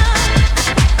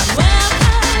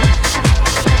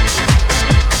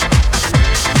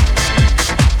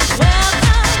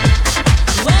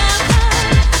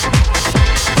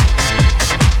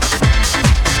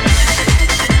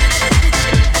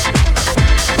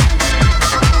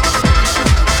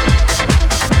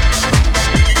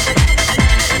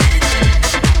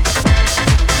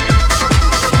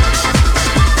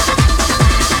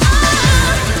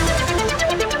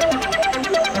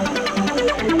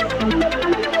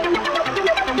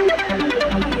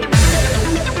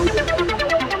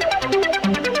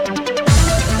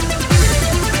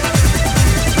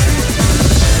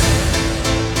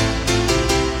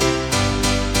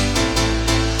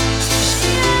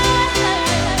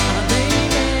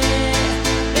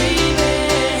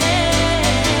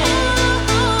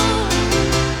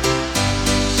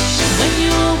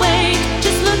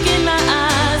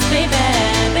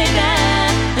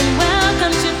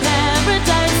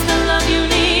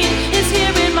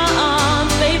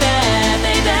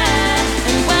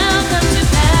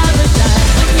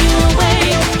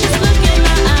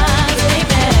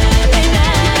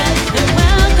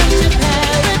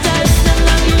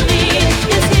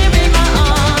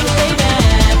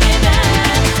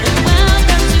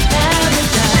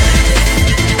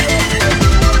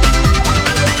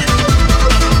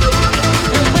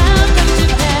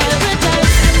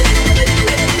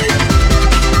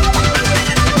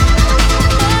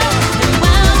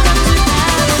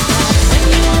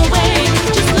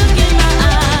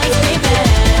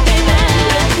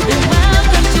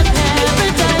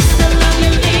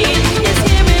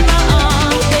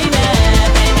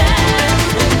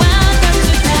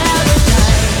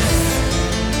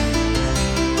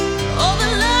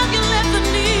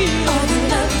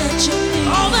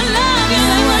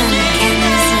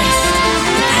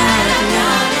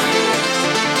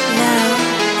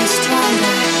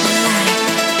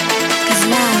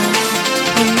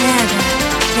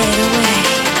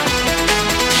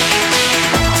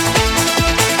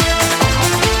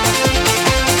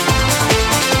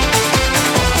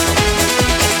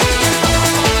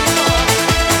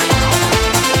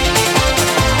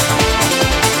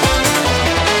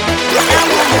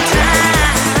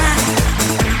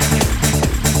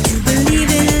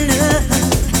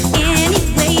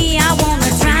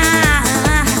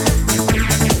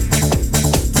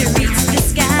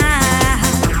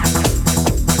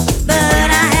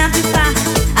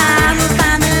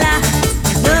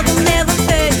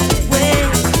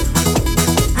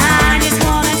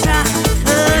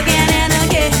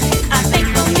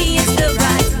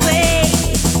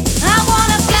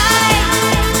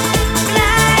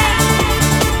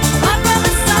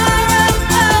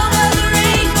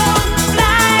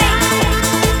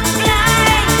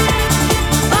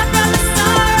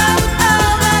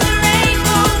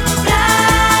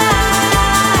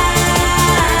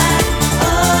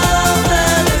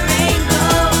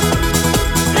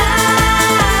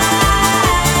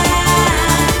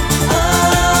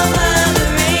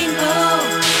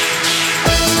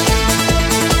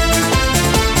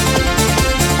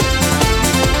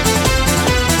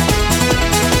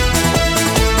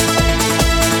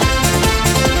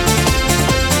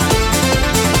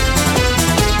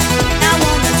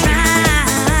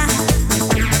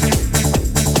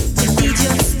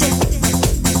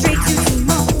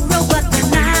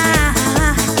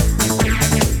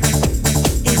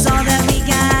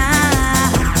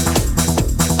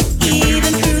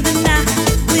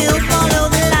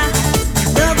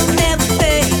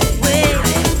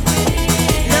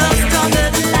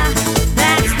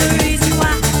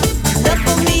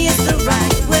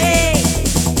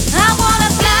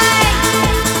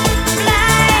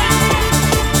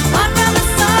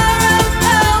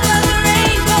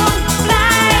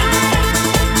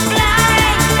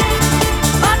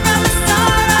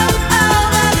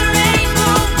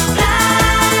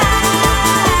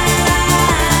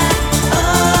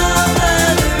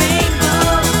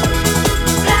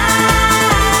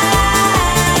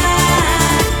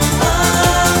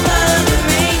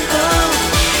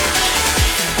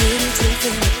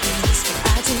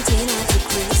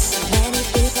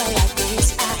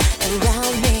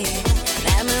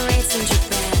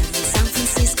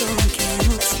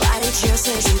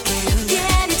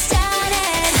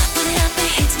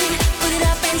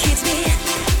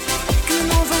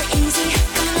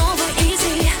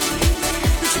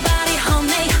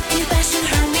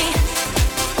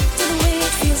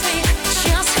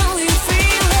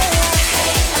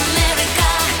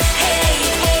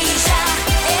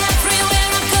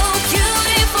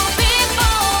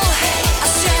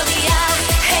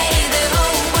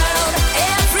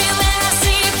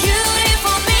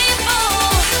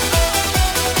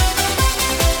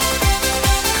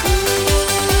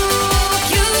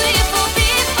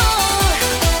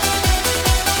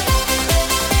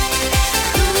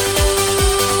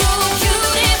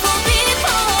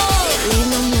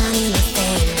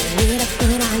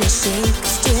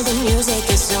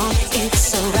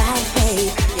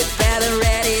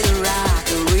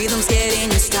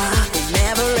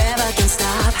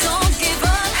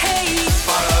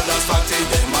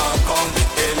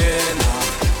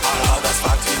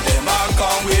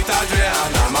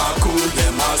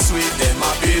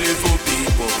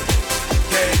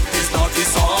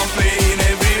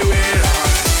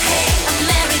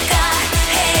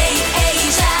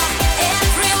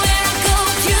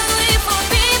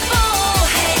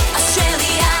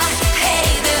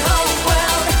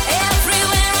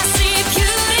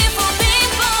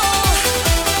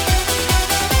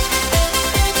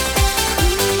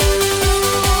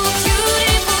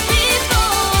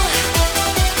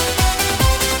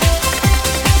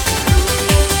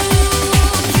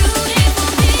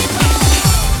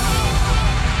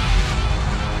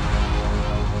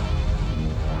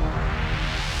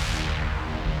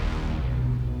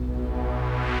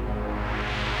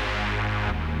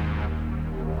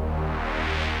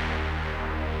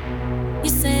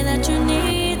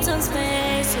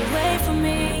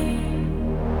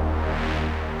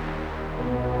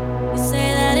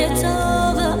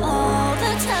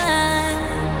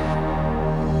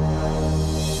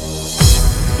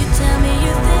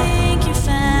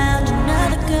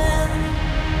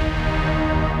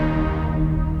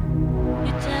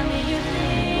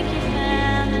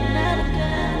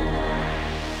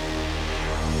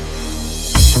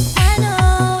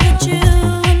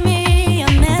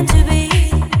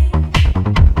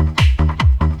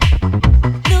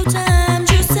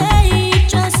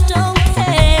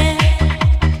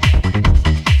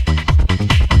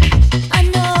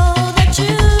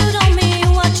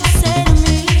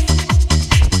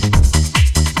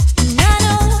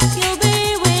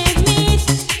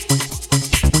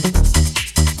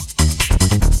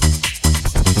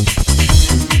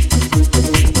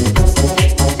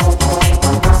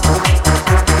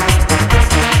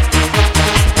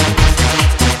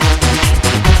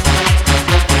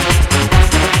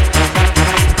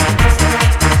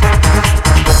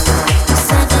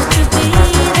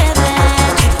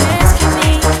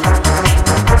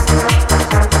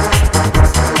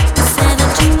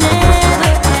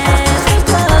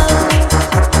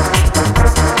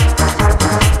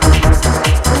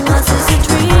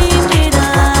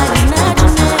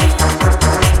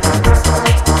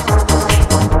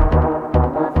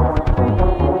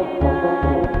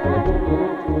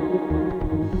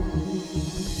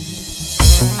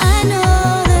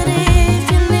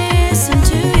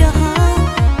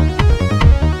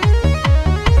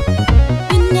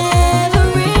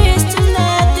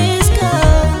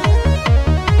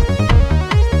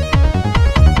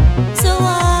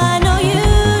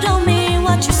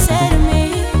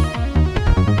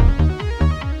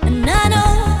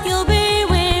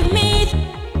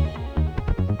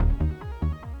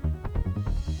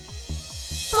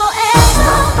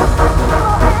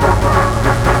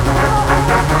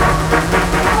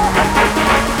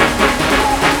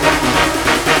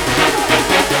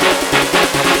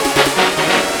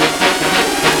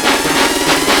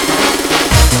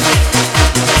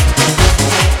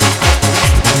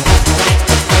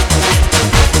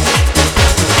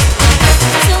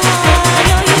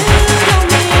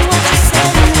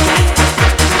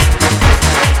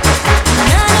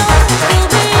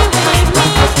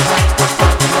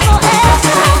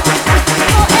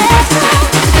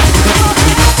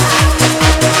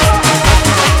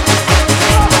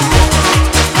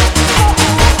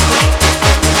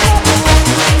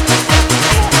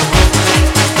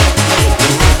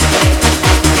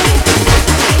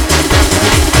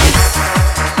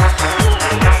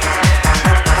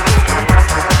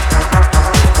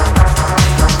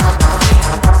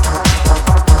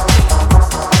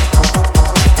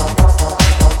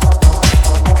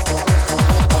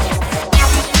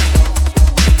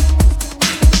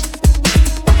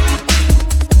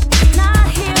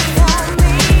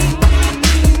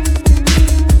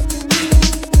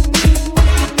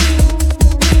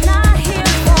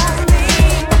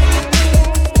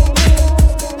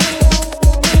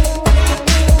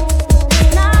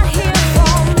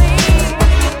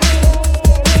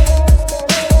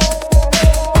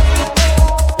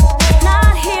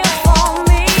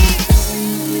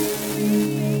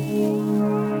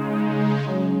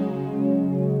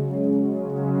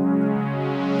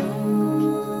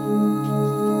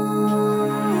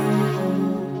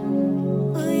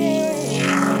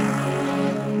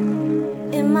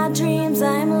 dreams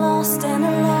I'm lost and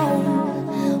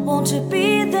alone. Won't you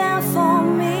be there for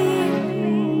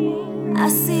me? I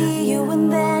see you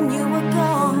and then you were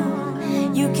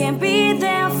gone. You can't be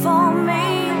there for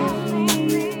me.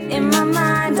 In my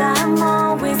mind I'm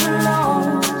always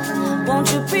alone.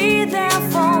 Won't you be there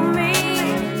for me?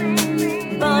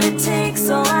 But it takes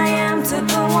all I am to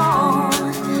go on.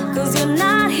 'Cause you're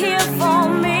not here for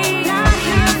me. Not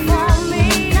here for me.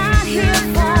 Not here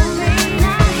for me.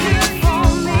 Not here for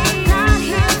me. Not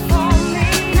here for me.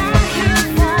 Not here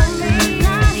for me.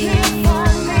 Not here for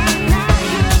me. Not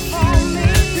here for me.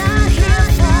 Not here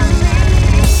for me.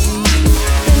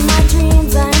 In my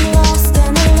dreams I'm lost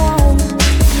and alone.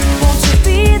 Won't you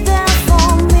be there for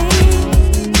me?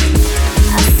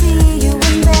 I see you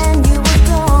and then you were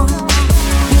gone.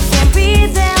 You can't be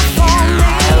there for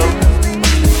me.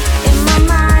 In my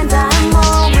mind I'm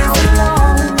always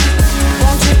alone.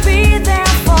 Won't you be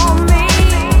there for me?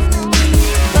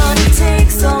 But it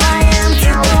takes all I am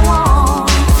to go on.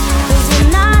 'Cause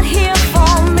you're not here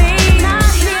for me.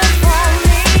 Not here for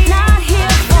me. Not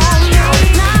here for me.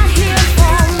 Not here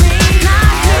for me.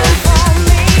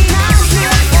 Not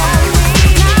here for me.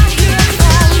 Not here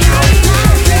for me.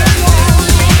 Not here for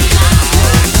me. Not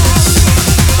here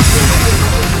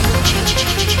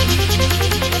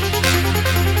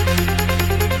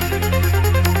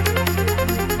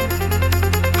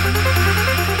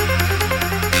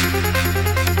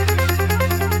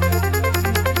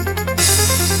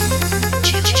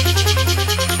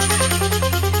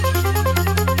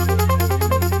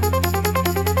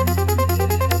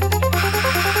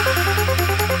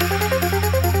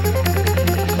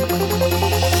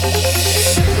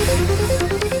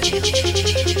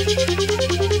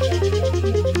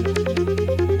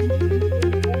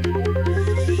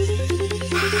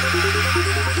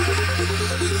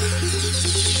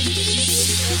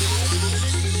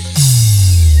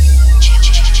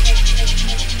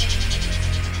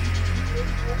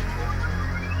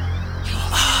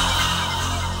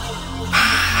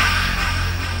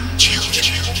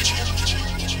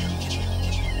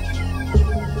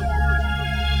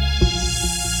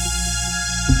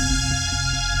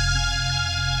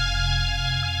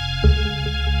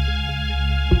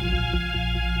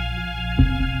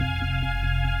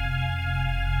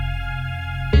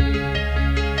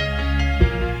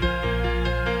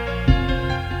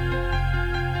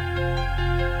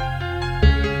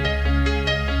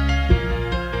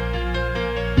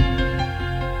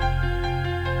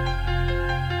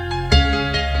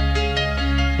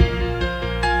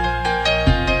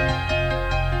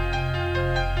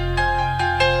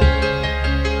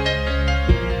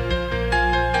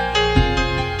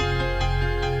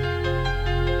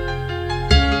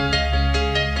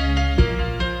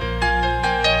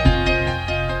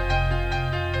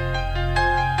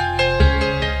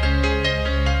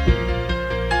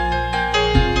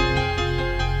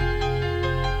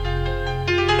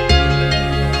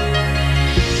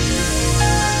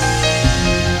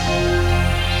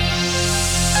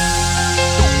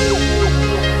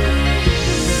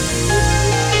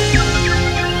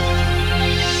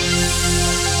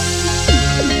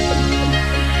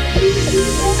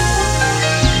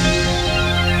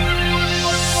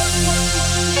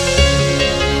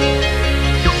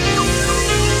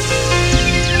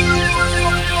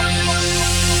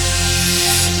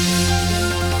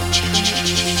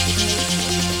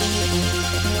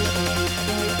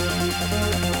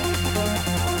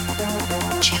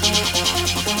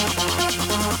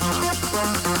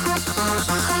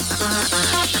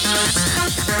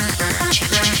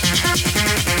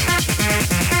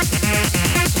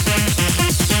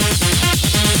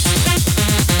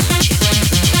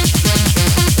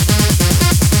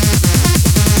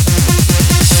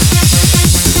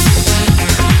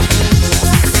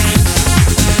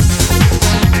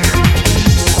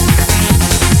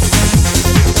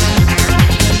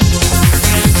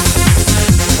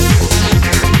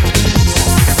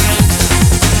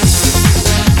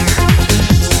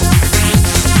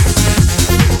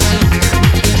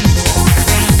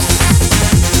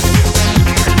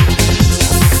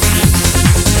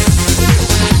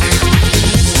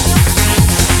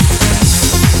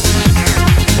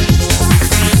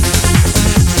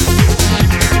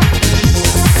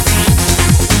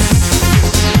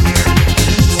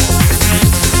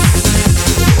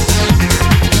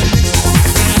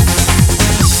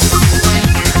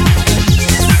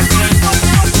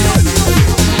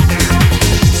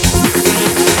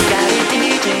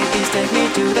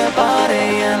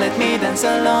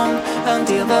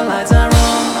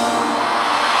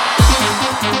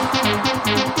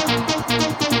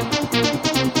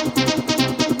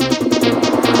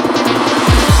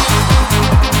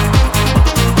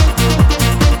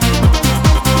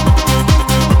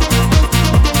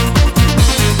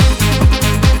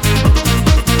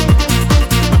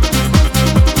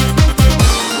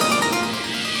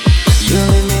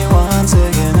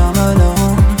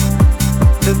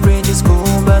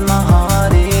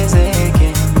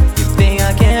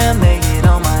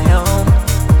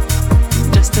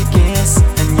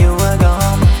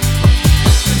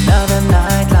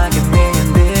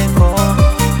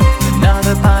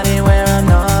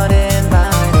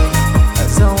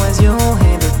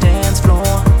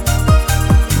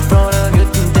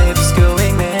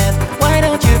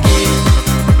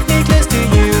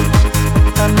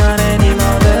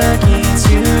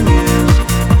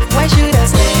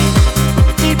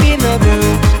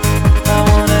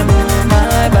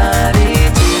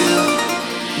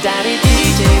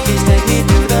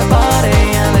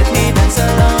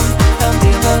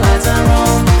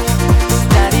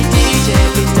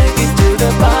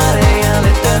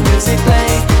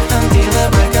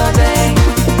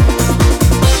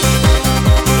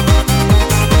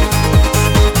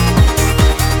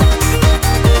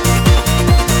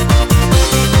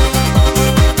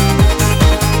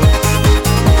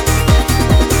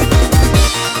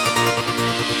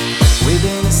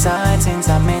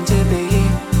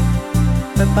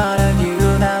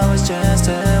was just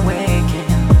a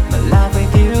weekend. My life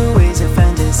with you is a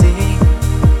fantasy.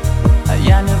 I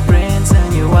am your prince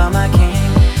and you are my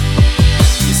king.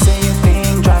 You say you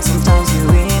think dry, sometimes you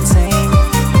insane.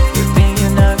 You think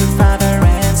you're not good father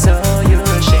and so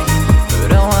you're ashamed.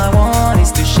 But all I want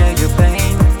is to share your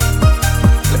pain.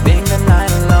 Living the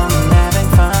night alone and having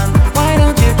fun. Why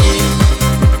don't you give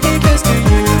me close to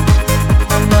you?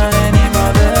 I'm not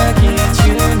anymore the kid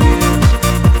you knew.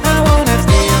 I wanna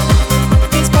feel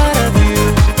it's part of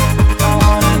you.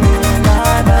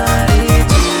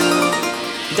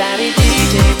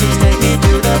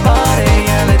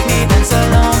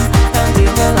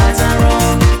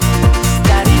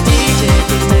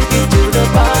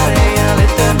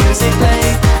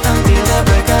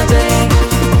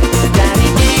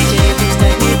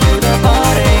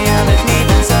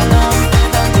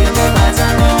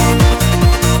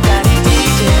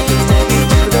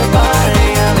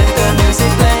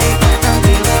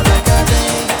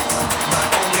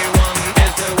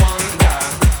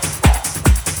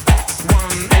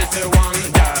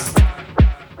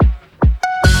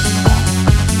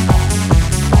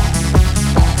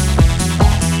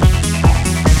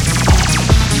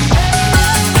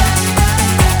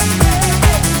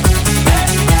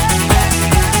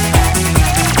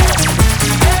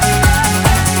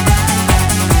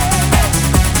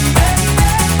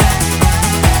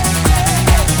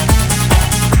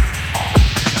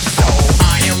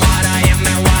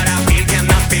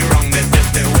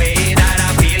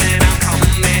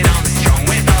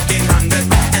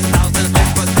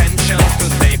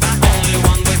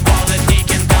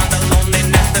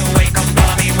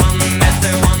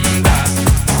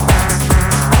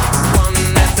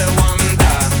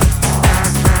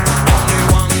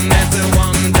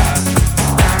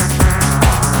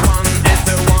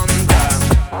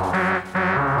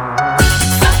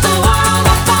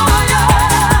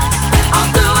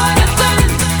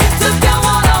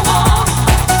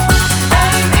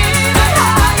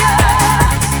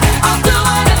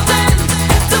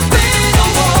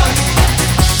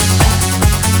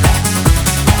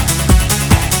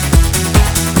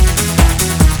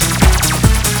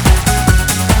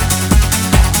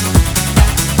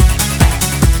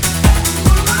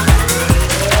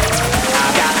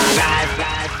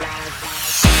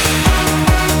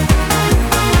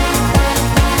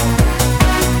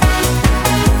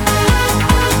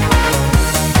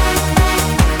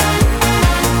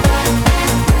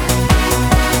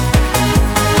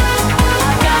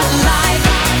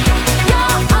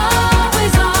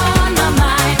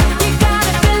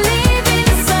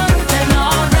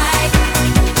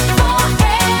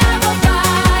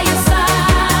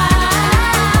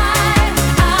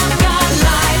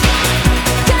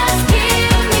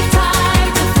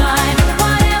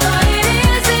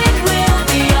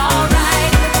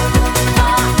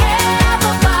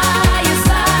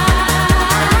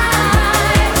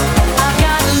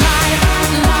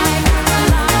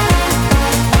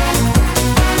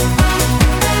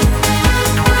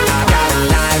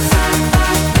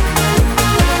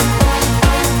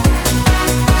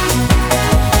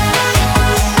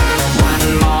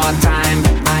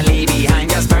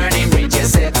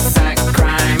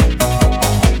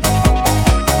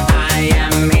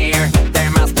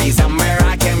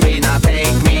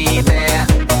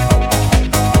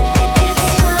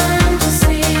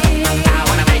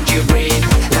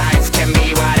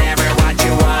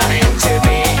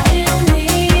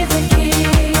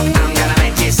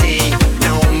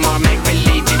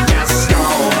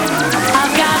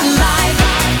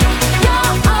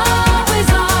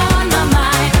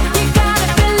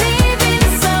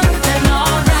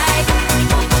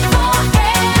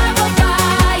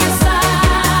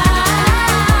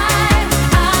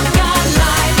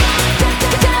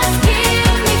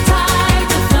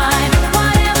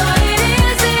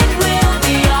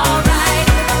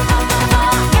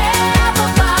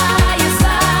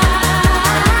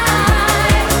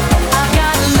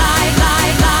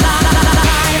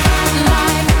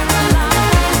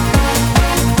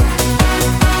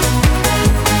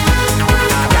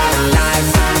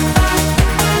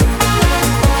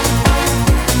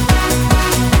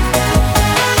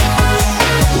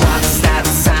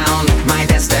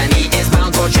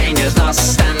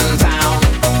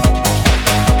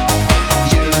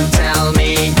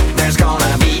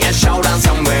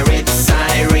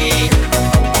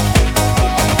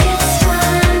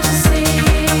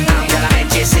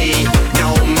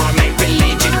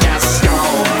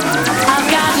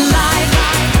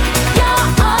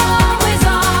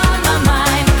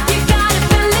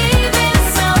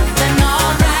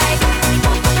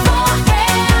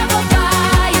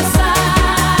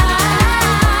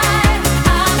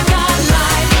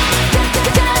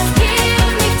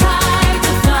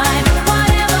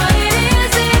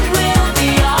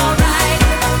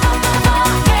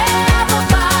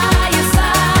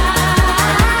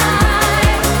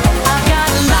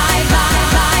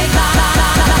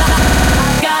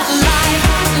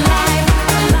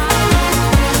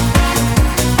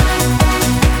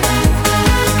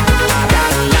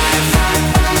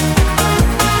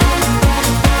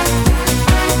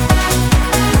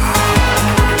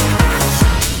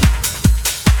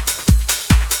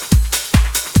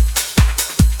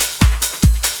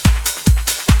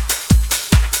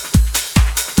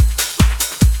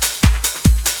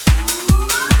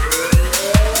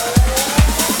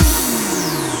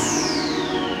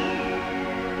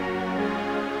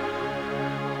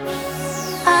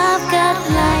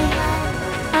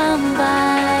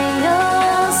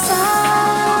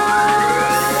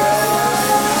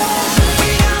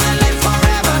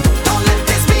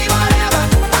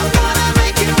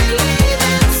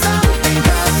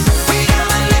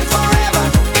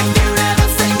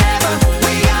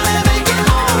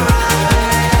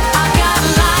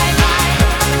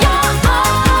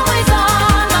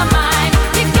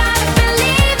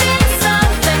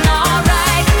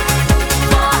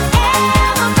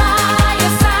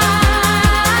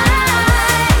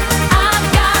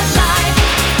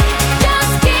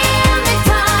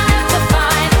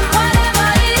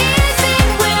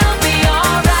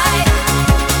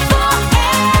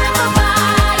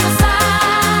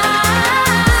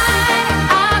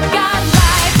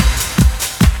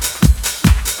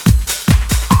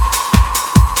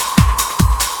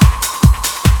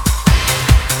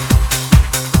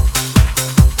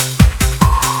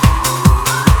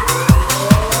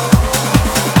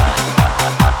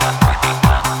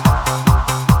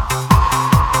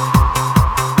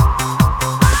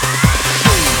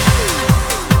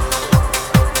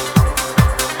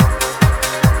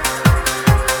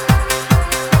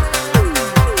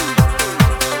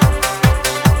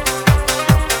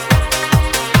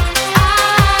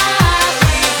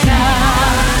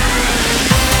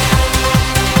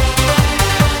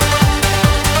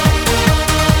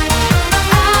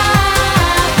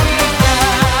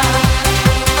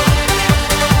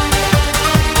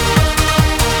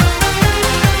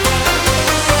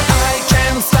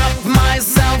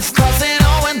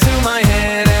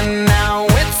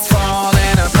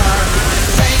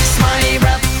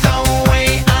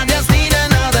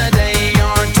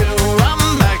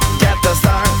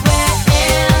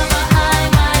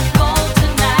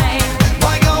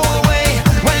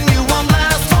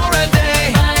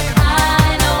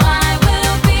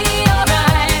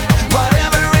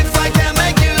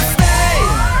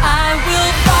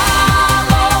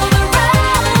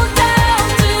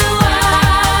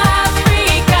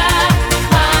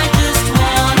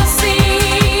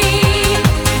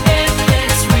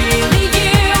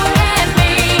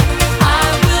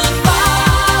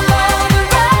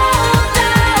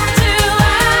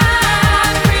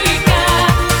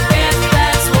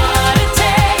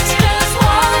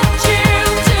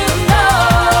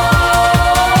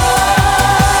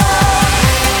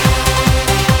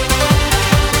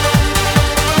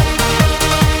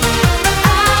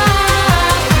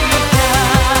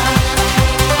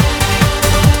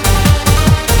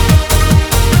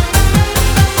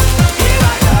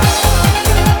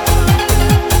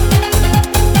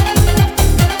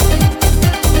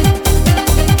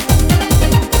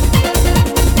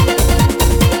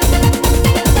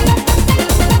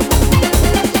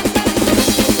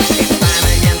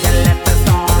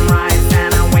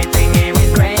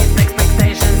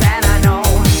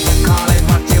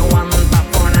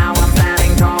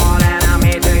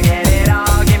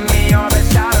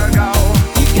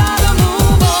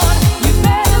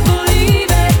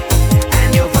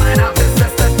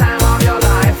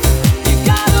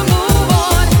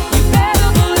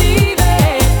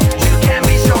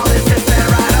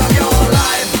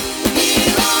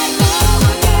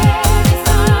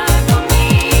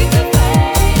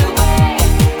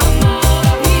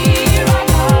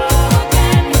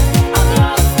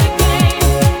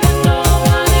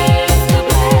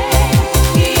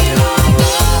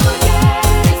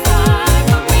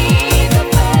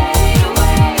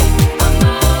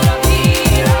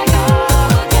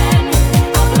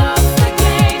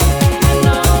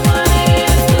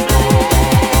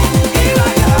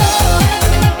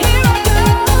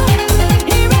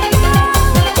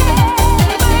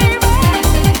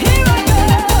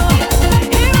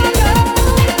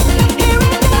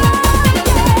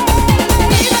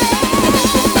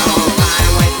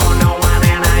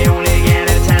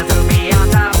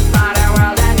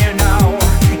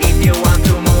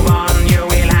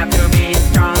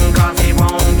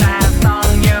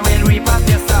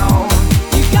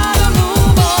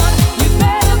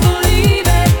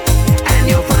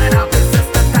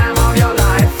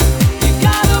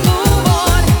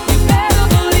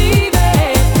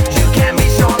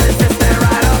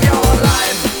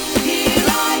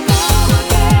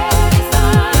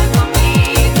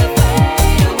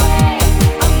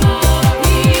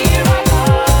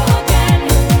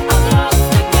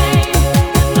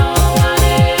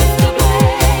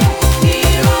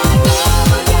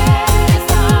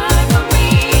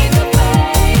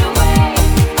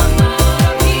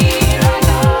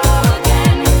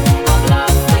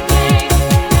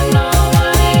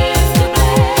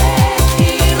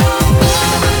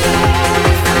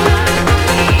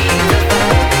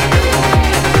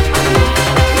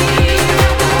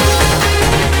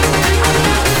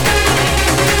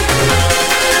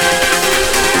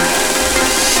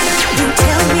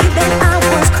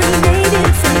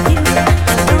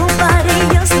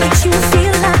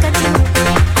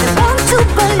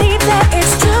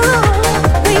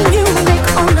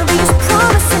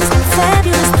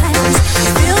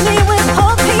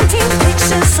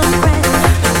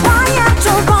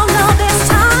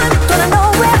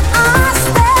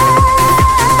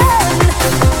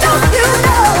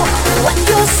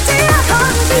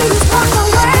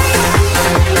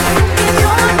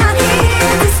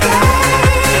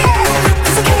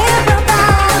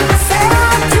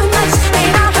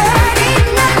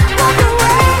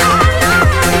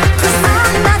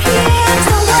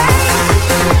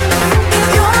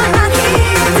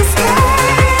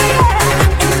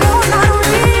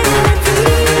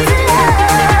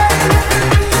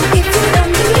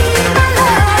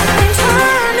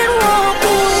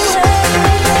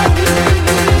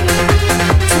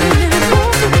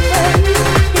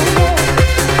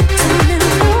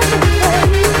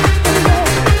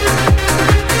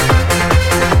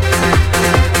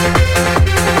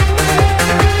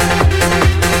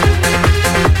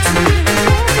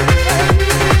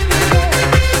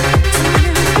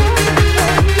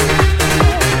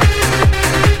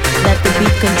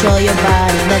 control your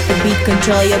body. Let the beat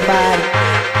control your body.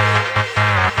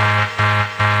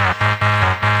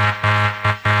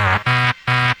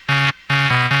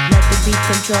 Let the beat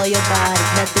control your body.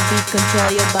 Let the beat control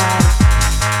your body.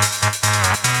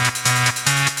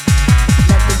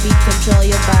 Let the beat control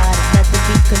your body. Let the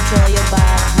beat control your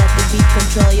body. Let the beat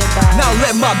control your body. Now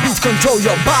let my beats control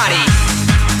your body.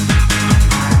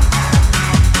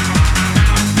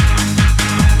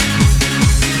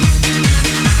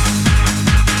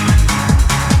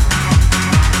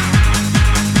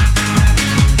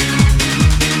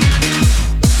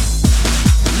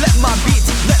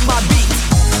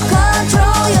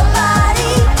 Control your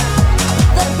body.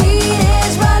 The beat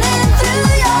is running through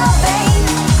your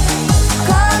veins.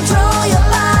 Control your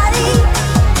body.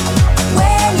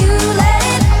 When you let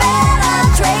it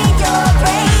penetrate your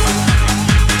brain.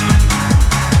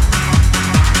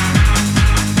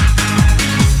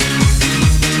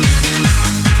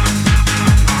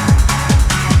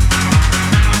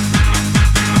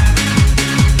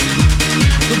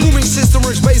 The booming system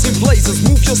is raising blazes.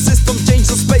 Move your system, change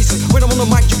the spaces. When I'm on the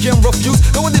mic, you can't refuse.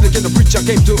 No, I didn't get the preach, I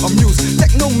came to amuse.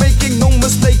 Techno making, no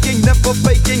mistaking, never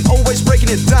faking, always breaking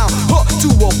it down. To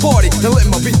a party, now let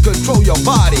my beat control your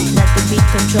body. Let the beat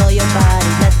control your body.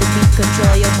 Let the beat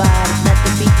control your body. Let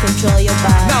the beat control your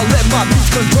body. Now let my beats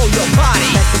control your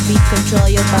body. Let the beat control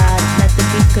your body. Let the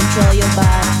beat control your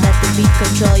body. Let the beat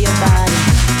control your body.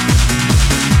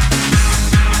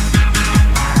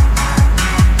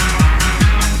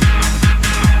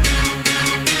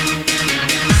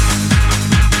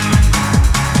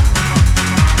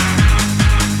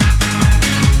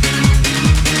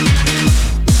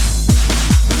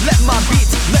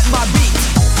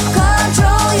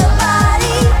 Control your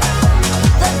body.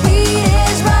 The beat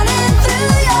is running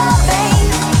through your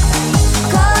veins.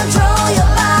 Control your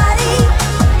body.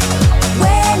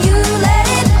 When you let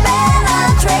it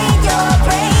penetrate your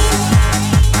brain.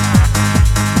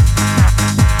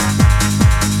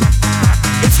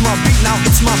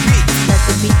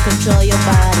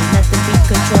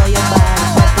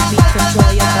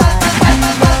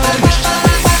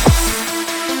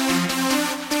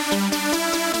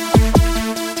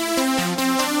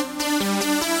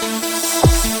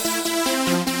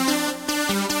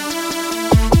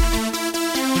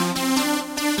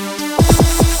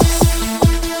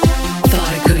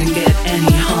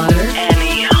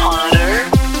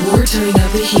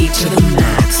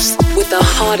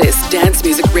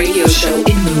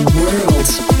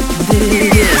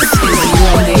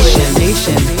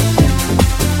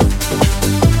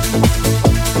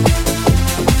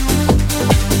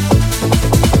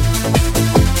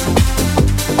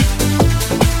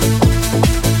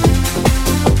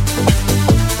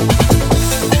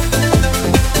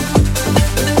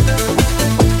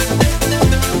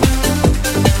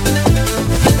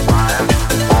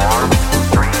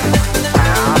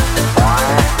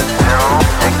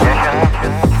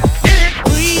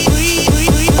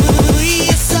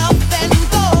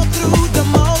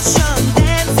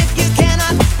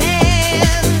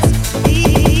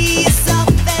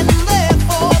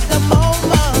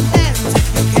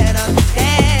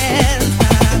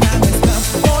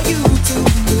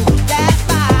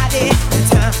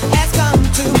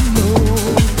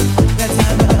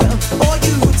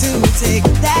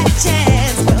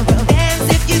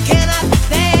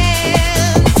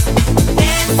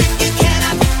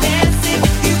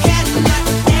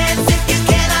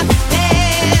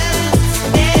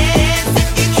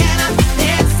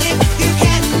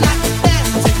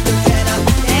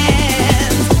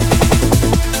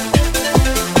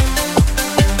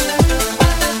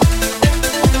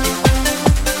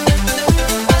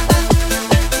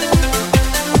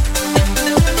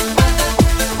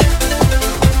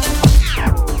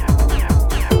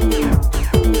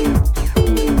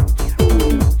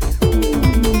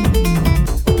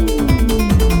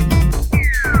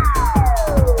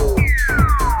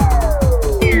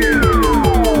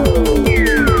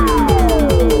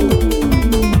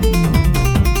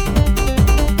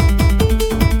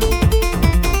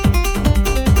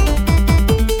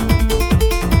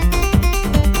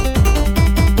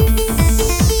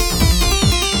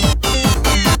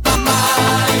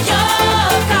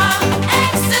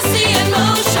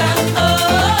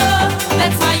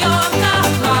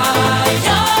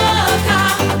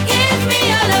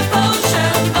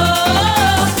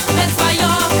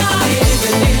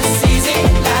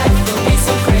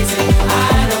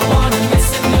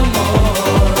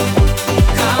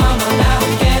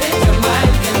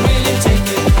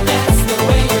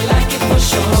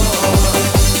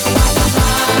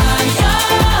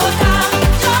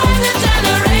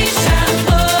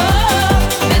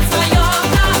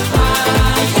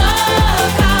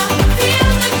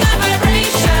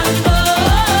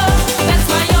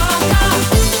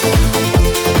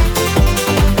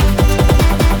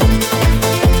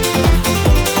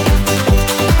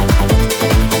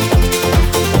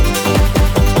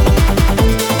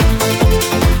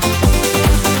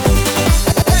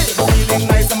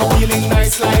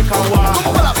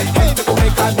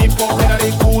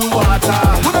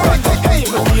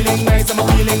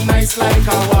 feeling nice like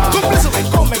a walk.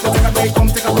 Come make us take a break, come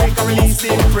take a break and release the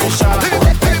pressure.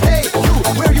 Hey, you,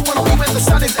 where you wanna be when the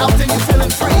sun is out and you're feeling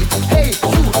free? Hey,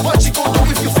 you, what you gonna do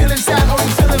if you're feeling sad or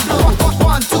you feeling blue?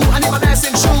 1, 2, I need my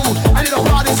dancing shoe. I need a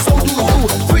party, so do you.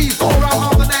 3, 4, I'm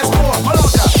on the dance floor.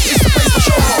 Malaka, it's the place to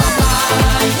show off.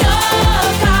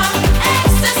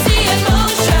 Ecstasy and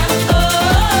motion, oh,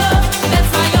 that's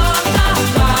my yoga.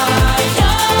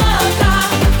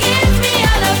 Give me a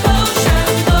potion,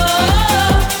 oh,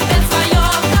 that's my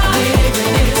yoga.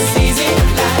 Living is easy,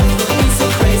 life will be so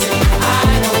crazy. I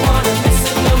don't wanna miss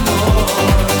it no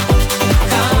more.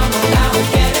 Come on now and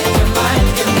get it, your mind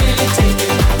can really take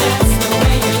it. That's the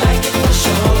way you like it for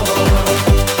sure.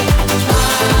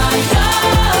 My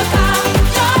yoga,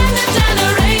 join the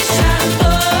generation,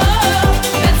 oh,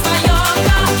 that's my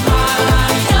yoga.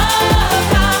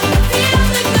 Feel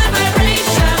the good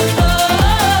vibration, oh,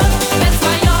 that's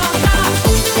my yoga.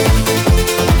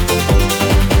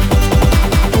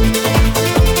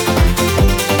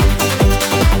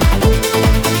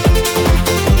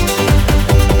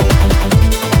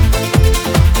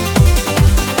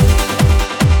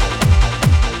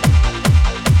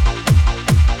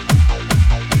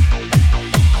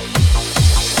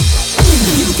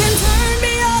 You can turn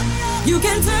me up, you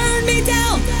can turn me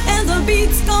down, and the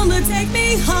beat's gonna take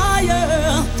me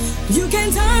higher. You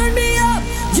can turn me up,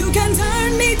 you can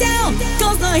turn me down,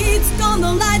 'cause the heat's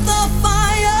gonna light the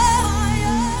fire.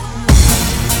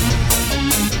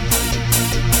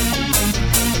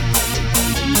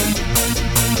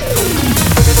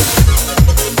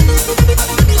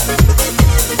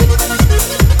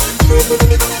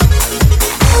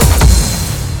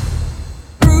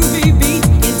 Groovy beat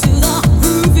into the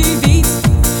groovy beat.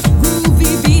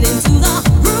 Groovy beat into the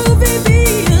groovy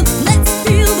beat. Let's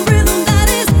feel the rhythm that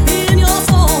is in your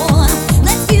soul.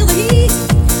 Let's feel the heat.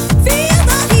 Feel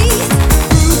the heat.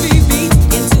 Groovy beat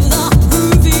into the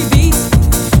groovy beat.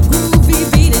 Groovy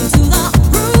beat into the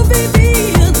groovy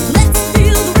beat. Let's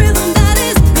feel the rhythm that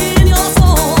is in your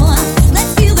soul.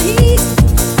 Let's feel the heat.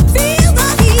 Feel the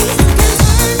heat. You can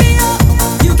turn me up,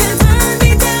 you can turn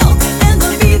me down, and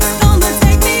the beat's gonna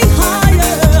take me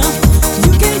higher.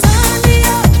 You can turn me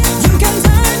up, you can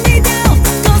turn me down,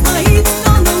 'cause the heat's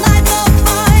gonna light the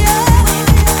fire.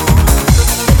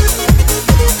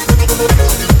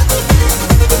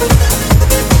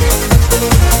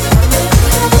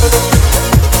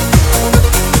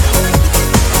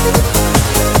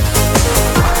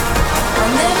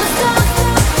 I'll never stop,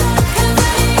 'cause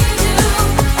I need you,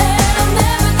 and I'm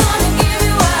never gonna give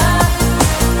you up.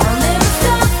 I'll never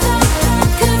stop,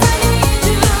 'cause I need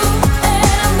you,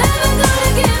 and I'm never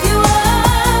gonna give you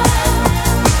up.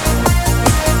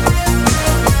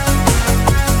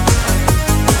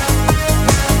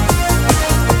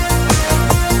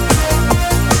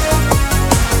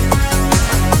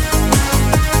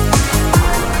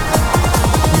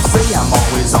 You say I'm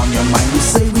always on your mind. You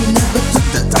say we never took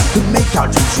the time to make our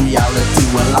dreams reality.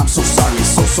 Well, I'm so sorry,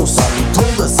 so sorry.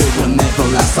 Told us it will never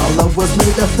last. Our love was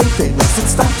made of the faithless.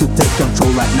 It's time to take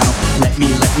control right now. Let me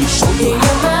show you In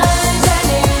your mind and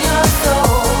in your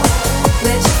soul,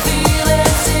 let your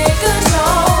feelings take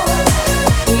control.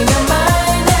 In your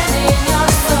mind and in your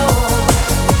soul,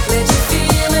 let your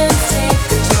feelings take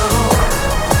control.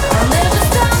 I'll never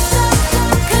stop,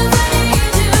 'cause I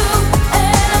need you,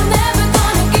 and I'm never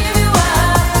gonna give you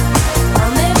up.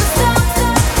 I'll never stop,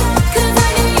 'cause I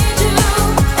need you,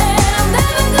 and I'm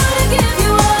never gonna give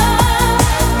you up.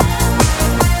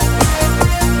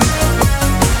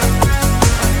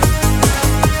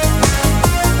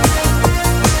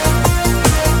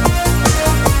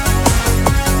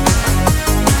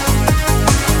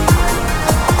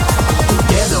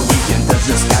 Together we can touch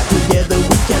the sky. Together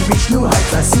we can reach new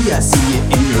heights. I see it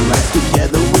in your eyes.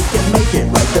 Together we can make it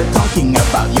right. They're talking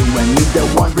about you and me.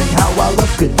 They're wondering how our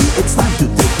love could be. It's time to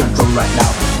take control right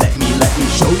now. Let me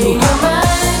show you